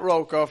out Matt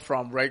Roca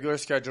from Regular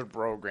Scheduled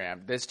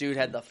Program. This dude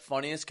had the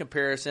funniest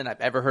comparison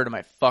I've ever heard in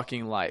my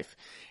fucking life.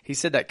 He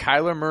said that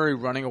Kyler Murray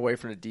running away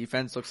from the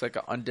defense looks like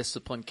an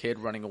undisciplined kid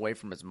running away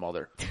from his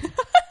mother.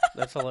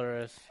 That's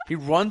hilarious. He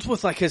runs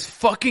with like his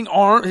fucking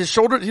arm, his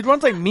shoulder. He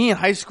runs like me in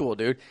high school,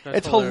 dude. That's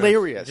It's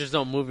hilarious. Just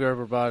don't move your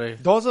upper body.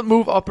 Doesn't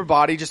move upper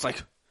body, just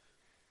like.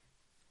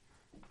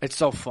 It's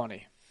so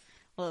funny.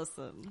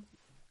 Listen.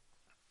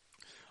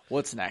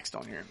 What's next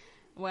on here?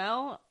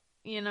 Well,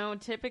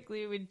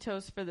 typically we'd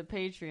toast for the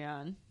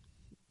Patreon.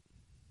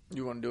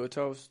 You want to do a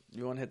toast?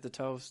 You want to hit the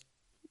toast?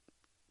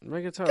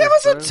 Make it tough. Give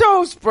us a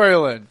toast,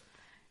 Braylon.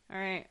 All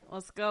right,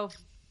 let's go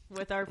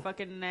with our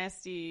fucking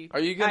nasty Are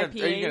you gonna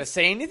IPAs.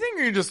 say anything,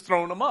 or are you just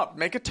throwing them up?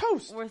 Make a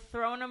toast. We're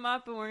throwing them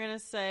up, and we're gonna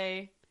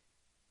say,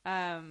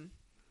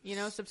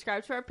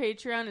 subscribe to our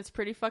Patreon. It's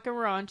pretty fucking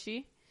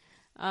raunchy,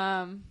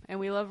 and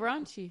we love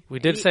raunchy. We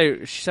did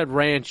say, she said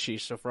ranchy,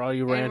 so for all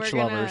you and ranch we're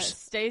gonna lovers,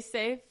 stay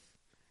safe,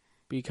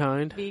 be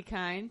kind. be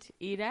kind,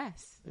 eat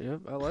ass.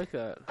 Yep, I like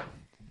that.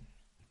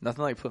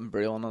 Nothing like putting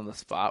Braylon on the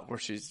spot where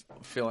she's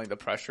feeling the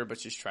pressure, but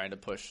she's trying to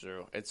push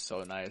through. It's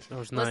so nice. That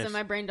was nice. Listen,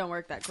 my brain don't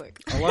work that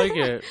quick. I like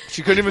it.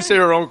 She couldn't even say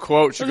her own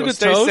quote. She That was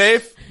goes, a good "Stay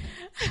toast."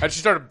 safe," and she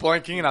started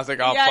blinking, and I was like,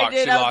 "Oh yeah, fuck, I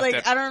did. she I was lost like,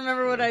 it." I don't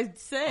remember what I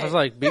said. I was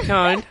like, be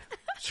kind.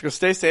 She goes,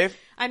 "Stay safe."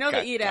 I know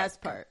Got- the eat got- ass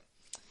part.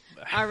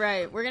 All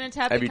right, we're gonna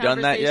tap Have the you done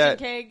that conversation yet?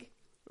 keg.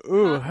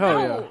 Ooh, hell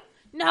no, yeah.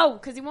 no,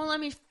 because he won't let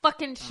me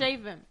fucking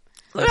shave him.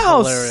 Look That's how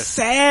hilarious.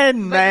 sad But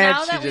mad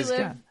now she that we just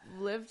got.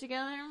 live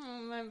together,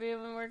 we might be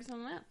able to work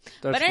something out.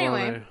 That's But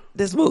anyway, funny.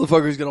 This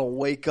motherfucker's gonna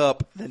wake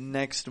up the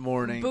next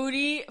morning,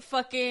 booty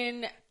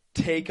fucking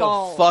take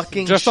balls. a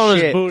fucking Just shit, on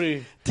his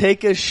booty.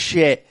 take a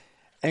shit,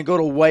 and go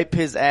to wipe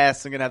his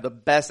ass. And gonna have the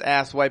best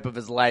ass wipe of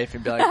his life,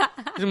 and be like,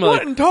 He's gonna be "What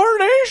like, in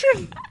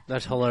tarnation?"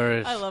 that's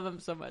hilarious. I love him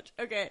so much.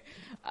 Okay,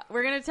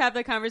 we're gonna tap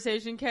the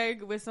conversation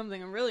keg with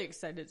something I'm really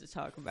excited to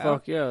talk about.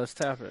 Fuck yeah, let's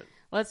tap it.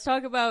 Let's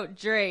talk about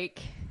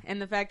Drake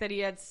and the fact that he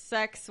had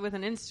sex with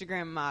an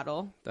Instagram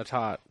model. That's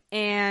hot.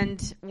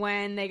 And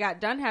when they got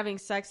done having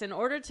sex, in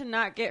order to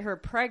not get her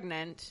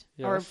pregnant,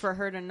 or Yes. for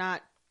her to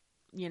not,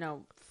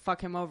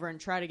 fuck him over and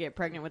try to get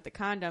pregnant with the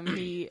condom,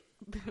 he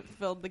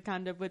filled the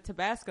condom with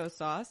Tabasco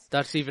sauce.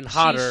 That's even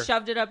hotter. She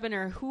shoved it up in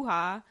her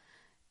hoo-ha,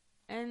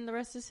 and the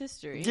rest is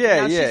history.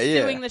 Yeah, now yeah, she's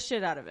yeah. suing the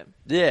shit out of him.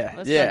 Yeah,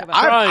 Let's yeah. talk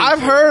about it.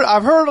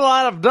 I've heard a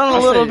lot. I've done a I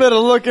little say- bit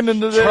of looking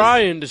into this.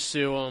 Trying to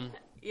sue him.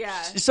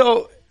 Yeah.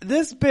 So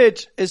this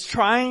bitch is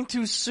trying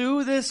to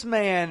sue this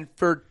man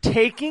for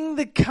taking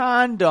the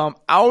condom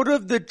out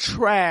of the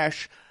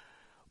trash.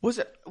 Was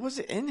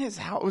it in his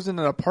house? Was it in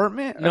an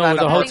apartment? No, Or not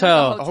the an I think it was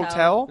hotel. A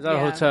hotel? Is that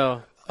Yeah. a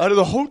hotel? Out of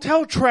the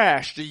hotel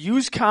trash to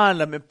use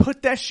condom and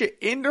put that shit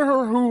into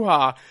her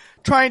hoo-ha,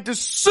 trying to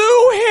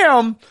sue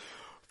him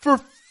for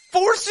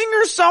forcing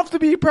herself to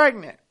be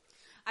pregnant.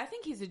 I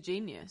think he's a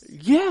genius.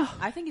 Yeah.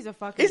 I think he's a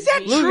fucking Is that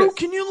genius. true?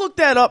 Can you look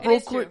that up It real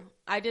is quick? true.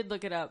 I did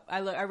look it up. I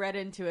read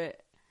into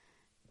it.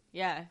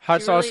 Yeah.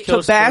 Hot She sauce really-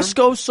 kills-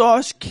 Tabasco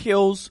sauce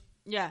kills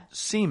Yeah.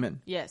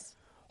 semen. Yes.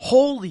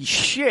 Holy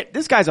shit.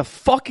 This guy's a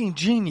fucking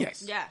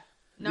genius. Yeah.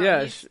 No,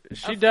 yeah, he's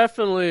she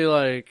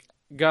definitely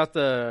got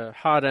the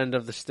hot end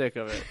of the stick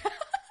of it.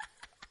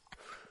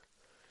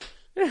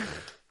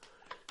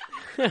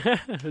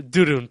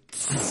 Doo-doo.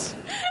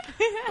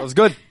 That was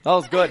good. That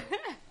was good.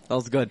 That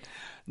was good.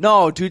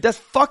 No, dude, that's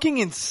fucking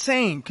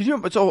insane. Could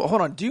you? So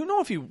hold on. Do you know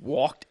if he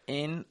walked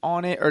in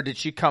on it or did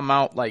she come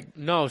out like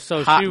No,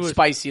 so hot she and was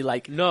spicy?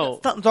 Like no.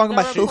 I'm talking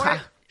The about report,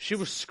 She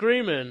was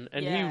screaming,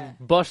 and Yeah. he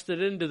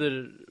busted into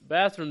the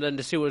bathroom then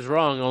to see what was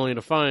wrong, only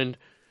to find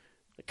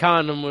the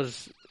condom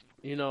was,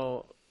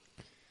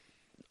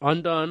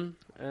 undone,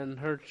 and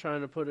her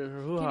trying to put it in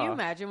her hoo-ha. Can you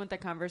imagine what the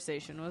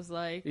conversation was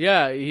like?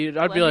 Yeah, I'd be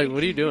like, Like-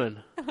 what are you doing?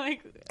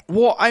 Like,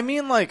 Well, I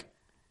mean, like,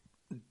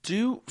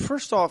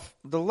 first off,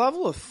 the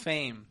level of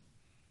fame.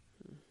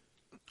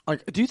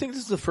 Like, do you think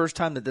this is the first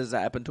time that this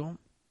happened to him?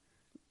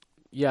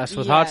 Yes,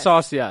 with Yes. hot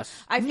sauce, yes.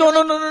 I feel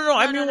No.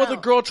 like- I mean, with a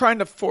girl trying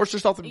to force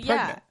herself to be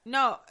Yeah,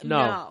 pregnant.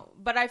 no.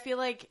 But I feel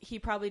like he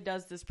probably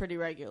does this pretty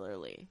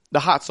regularly. The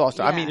hot sauce.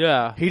 I Yeah. mean,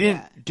 Yeah. he didn't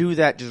Yeah. do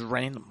that just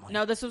randomly.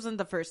 No, this wasn't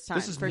the first time.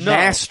 This is for sure.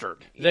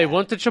 mastered. They Yeah.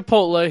 went to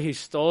Chipotle. He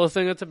stole a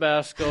thing of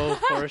Tabasco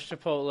for his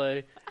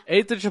Chipotle.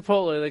 Ate the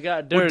Chipotle. They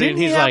got dirty, Well, didn't and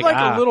he he's have like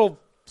 "Ah." a little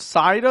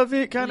side of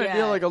it kind of Yeah.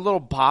 deal, like a little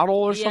bottle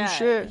or Yeah, some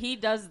shit? he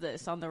does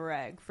this on the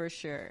reg for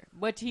sure.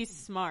 But he's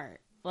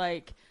smart.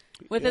 Like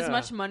with as Yeah.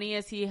 much money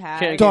as he has.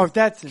 Can't Dog,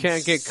 that's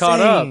Can't get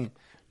caught up. insane.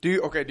 Do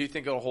you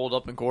think it'll hold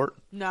up in court?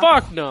 no,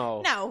 Fuck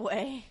no. no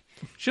way.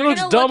 She You're looks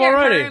gonna dumb look at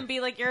already. her and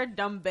be like, "You're a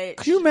dumb bitch."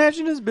 Can you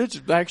imagine this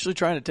bitch actually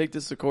trying to take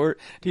this to court?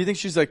 Do you think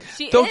she's like,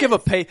 She they'll is. give it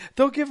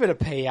a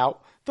payout.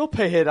 They'll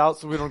pay it out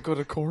so we don't go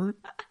to court.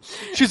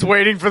 She's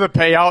waiting for the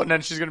payout, and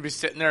then she's gonna be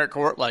sitting there at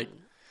court like,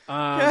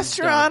 yes,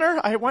 Your Done.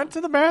 Honor, I went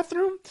to the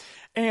bathroom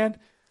and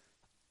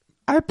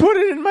I put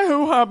it in my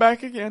hoo-ha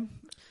back again.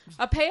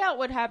 A payout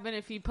would happen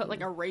if he put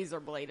like a razor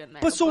blade in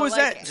there. But so is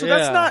like, that? So Yeah.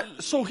 that's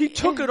not. So he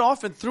took it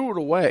off and threw it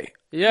away.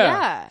 Yeah.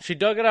 Yeah. She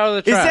dug it out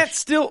of the Is trash. that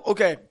still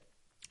okay?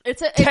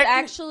 It's Techni-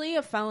 actually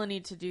a felony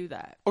to do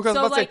that. Okay, I was so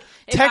about to like, say,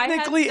 if I had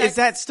technically, sex- is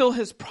that still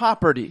his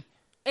property?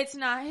 It's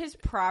not his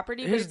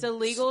property, but His- it's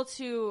illegal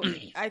to.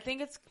 I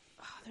think it's.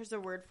 There's a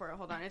word for it.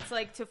 Hold on. It's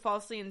like to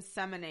falsely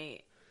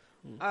inseminate.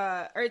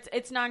 Or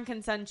it's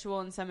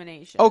non-consensual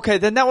insemination. Okay,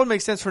 then that would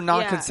make sense for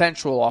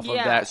non-consensual off of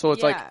Yeah, that. So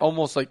it's yeah.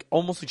 almost like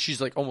she's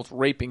like almost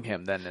raping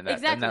him then in that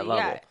Exactly. in that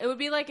level. Yeah, it would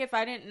be like if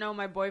I didn't know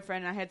my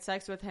boyfriend and I had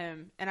sex with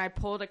him and I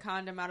pulled a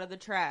condom out of the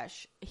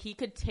trash. He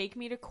could take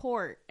me to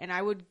court and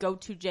I would go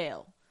to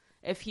jail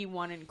if he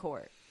won in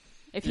court.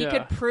 If he Yeah.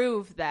 could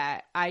prove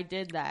that I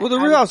did that. Well, the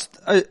I real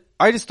would-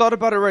 I just thought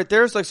about it right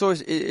there. It's like so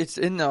it's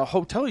in the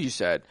hotel. You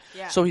said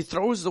Yeah. so he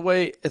throws it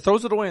away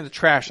in the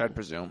trash, I'd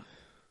presume.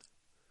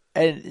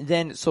 And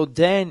then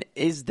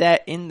is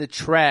that in the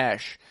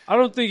trash? I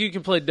don't think you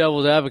can play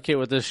devil's advocate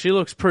with this. She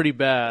looks pretty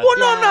bad. Well,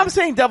 no, Yeah. I'm not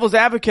saying devil's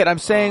advocate. I'm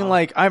saying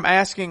I'm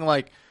asking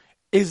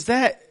is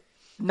that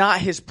not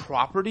his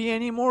property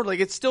anymore?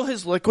 Like it's still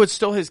his liquid,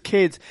 still his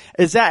kids.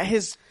 Is that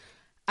his?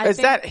 I think-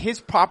 that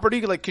his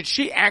property? Like, could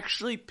she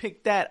actually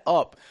pick that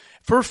up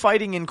for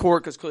fighting in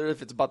court? Because clearly,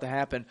 if it's about to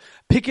happen,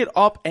 pick it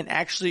up and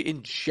actually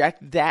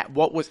inject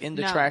what was in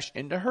the No. trash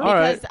into her. All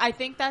right. Because I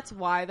think that's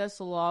why this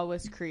law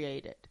was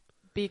created.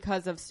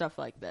 Because of stuff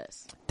like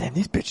this. Damn,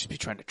 these bitches be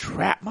trying to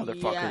trap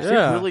motherfuckers. Yeah. They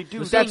Yeah. really do.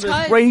 Because-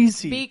 That's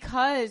crazy.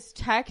 Because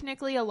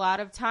technically a lot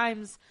of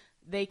times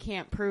they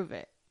can't prove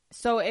it.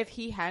 So if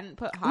he hadn't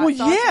put hot Well,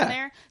 sauce yeah. in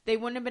there, they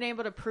wouldn't have been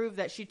able to prove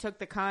that she took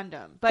the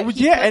condom. But Well,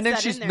 he yeah, puts and then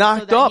that she's in there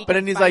knocked so that he up, and can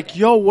then he's fight like, it.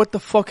 "Yo, what the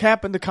fuck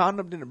happened? The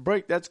condom didn't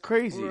break. That's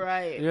crazy."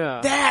 Right.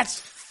 Yeah. That's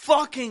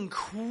fucking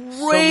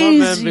Some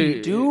crazy,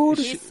 women dude.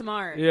 He's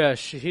smart. Yeah,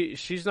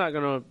 she's not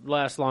gonna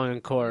last long in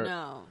court.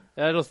 No.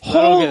 That'll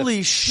Holy He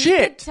could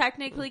shit!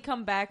 technically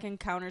come back and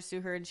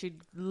countersue her and she'd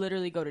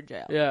literally go to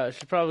jail. Yeah,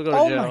 she'd probably go to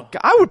Oh jail. my god!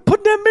 I would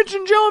put that bitch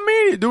in jail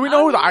immediately. Do we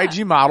know Oh, the yeah.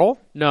 IG model?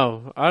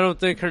 No, I don't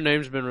think her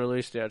name's been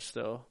released yet.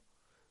 Still,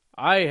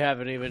 I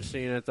haven't even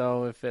seen it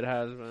though. If it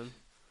has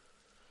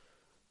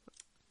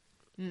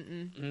been,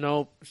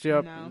 nope.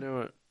 Yep, No.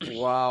 knew it.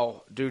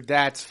 Wow, dude,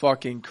 that's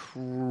fucking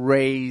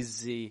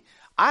crazy.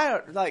 I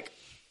like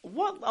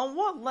on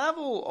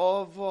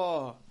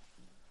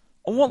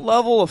what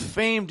level of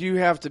fame do you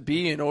have to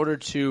be in order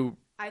to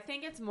I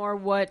think it's more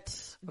what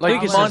Like,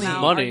 think it's dollar just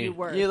amount money. are you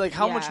worth? yeah, like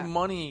how Yeah. much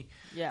money?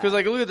 Yeah. Because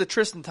like look at the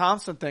Tristan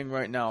Thompson thing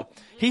right now.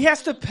 He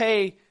has to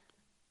pay.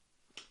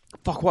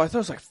 Fuck, what I thought it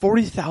was like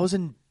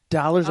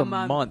 $40,000 a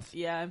month.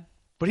 Yeah.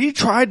 But he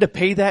tried to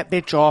pay that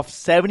bitch off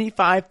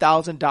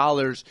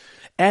 $75,000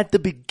 at the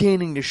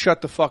beginning to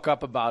shut the fuck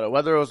up about it,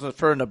 whether it was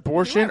for an He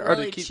abortion went or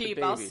really to keep cheap,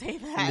 the I'll baby. say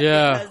that.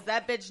 Yeah. Because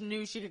that bitch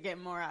knew she could get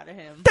more out of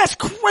him. That's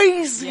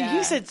crazy. Yeah.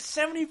 He said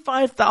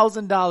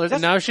 $75,000.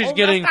 That's Now she's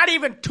getting- that's not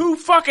even 2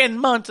 fucking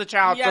months of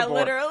child Yeah,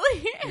 support.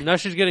 literally. Now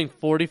she's getting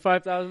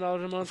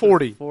 $45,000 a month.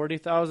 40.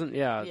 40,000.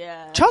 Yeah.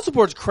 Yeah. Child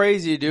support's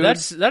crazy, dude.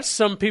 That's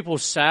some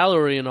people's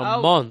salary in a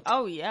month.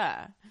 Oh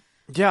yeah.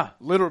 yeah,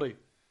 literally.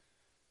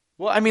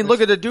 Well, I mean, look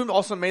at the dude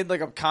also made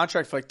like a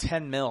contract for like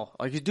 10 mil.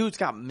 Like his dude's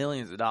got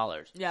millions of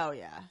dollars. Yeah, oh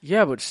yeah.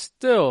 Yeah, but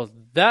still,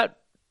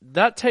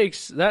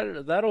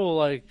 that'll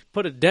like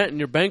put a dent in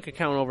your bank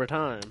account over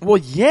time.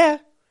 Well, yeah.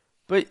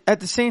 But at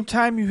the same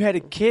time, you had a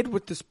kid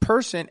with this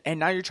person, and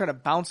now you're trying to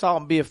bounce out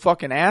and be a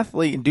fucking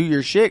athlete and do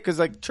your shit. Because,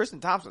 like, Tristan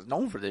Thompson's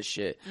known for this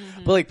shit.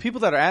 But, like, people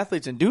that are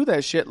athletes and do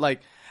that shit,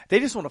 like, they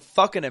just want to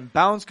fucking and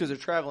bounce because they're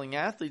traveling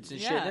athletes and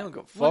shit. They don't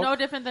go fuck. Well, no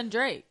different than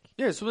Drake.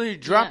 Yeah, so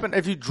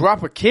if you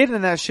drop a kid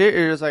in that shit,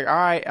 you're just like, all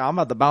right, I'm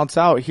about to bounce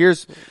out.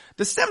 Here's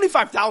the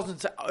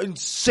 75,000's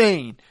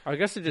insane. I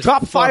guess it just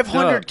drop fucked up.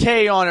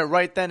 $500K on it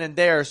right then and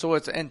there, so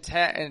it's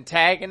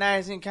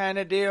antagonizing kind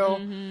of deal.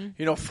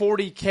 Mm-hmm.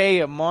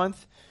 $40K a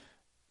month.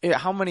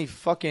 How many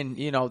fucking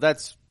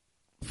that's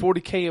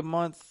 $40K a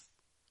month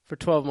for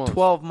 12 months.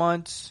 12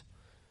 months.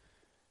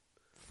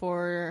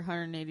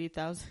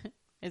 480,000.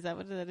 Is that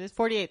what that is?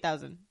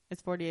 48,000.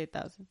 It's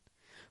 48,000.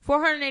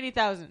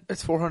 480,000.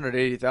 It's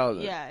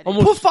 480,000. Yeah.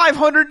 Almost Put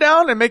 500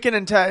 down and make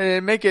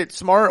it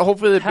smart.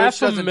 Hopefully the bitch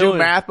doesn't do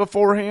math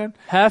beforehand.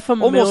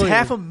 Almost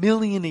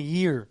 $500,000 a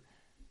year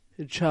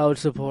in child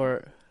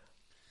support.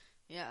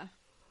 Yeah.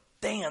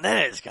 Damn,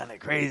 that is kind of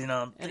crazy.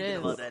 Now I'm thinking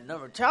about that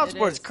number. Child It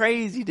support's is.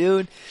 crazy,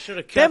 dude.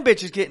 Them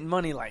bitches getting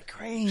money like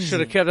crazy.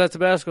 Should have kept that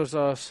Tabasco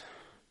sauce.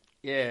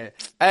 Yeah.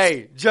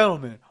 Hey,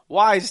 gentlemen,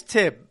 wise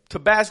tip.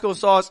 Tabasco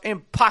sauce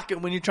in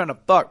pocket when you're trying to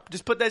fuck.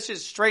 Just put that shit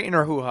straight in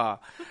her hoo-ha.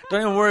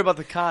 Don't even worry about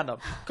the condom.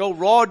 Go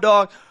raw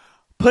dog.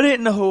 Put it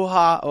in the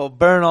hoo-ha or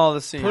burn all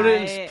the seams.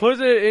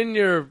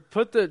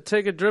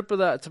 Take a drip of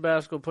that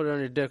Tabasco, put it on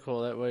your dick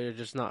hole. That way you're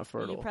just not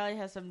fertile. You probably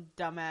have some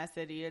dumbass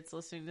idiots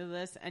listening to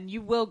this, and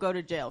you will go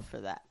to jail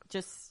for that.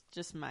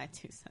 Just my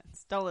 2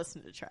 cents. Don't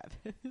listen to Travis.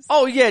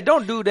 Oh, yeah,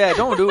 don't do that.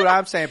 Don't do what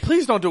I'm saying.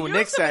 Please don't do what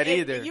Nick said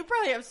either. You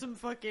probably have some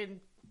fucking,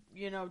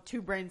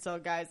 2 brain cell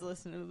guys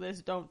listening to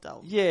this. Don't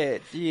tell them. Yeah,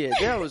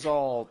 that was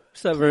all.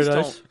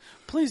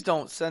 Please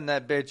don't send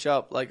that bitch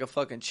up like a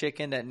fucking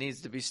chicken that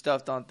needs to be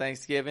stuffed on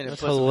Thanksgiving and put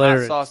some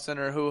hot sauce in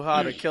her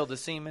hoo-ha to kill the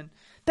semen.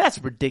 That's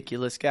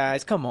ridiculous,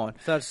 guys. Come on.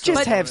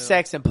 Just have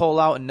sex and pull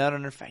out and nut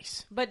on her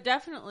face. But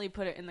definitely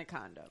put it in the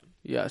condom.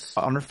 Yes.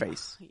 On her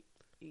face.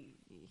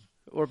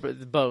 Or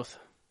both.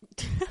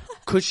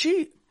 Could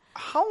she...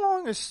 How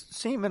long is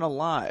semen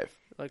alive?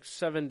 Like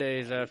 7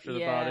 days after the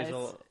body's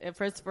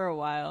it's for a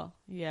while.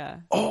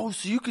 Yeah. Oh,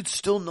 so you could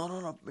still nut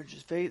on a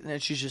bitch's face and then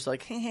she's just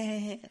like...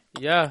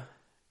 Yeah.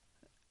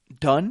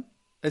 Done?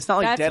 It's not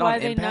like that's dead on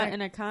impact? That's why they nut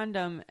in a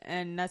condom,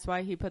 and that's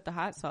why he put the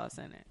hot sauce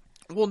in it.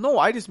 Well, no,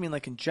 I just mean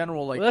like in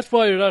general, like... Well, that's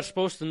why you're not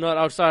supposed to nut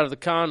outside of the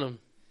condom.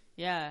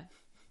 Yeah.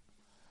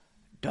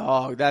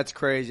 Dog, that's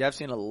crazy. I've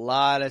seen a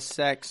lot of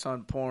sex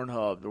on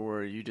Pornhub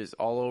where you just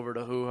all over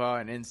the hoo-ha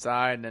and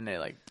inside, and then they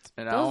like,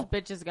 Those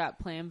bitches got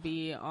Plan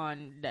B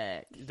on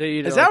deck.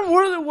 Is that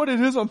really what it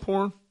is on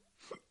porn?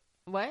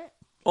 What?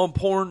 On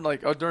porn,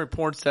 like during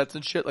porn sets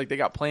and shit, like they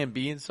got Plan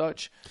B and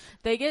such?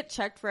 They get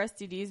checked for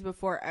STDs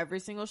before every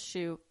single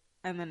shoot,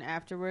 and then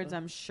afterwards,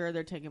 I'm sure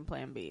they're taking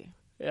Plan B.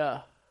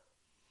 Yeah.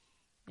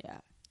 Yeah.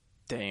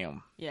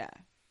 Damn. Yeah.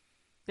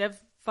 They have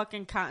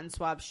fucking cotton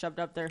swabs shoved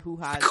up their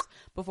hoo-has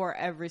before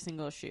every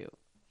single shoot.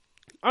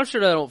 I'm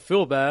sure they don't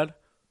feel bad.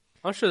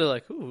 I'm sure they're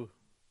like, ooh.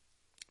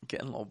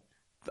 Getting a little...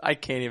 I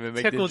can't even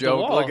make Tickled the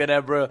joke. the Look at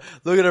that, bro.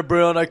 Look at her,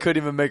 Braylon. I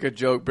couldn't even make a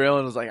joke.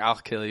 Braylon was like, I'll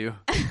kill you.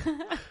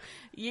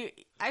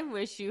 I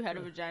wish you had a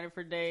vagina for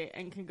a day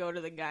and could go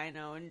to the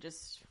gyno and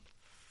just...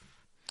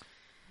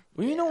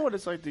 Well, you know what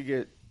it's like to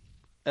get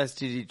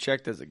STD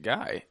checked as a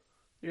guy.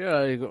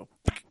 Yeah, you go.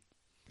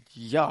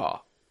 Yeah.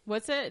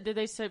 What's it? Did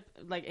they say,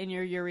 like, in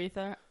your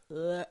urethra?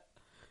 Ugh.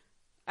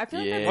 I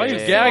feel like that's Why such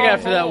you a gag small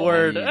after that hole.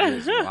 word?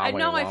 I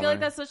know, I feel like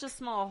that's such a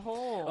small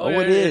hole. Oh,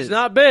 it is. It's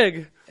not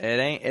big. It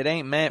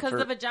ain't meant for...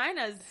 Because the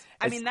vaginas,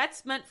 I mean,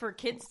 that's meant for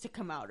kids to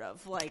come out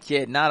of. Like,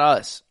 Yeah, not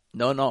us.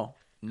 No.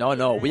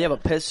 We have a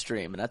piss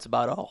stream, and that's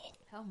about all.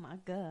 oh my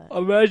God.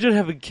 Imagine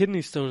having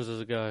kidney stones as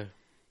a guy.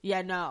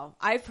 Yeah, no.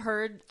 I've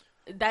heard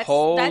that's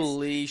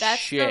Holy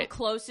that's shit. the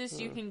closest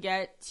you can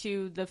get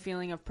to the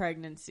feeling of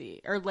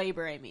pregnancy or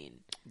labor, I mean.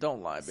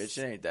 Don't lie, bitch.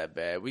 It ain't that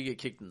bad. We get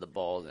kicked in the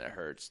balls and it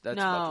hurts. That's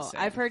No, about the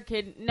same. I've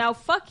heard now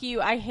fuck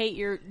you. I hate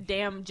your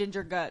damn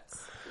ginger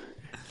guts.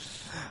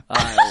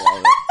 I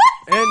love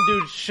it. And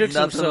dude shits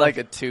Nothing himself. like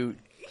a toot.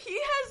 He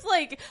has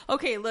like,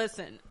 okay,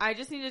 listen. I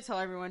just need to tell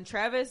everyone.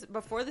 Travis,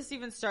 before this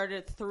even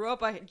started, threw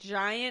up a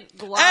giant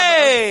glob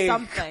of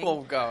something.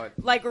 Oh god.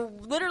 Like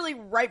literally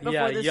right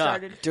before this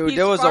started. Dude, He's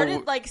there was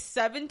farted like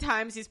 7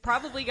 times. He's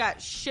probably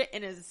got shit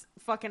in his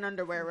fucking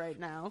underwear right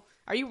now.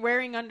 Are you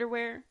wearing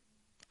underwear?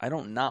 I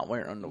don't not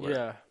wear underwear.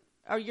 Yeah.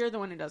 Oh, you're the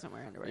one who doesn't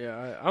wear underwear.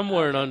 Yeah, I'm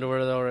wearing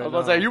underwear though right now. I was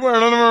about to say, you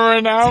wearing underwear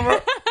right now, bro?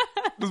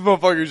 This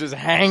motherfucker's just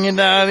hanging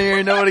down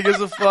here. Nobody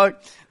gives a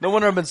fuck. No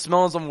wonder I've been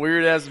smelling some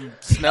weird ass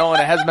smell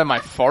and it hasn't been my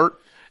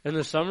fart. In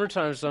the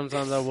summertime,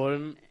 sometimes I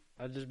wouldn't.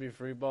 I'd just be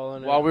free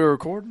balling it. While we were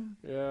recording?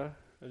 Yeah.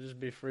 I'd just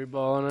be free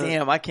balling it.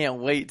 Damn, I can't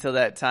wait till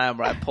that time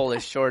where I pull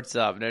his shorts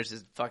up and there's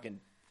just fucking...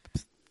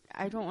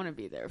 I don't want to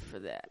be there for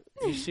that.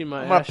 You see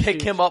my I'm gonna ass pick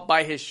cheeks? him up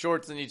by his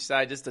shorts on each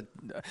side just to...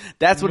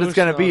 That's what it's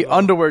gonna be. Loosen up.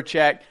 Underwear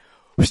check.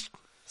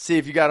 See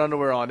if you got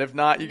underwear on. If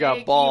not, you got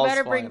Nick, balls. You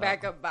better bring flying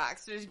back out. up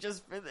boxers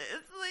just for this.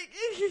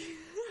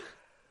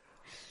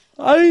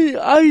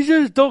 I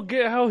just don't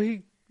get how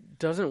he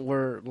doesn't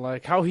wear,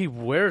 like, how he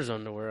wears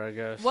underwear, I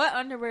guess. What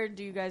underwear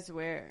do you guys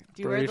wear?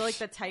 Do you wear Briefs. like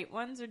the tight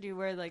ones or do you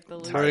wear like the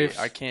loose? Briefs.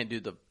 I can't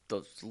do the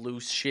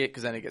loose shit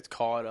because then it gets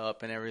caught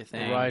up and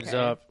everything. It rides Okay.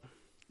 up.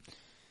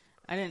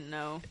 I didn't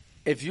know.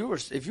 If you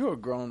were a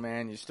grown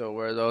man, you still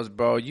wear those,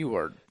 bro. You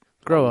are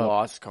Grow up.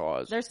 Lost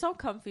cause. They're so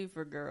comfy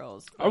for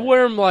girls. I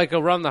wear them like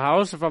around the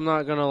house. If I'm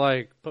not gonna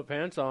like put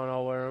pants on,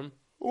 I'll wear them.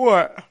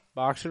 What?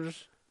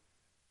 Boxers.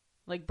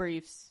 Like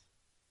briefs.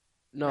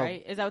 No.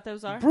 Right? Is that what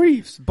those are?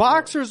 Briefs.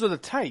 Boxers are the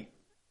tight.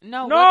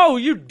 No. No,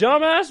 you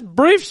dumbass.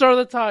 Briefs are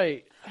the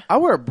tight. I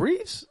wear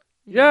briefs.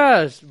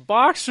 Yes,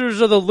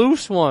 boxers are the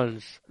loose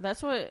ones.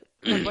 That's what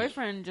my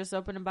boyfriend just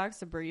opened a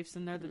box of briefs,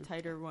 and they're the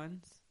tighter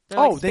ones. They're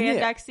Oh, like then yeah.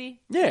 spandexy.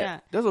 Yeah,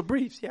 those are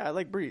briefs. Yeah, I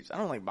like briefs. I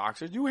don't like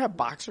boxers. You have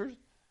boxers?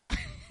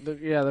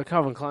 The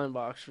Calvin Klein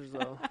boxers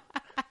though.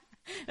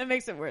 That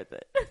makes it worth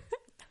it.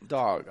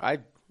 Dog, I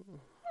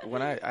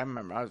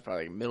remember I was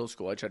probably like middle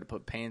school. I tried to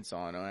put pants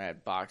on and I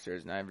had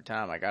boxers, and every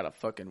time I got to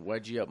fucking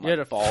wedgie up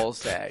my ball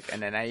sack,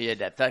 and then I had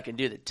to fucking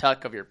do the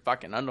tuck of your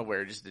fucking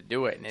underwear just to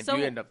do it. And if you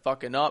end up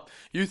fucking up,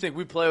 you think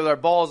we play with our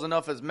balls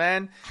enough as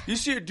men? You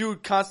see a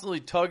dude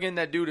constantly tugging,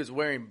 that dude is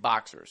wearing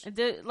boxers.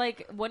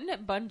 Wouldn't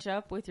it bunch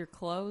up with your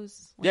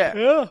clothes?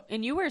 Yeah.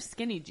 And you wear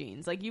skinny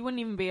jeans. Like, you wouldn't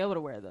even be able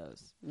to wear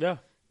those. Yeah.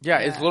 Yeah,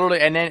 it's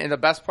literally, and the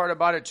best part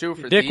about it too,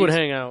 for Dick these, would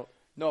hang out.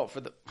 No, for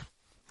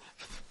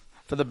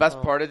the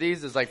best part of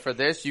these is like for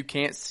this, you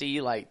can't see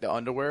like the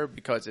underwear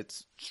because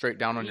it's straight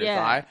down on your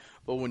thigh.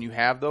 But when you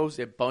have those,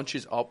 it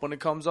bunches up when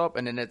it comes up,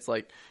 and then it's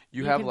like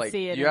you have like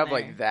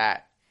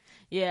that.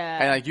 Yeah.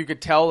 And like you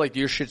could tell like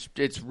your shit's,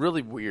 it's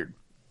really weird.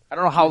 I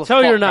don't know how the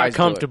Tell fuck you're not guys do it.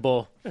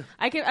 comfortable.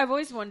 I've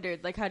always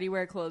wondered, like, how do you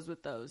wear clothes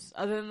with those?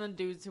 Other than the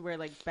dudes who wear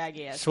like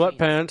baggy ass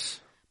Sweatpants.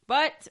 jeans.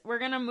 But we're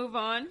gonna move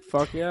on.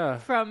 Fuck yeah.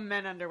 From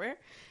men underwear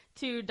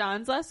to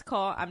Don's last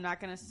call. I'm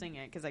not gonna sing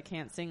it because I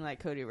can't sing like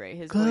Cody Ray.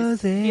 His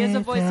voice, he has a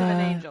voice of an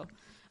angel.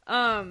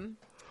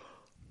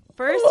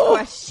 First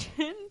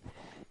question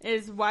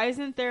is, why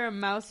isn't there a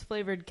mouse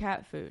flavored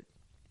cat food?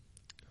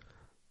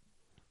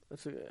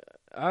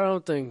 I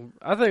think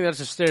that's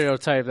a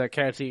stereotype that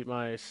cats eat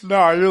mice.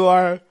 No, you're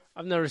lying.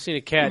 I've never seen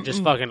a cat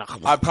just fucking.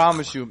 I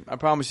promise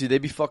you, they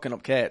be fucking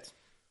up cats.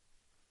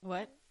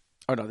 What?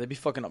 Oh no, they be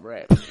fucking up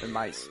rats and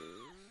mice.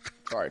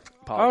 Sorry,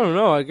 I don't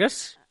know. I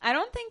guess. I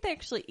don't think they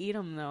actually eat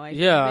them though.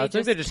 I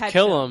think they just catch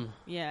kill them.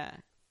 Yeah,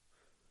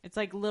 it's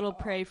like little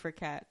prey for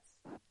cats.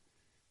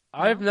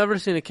 I've never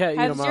seen a cat eat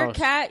a mouse. Has your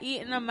cat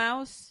eaten a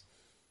mouse?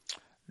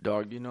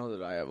 Dog, you know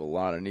that I have a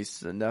lot of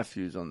nieces and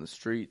nephews on the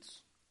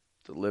streets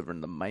delivering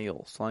the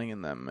mail,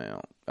 slinging that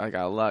mail. I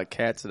got a lot of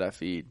cats that I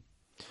feed.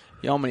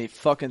 You know how many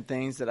fucking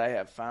things that I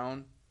have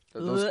found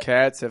that those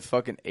cats have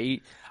fucking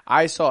ate?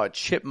 I saw a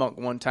chipmunk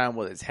one time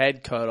with its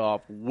head cut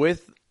off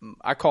with,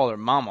 I call her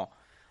Mama,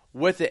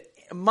 with it.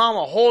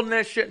 Mama holding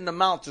that shit in the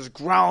mouth, just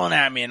growling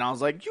at me. And I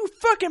was like, you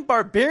fucking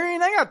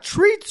barbarian, I got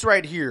treats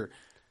right here.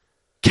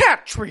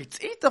 Cat treats.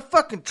 Eat the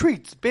fucking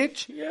treats,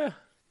 bitch. Yeah.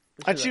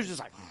 And she was just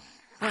like...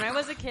 When I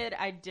was a kid,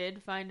 I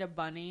did find a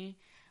bunny.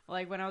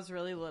 Like, when I was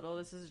really little,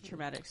 this is a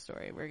traumatic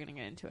story. We're going to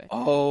get into it.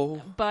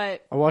 Oh.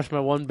 But I watched my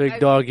one big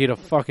dog eat a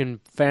fucking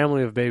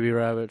family of baby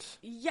rabbits.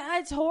 yeah,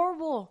 it's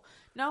horrible.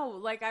 No,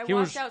 like, I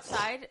walked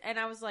outside, and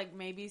I was, like,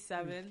 maybe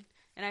 7,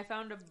 and I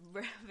found a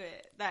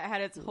rabbit that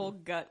had its whole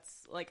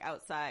guts, like,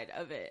 outside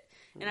of it.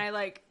 And I,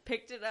 like,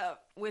 picked it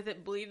up with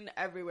it bleeding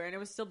everywhere, and it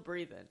was still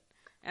breathing.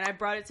 And I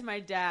brought it to my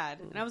dad,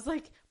 and I was,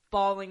 like,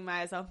 bawling my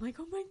eyes out. I'm like,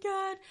 oh, my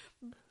God.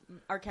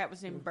 Our cat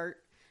was named Bert.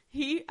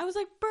 I was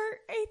like, Bert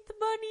ate the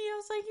bunny. I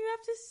was like, you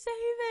have to save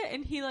it.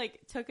 And he,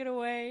 like, took it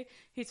away.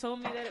 He told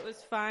me that it was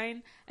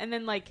fine. And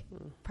then, like,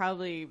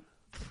 probably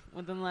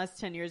within the last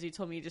 10 years, he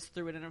told me he just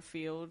threw it in a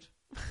field.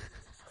 I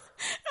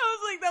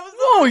was like, that was...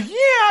 Oh,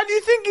 yeah? Do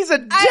you think he's a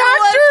doctor?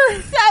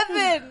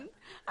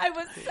 I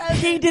was 7.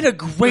 He did a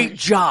great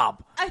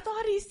job. I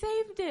thought he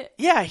saved it.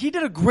 Yeah, he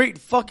did a great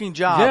fucking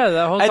job. Yeah,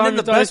 that whole time. And then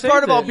the best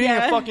part about being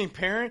Yeah. a fucking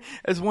parent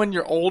is when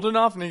you're old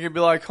enough and you can be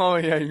like, oh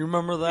yeah, you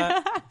remember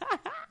that?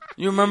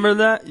 You remember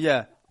that?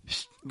 Yeah.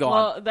 Go on.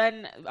 Well,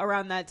 then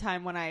around that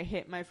time when I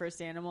hit my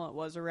first animal, it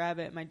was a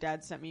rabbit. My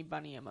dad sent me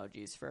bunny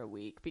emojis for a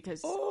week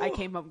because I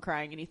came home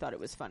crying and he thought it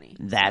was funny.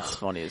 That's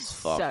funny as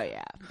fuck. So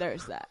yeah,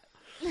 there's that.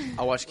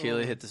 I watched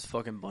Kaylee hit this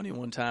fucking bunny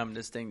one time and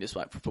this thing just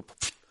went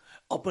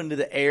up into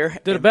the air.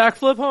 Did a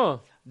backflip, huh?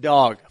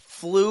 Dog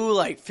flew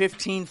like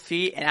 15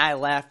 feet and I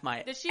laughed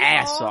my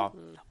ass fall? off.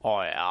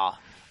 Oh yeah.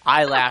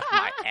 I laughed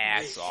my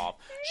ass off.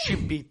 She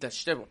beat the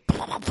shit.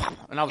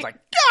 And I was like,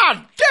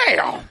 God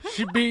damn!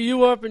 She beat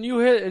you up and you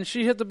hit and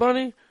she hit the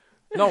bunny?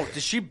 No,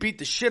 she beat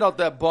the shit out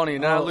that bunny.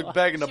 And then I look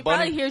back and the She bunny.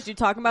 probably hears you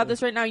talking about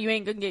this right now. You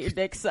ain't gonna get your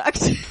dick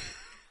sucked. I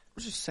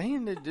was just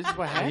saying that this is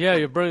what happened. Yeah,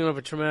 you're bringing up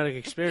a traumatic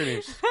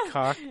experience,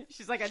 cock.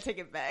 She's like, I take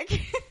it back.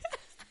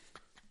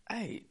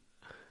 Hey,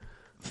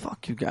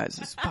 fuck you guys.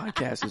 This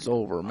podcast is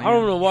over, man. I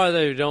don't know why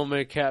they don't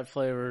make cat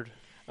flavored.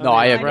 No,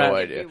 I have I know no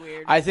it'd idea. be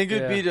weird. I think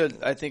it'd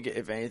be I think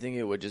if anything,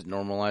 it would just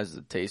normalize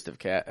the taste of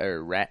cat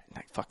or rat,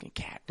 like fucking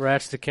cat.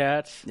 Rats to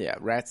cats. Yeah,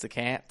 rats to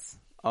cats.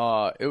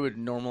 It would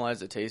normalize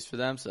the taste for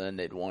them, so then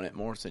they'd want it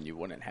more, so then you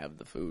wouldn't have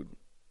the food.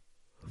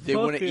 They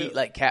Fuck wouldn't it. eat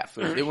like cat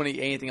food. They wouldn't eat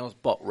anything else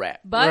but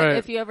rat. But Right.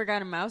 if you ever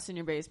got a mouse in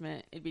your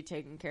basement, it'd be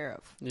taken care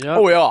of. Yep.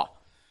 Oh yeah,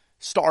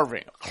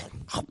 starving,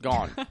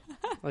 gone.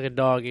 Like a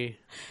doggy.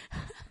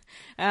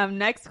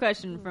 Next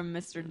question from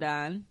Mr.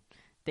 Don,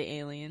 the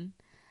alien.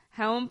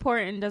 How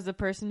important does a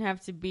person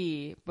have to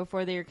be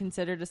before they are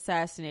considered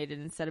assassinated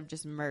instead of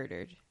just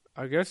murdered?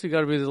 I guess you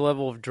got to be the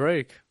level of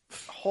Drake.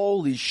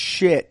 Holy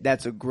shit,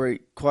 that's a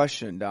great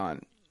question,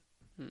 Don.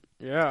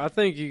 Yeah, I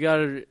think you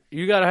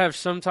gotta have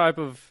some type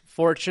of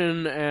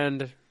fortune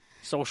and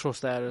social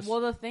status.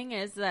 Well, the thing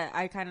is that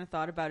I kind of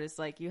thought about is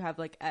like you have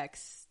like what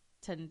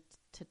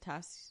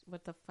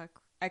the fuck?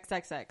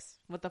 XXX.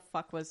 What the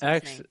fuck was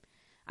his name?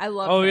 I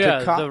love Oh, him.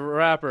 yeah, the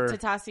rapper.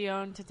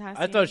 Tentacion.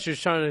 I thought she was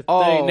trying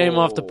to name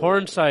off the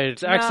porn site.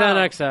 It's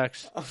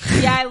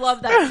XNXX. Yeah, I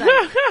love that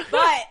site.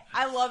 But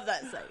I love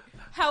that site.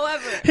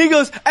 However, he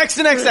goes X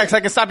and XX.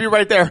 I can stop you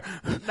right there.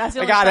 That's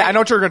the I got it. I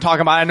know what you're going to talk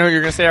about. I know what you're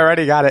going to say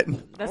already. Got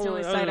it. That's the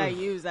only site I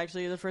use.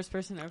 Actually, the first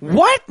person ever.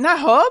 What? Not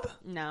Hub?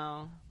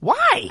 No.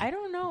 Why? I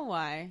don't know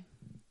why.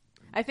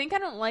 I think I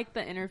don't like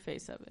the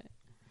interface of it.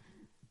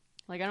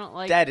 Like I don't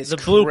like that is the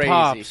crazy. blue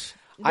pops.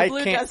 The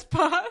blue does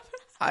pop.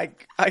 I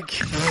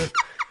can't.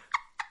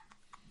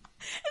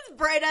 It's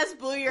bright as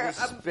blue. Your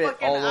spit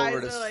fucking all eyes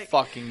over this are like.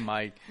 fucking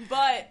mic.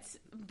 But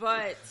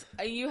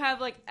you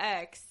have like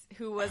X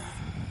who was,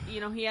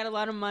 he had a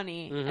lot of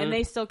money, and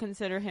they still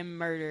consider him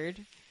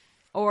murdered.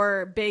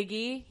 Or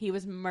Biggie, he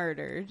was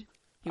murdered.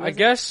 I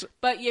guess.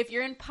 But if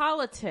you're in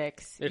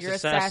politics, you're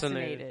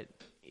assassinated.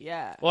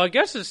 Yeah. Well, I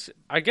guess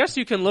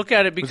you can look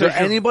at it because was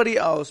there anybody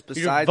else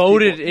besides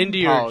voted into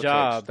your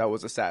job that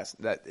was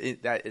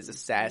that is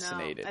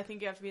assassinated? No, I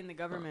think you have to be in the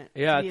government.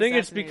 Yeah, I think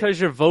it's because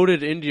you're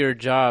voted into your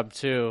job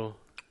too.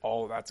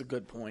 Oh, that's a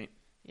good point.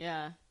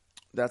 Yeah.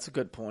 That's a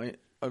good point.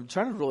 I'm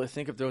trying to really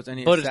think if there was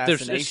any but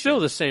assassination. It's still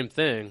the same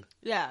thing.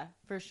 Yeah,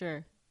 for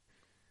sure.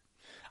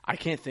 I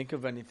can't think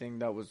of anything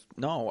that was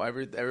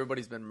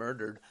everybody's been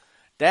murdered.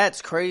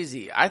 That's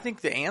crazy. I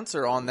think the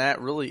answer on that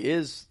really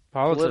is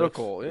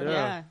political.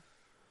 Yeah.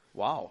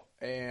 Wow.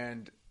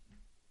 And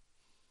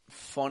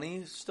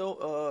funny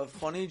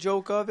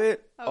joke of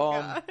it.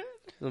 God.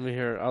 Let me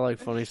hear it. I like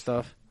funny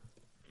stuff.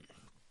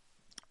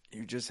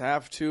 You just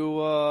have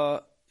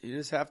to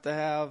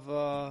have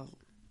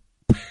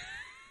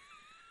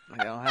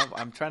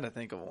I'm trying to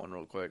think of one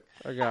real quick.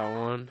 I got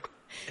one.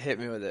 Hit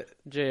me with it.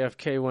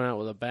 JFK went out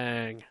with a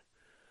bang.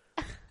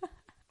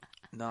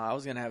 No, I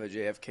was gonna have a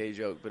JFK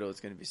joke, but it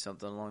was gonna be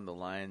something along the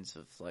lines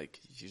of like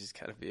you just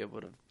gotta be able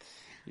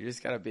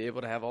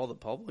to have all the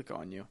public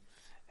on you,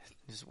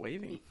 just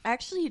waving.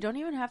 Actually, you don't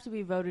even have to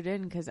be voted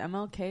in because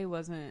MLK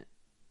wasn't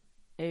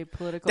a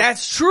political.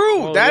 That's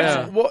true. Oh,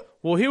 That's what.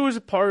 Well, he was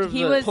a part of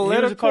he was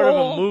a part of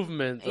a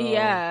movement. Though.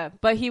 Yeah,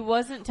 but he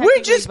wasn't.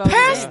 We just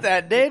passed in.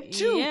 that, didn't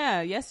you?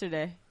 Yeah,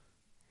 yesterday.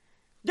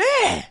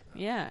 Yeah.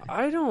 Yeah.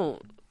 I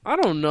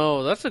don't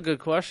know. That's a good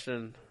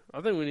question.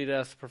 I think we need to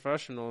ask the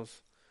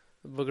professionals.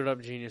 Boogered up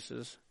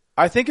geniuses.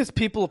 I think it's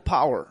people of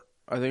power.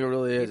 I think it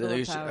really is. I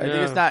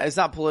think it's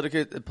not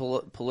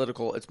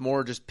political. It's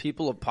more just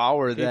people of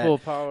power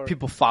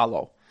people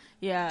follow.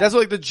 Yeah. That's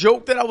like the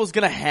joke that I was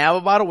gonna have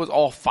about it was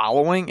all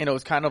following, and it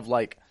was kind of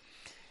like,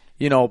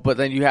 but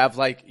then you have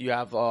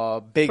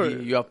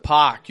Biggie, you have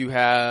Pac, you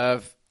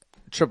have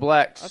Triple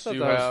X. I thought that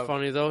was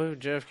funny though.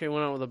 JFK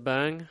went out with a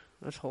bang.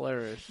 That's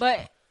hilarious.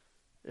 But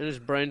and his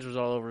brains was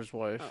all over his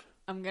wife.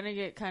 I'm gonna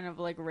get kind of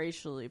like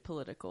racially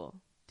political.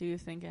 Do you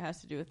think it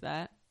has to do with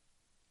that?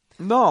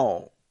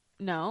 No,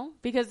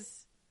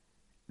 because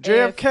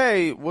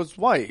JFK was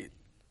white.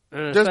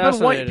 There's been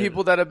white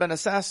people that have been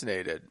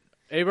assassinated.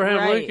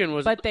 Abraham Lincoln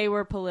was, but they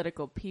were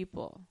political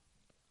people.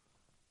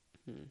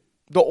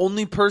 The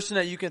only person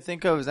that you can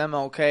think of is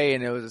MLK,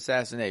 and it was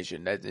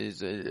assassination. That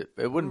is, it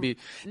wouldn't be.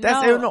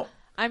 That's no.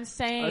 I'm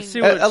saying. I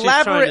see what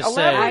elaborate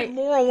say.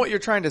 more on what you're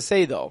trying to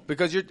say, though,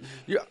 because you're.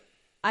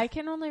 I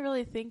can only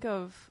really think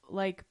of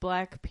like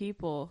black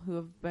people who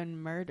have been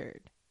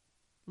murdered,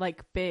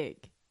 like big.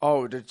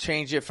 Oh, to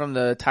change it from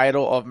the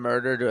title of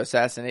murder to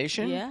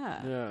assassination?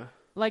 Yeah.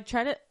 Like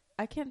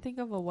I can't think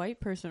of a white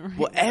person right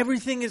now.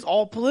 Everything is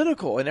all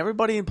political, and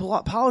everybody in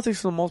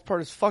politics for the most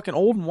part is fucking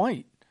old and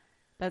white.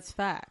 That's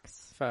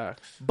facts.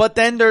 But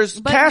then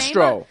there's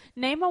Castro.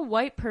 Name a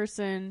white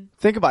person.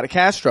 Think about it.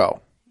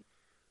 Castro.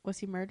 Was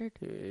he murdered?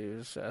 He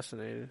was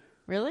assassinated.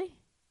 Really?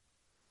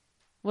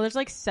 Well, there's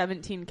like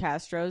 17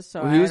 Castros,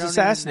 so he was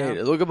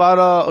assassinated. Look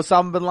about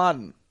Osama bin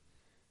Laden.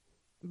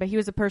 But he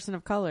was a person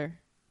of color.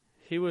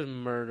 He was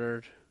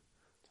murdered.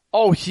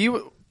 Oh, he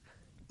was...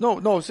 No.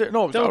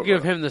 Don't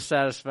give him the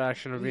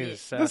satisfaction of being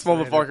assassinated. This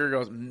motherfucker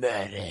goes,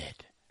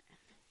 murdered.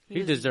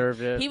 He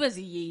deserved it. He was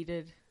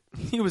yeeted.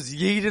 He was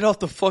yeeted off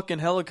the fucking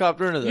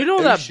helicopter into the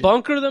ocean. That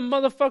bunker the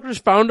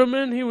motherfuckers found him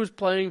in? He was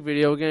playing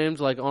video games,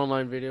 like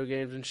online video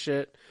games and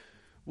shit.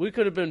 We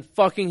could have been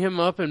fucking him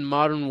up in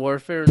Modern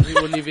Warfare and he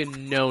wouldn't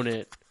even known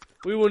it.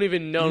 We wouldn't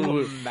even know.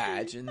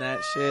 Imagine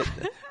that shit.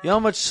 You know how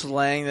much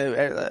slang you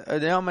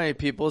know how many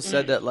people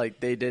said that like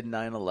they did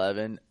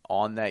 9/11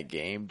 on that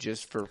game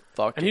just for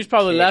fucking. And he's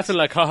probably kicks. Laughing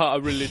like, haha, I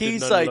really did 9/11.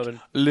 He's like,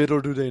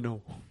 little do they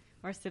know.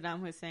 Or Saddam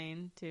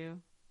Hussein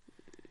too.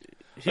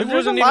 He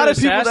wasn't even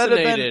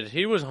assassinated.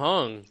 He was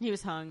hung. He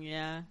was hung,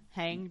 yeah.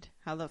 Hanged.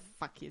 How the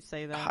fuck you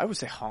say that? I would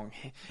say hung.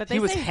 But he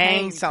was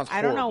hanged. Sounds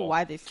horrible. I don't know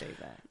why they say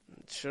that.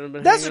 Shouldn't have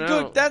been That's a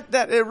hanging good. out.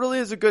 That it really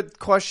is a good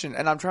question,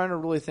 and I'm trying to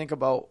really think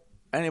about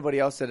anybody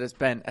else that has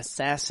been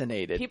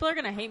assassinated. People are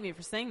gonna hate me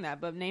for saying that,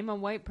 but name a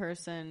white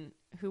person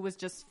who was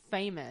just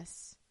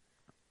famous,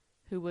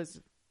 who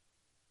was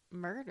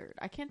murdered.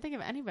 I can't think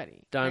of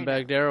anybody. Dimebag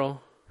right now. Daryl,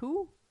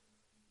 Who?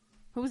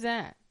 Who's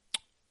that?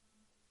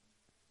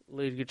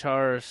 lead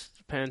guitarist,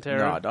 Pantera.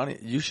 No,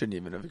 don't. You shouldn't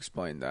even have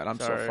explained that. I'm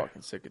Sorry. so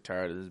fucking sick and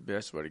tired of this bitch. I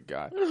swear to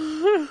God,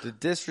 the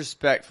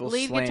disrespectful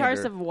Lead slander.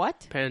 guitarist of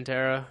what?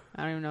 Pantera.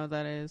 I don't even know what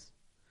that is.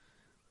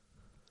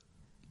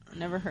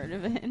 Never heard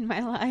of it in my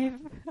life.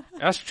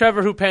 Ask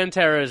Trevor who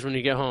Pantera is when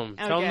you get home.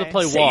 Tell him to Okay.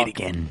 play Say Walk. it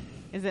again.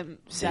 Is it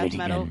Say death it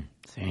metal? again.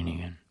 Say it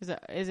again.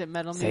 Is it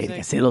metal Say it again.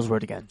 music? Say those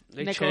words again.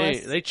 They Nicholas.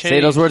 changed. They changed.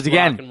 Say those words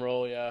again. Rock and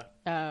roll, yeah.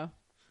 Oh.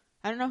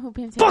 I don't know who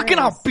Pantera Fucking, is.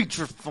 I'll beat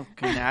your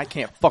fucking. I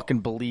can't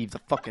fucking believe the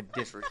fucking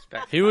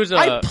disrespect. He was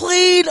I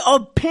played a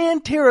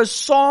Pantera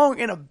song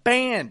in a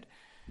band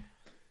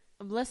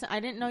Listen, I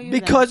didn't know you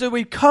because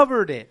we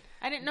covered it.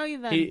 then. I didn't know you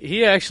then.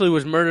 he actually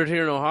was murdered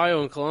here in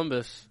Ohio in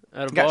Columbus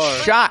at a Got bar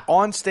shot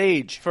on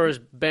stage. for his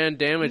band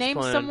Damage Name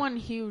plan. someone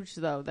huge,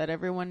 though, that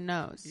everyone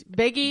knows.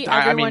 Biggie, I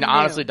everyone mean, knew.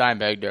 honestly,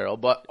 Dimebag Daryl.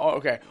 But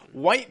okay,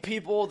 white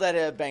people that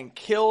have been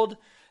killed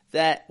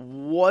that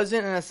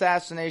wasn't an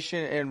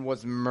assassination and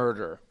was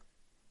murder.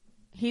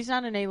 He's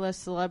not an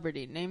A-list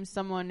celebrity. Name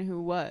someone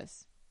who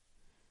was.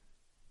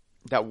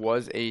 That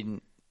was a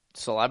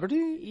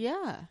celebrity.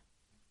 Yeah.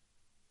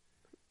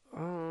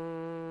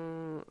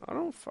 I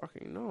don't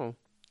fucking know.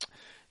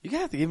 You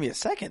gotta have to give me a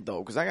second though,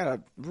 because I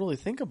gotta really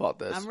think about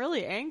this. I'm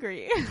really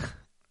angry.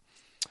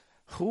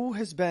 Who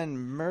has been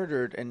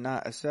murdered and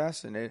not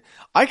assassinated?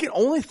 I can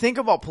only think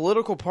about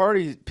political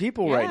party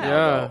people right Yeah. now.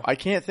 Yeah. Though. I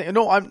can't think.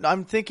 No,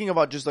 I'm thinking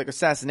about just like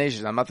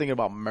assassinations. I'm not thinking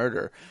about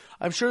murder.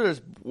 I'm sure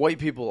there's white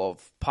people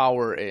of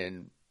power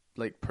and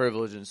like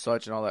privilege and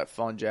such and all that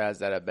fun jazz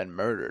that have been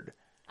murdered.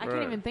 I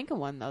can't even think of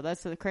one, though.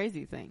 That's the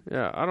crazy thing.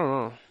 Yeah, I don't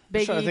know. I'm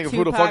Biggie, trying to think of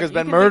Tupac, who the fuck has you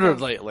been can think murdered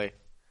of- lately.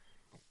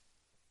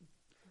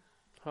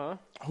 Huh?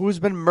 Who's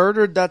been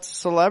murdered? That's a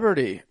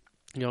celebrity,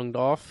 Young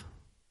Dolph.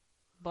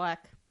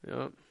 Black.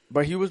 Yep.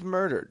 but he was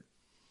murdered,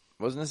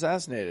 wasn't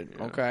assassinated.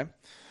 Yeah. Okay.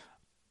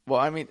 Well,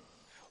 I mean,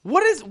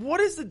 what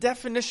is the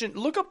definition?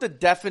 Look up the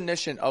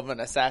definition of an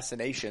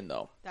assassination,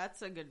 though.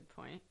 That's a good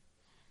point.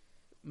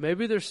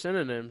 Maybe they're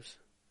synonyms.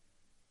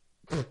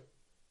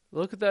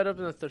 Look at that up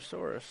in the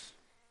thesaurus.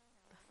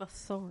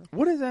 Thesaurus.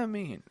 What does that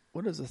mean?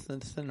 What is a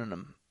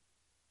synonym?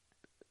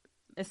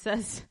 It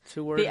says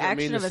Two words the that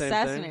mean action the of same thing.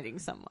 assassinating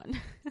someone.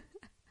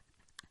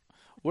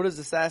 What is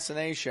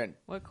assassination?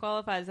 What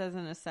qualifies as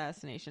an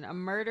assassination? A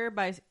murder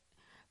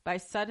by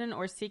sudden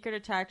or secret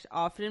attack,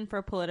 often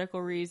for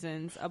political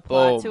reasons. A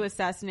plot Boom. to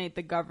assassinate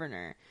the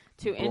governor.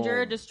 To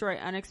injure or destroy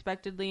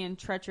unexpectedly and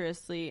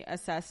treacherously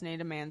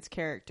assassinate a man's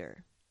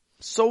character.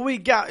 So we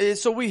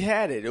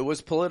had it. It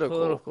was political.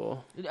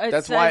 Political. It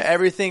That's why says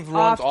everything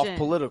runs often, off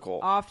political.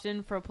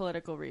 Often for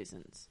political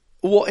reasons.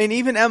 Well, and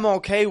even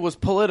MLK was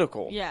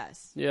political.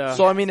 Yes. Yeah.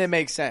 So I mean, it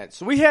makes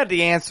sense. We had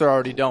the answer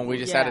already done. We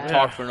just had Yeah. to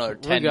talk for another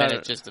 10 got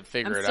minutes it. just to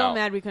figure I'm it so out.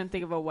 mad we couldn't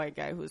think of a white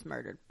guy who was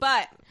murdered.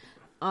 But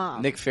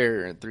Nick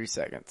Ferrier in 3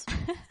 seconds.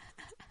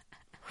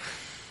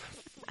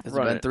 Has it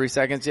Right. been 3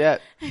 seconds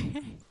yet?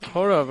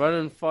 Hold up, I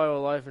didn't file a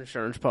life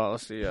insurance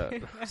policy yet.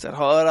 I said,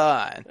 hold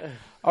on.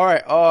 All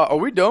right, are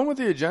we done with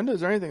the agenda?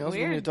 Is there anything else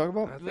we We're- need to talk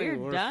I about? think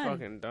We're we're done.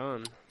 fucking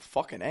done.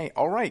 Fucking A.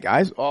 All right,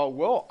 guys.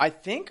 Well, I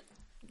think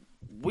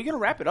we're going to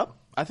wrap it up.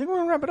 I think we're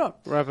going to wrap it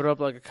up Wrap it up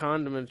like a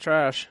condom in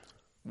trash.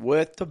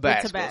 with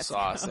Tabasco Tabasco.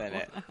 sauce in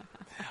it.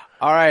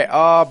 All right,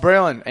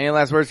 Braylon, any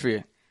last words for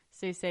you?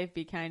 stay safe,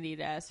 be kind, eat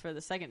ass for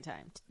the second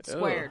time.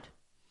 Squared.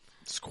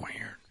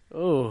 Squared.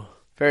 Oh.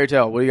 Fairy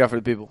tale, what do you got for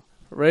the people?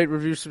 Rate,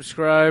 review,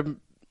 subscribe.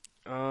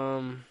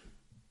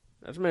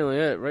 That's mainly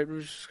it. Rate,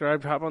 review,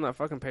 subscribe. Hop on that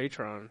fucking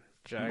Patreon,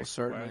 Jack. Most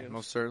certainly, Wagons.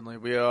 most certainly.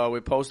 We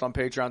post on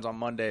Patreons on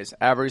Mondays.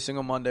 Every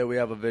single Monday, we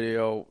have a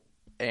video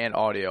and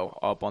audio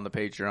up on the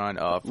Patreon.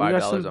 $5 We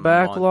got some a month.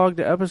 backlogged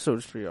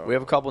episodes for y'all. We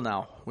have a couple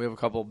now. We have a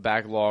couple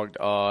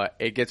backlogged.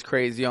 It gets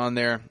crazy on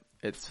there.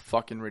 It's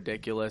fucking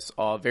ridiculous.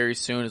 Very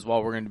soon as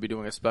well, we're going to be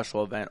doing a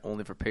special event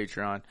only for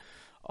Patreon.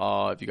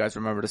 If you guys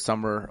remember the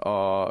summer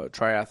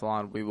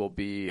triathlon, we will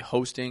be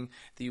hosting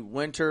the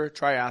winter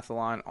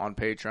triathlon on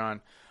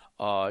Patreon.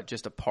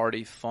 Just a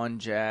party, fun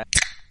jazz.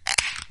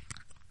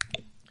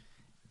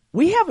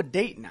 We have a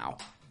date now.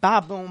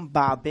 Ba boom,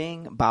 ba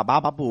bing, ba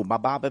ba ba boom, ba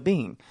ba ba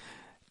bing.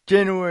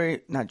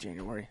 Not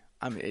January.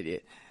 I'm an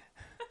idiot.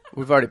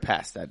 We've already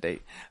passed that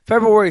date.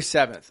 February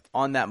 7th,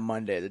 on that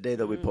Monday, the day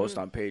that we post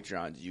on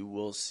Patreon, you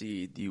will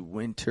see the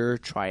winter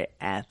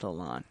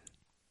triathlon.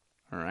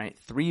 All right?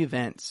 3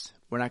 events.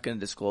 We're not going to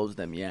disclose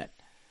them yet.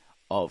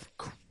 Of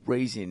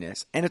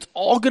craziness. And it's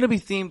all going to be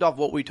themed off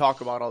what we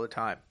talk about all the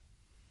time.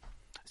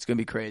 It's going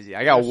to be crazy.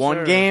 I got Yes, one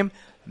sir. game.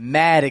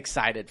 Mad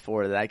excited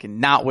for that I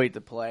cannot wait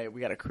to play. We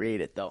got to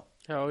create it, though.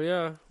 Hell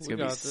yeah. It's We going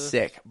to be got this.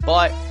 sick.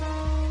 But,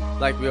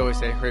 like we always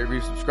say, rate,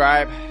 review,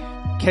 subscribe.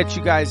 Catch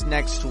you guys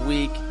next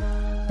week.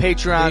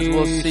 Patreons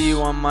will Peace. see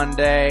you on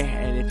Monday.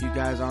 And if you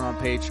guys aren't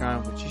on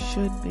Patreon, which you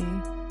should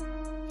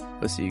be,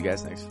 We'll see you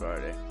guys next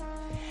Friday.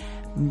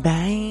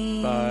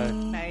 Bye.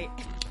 Bye.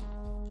 Bye.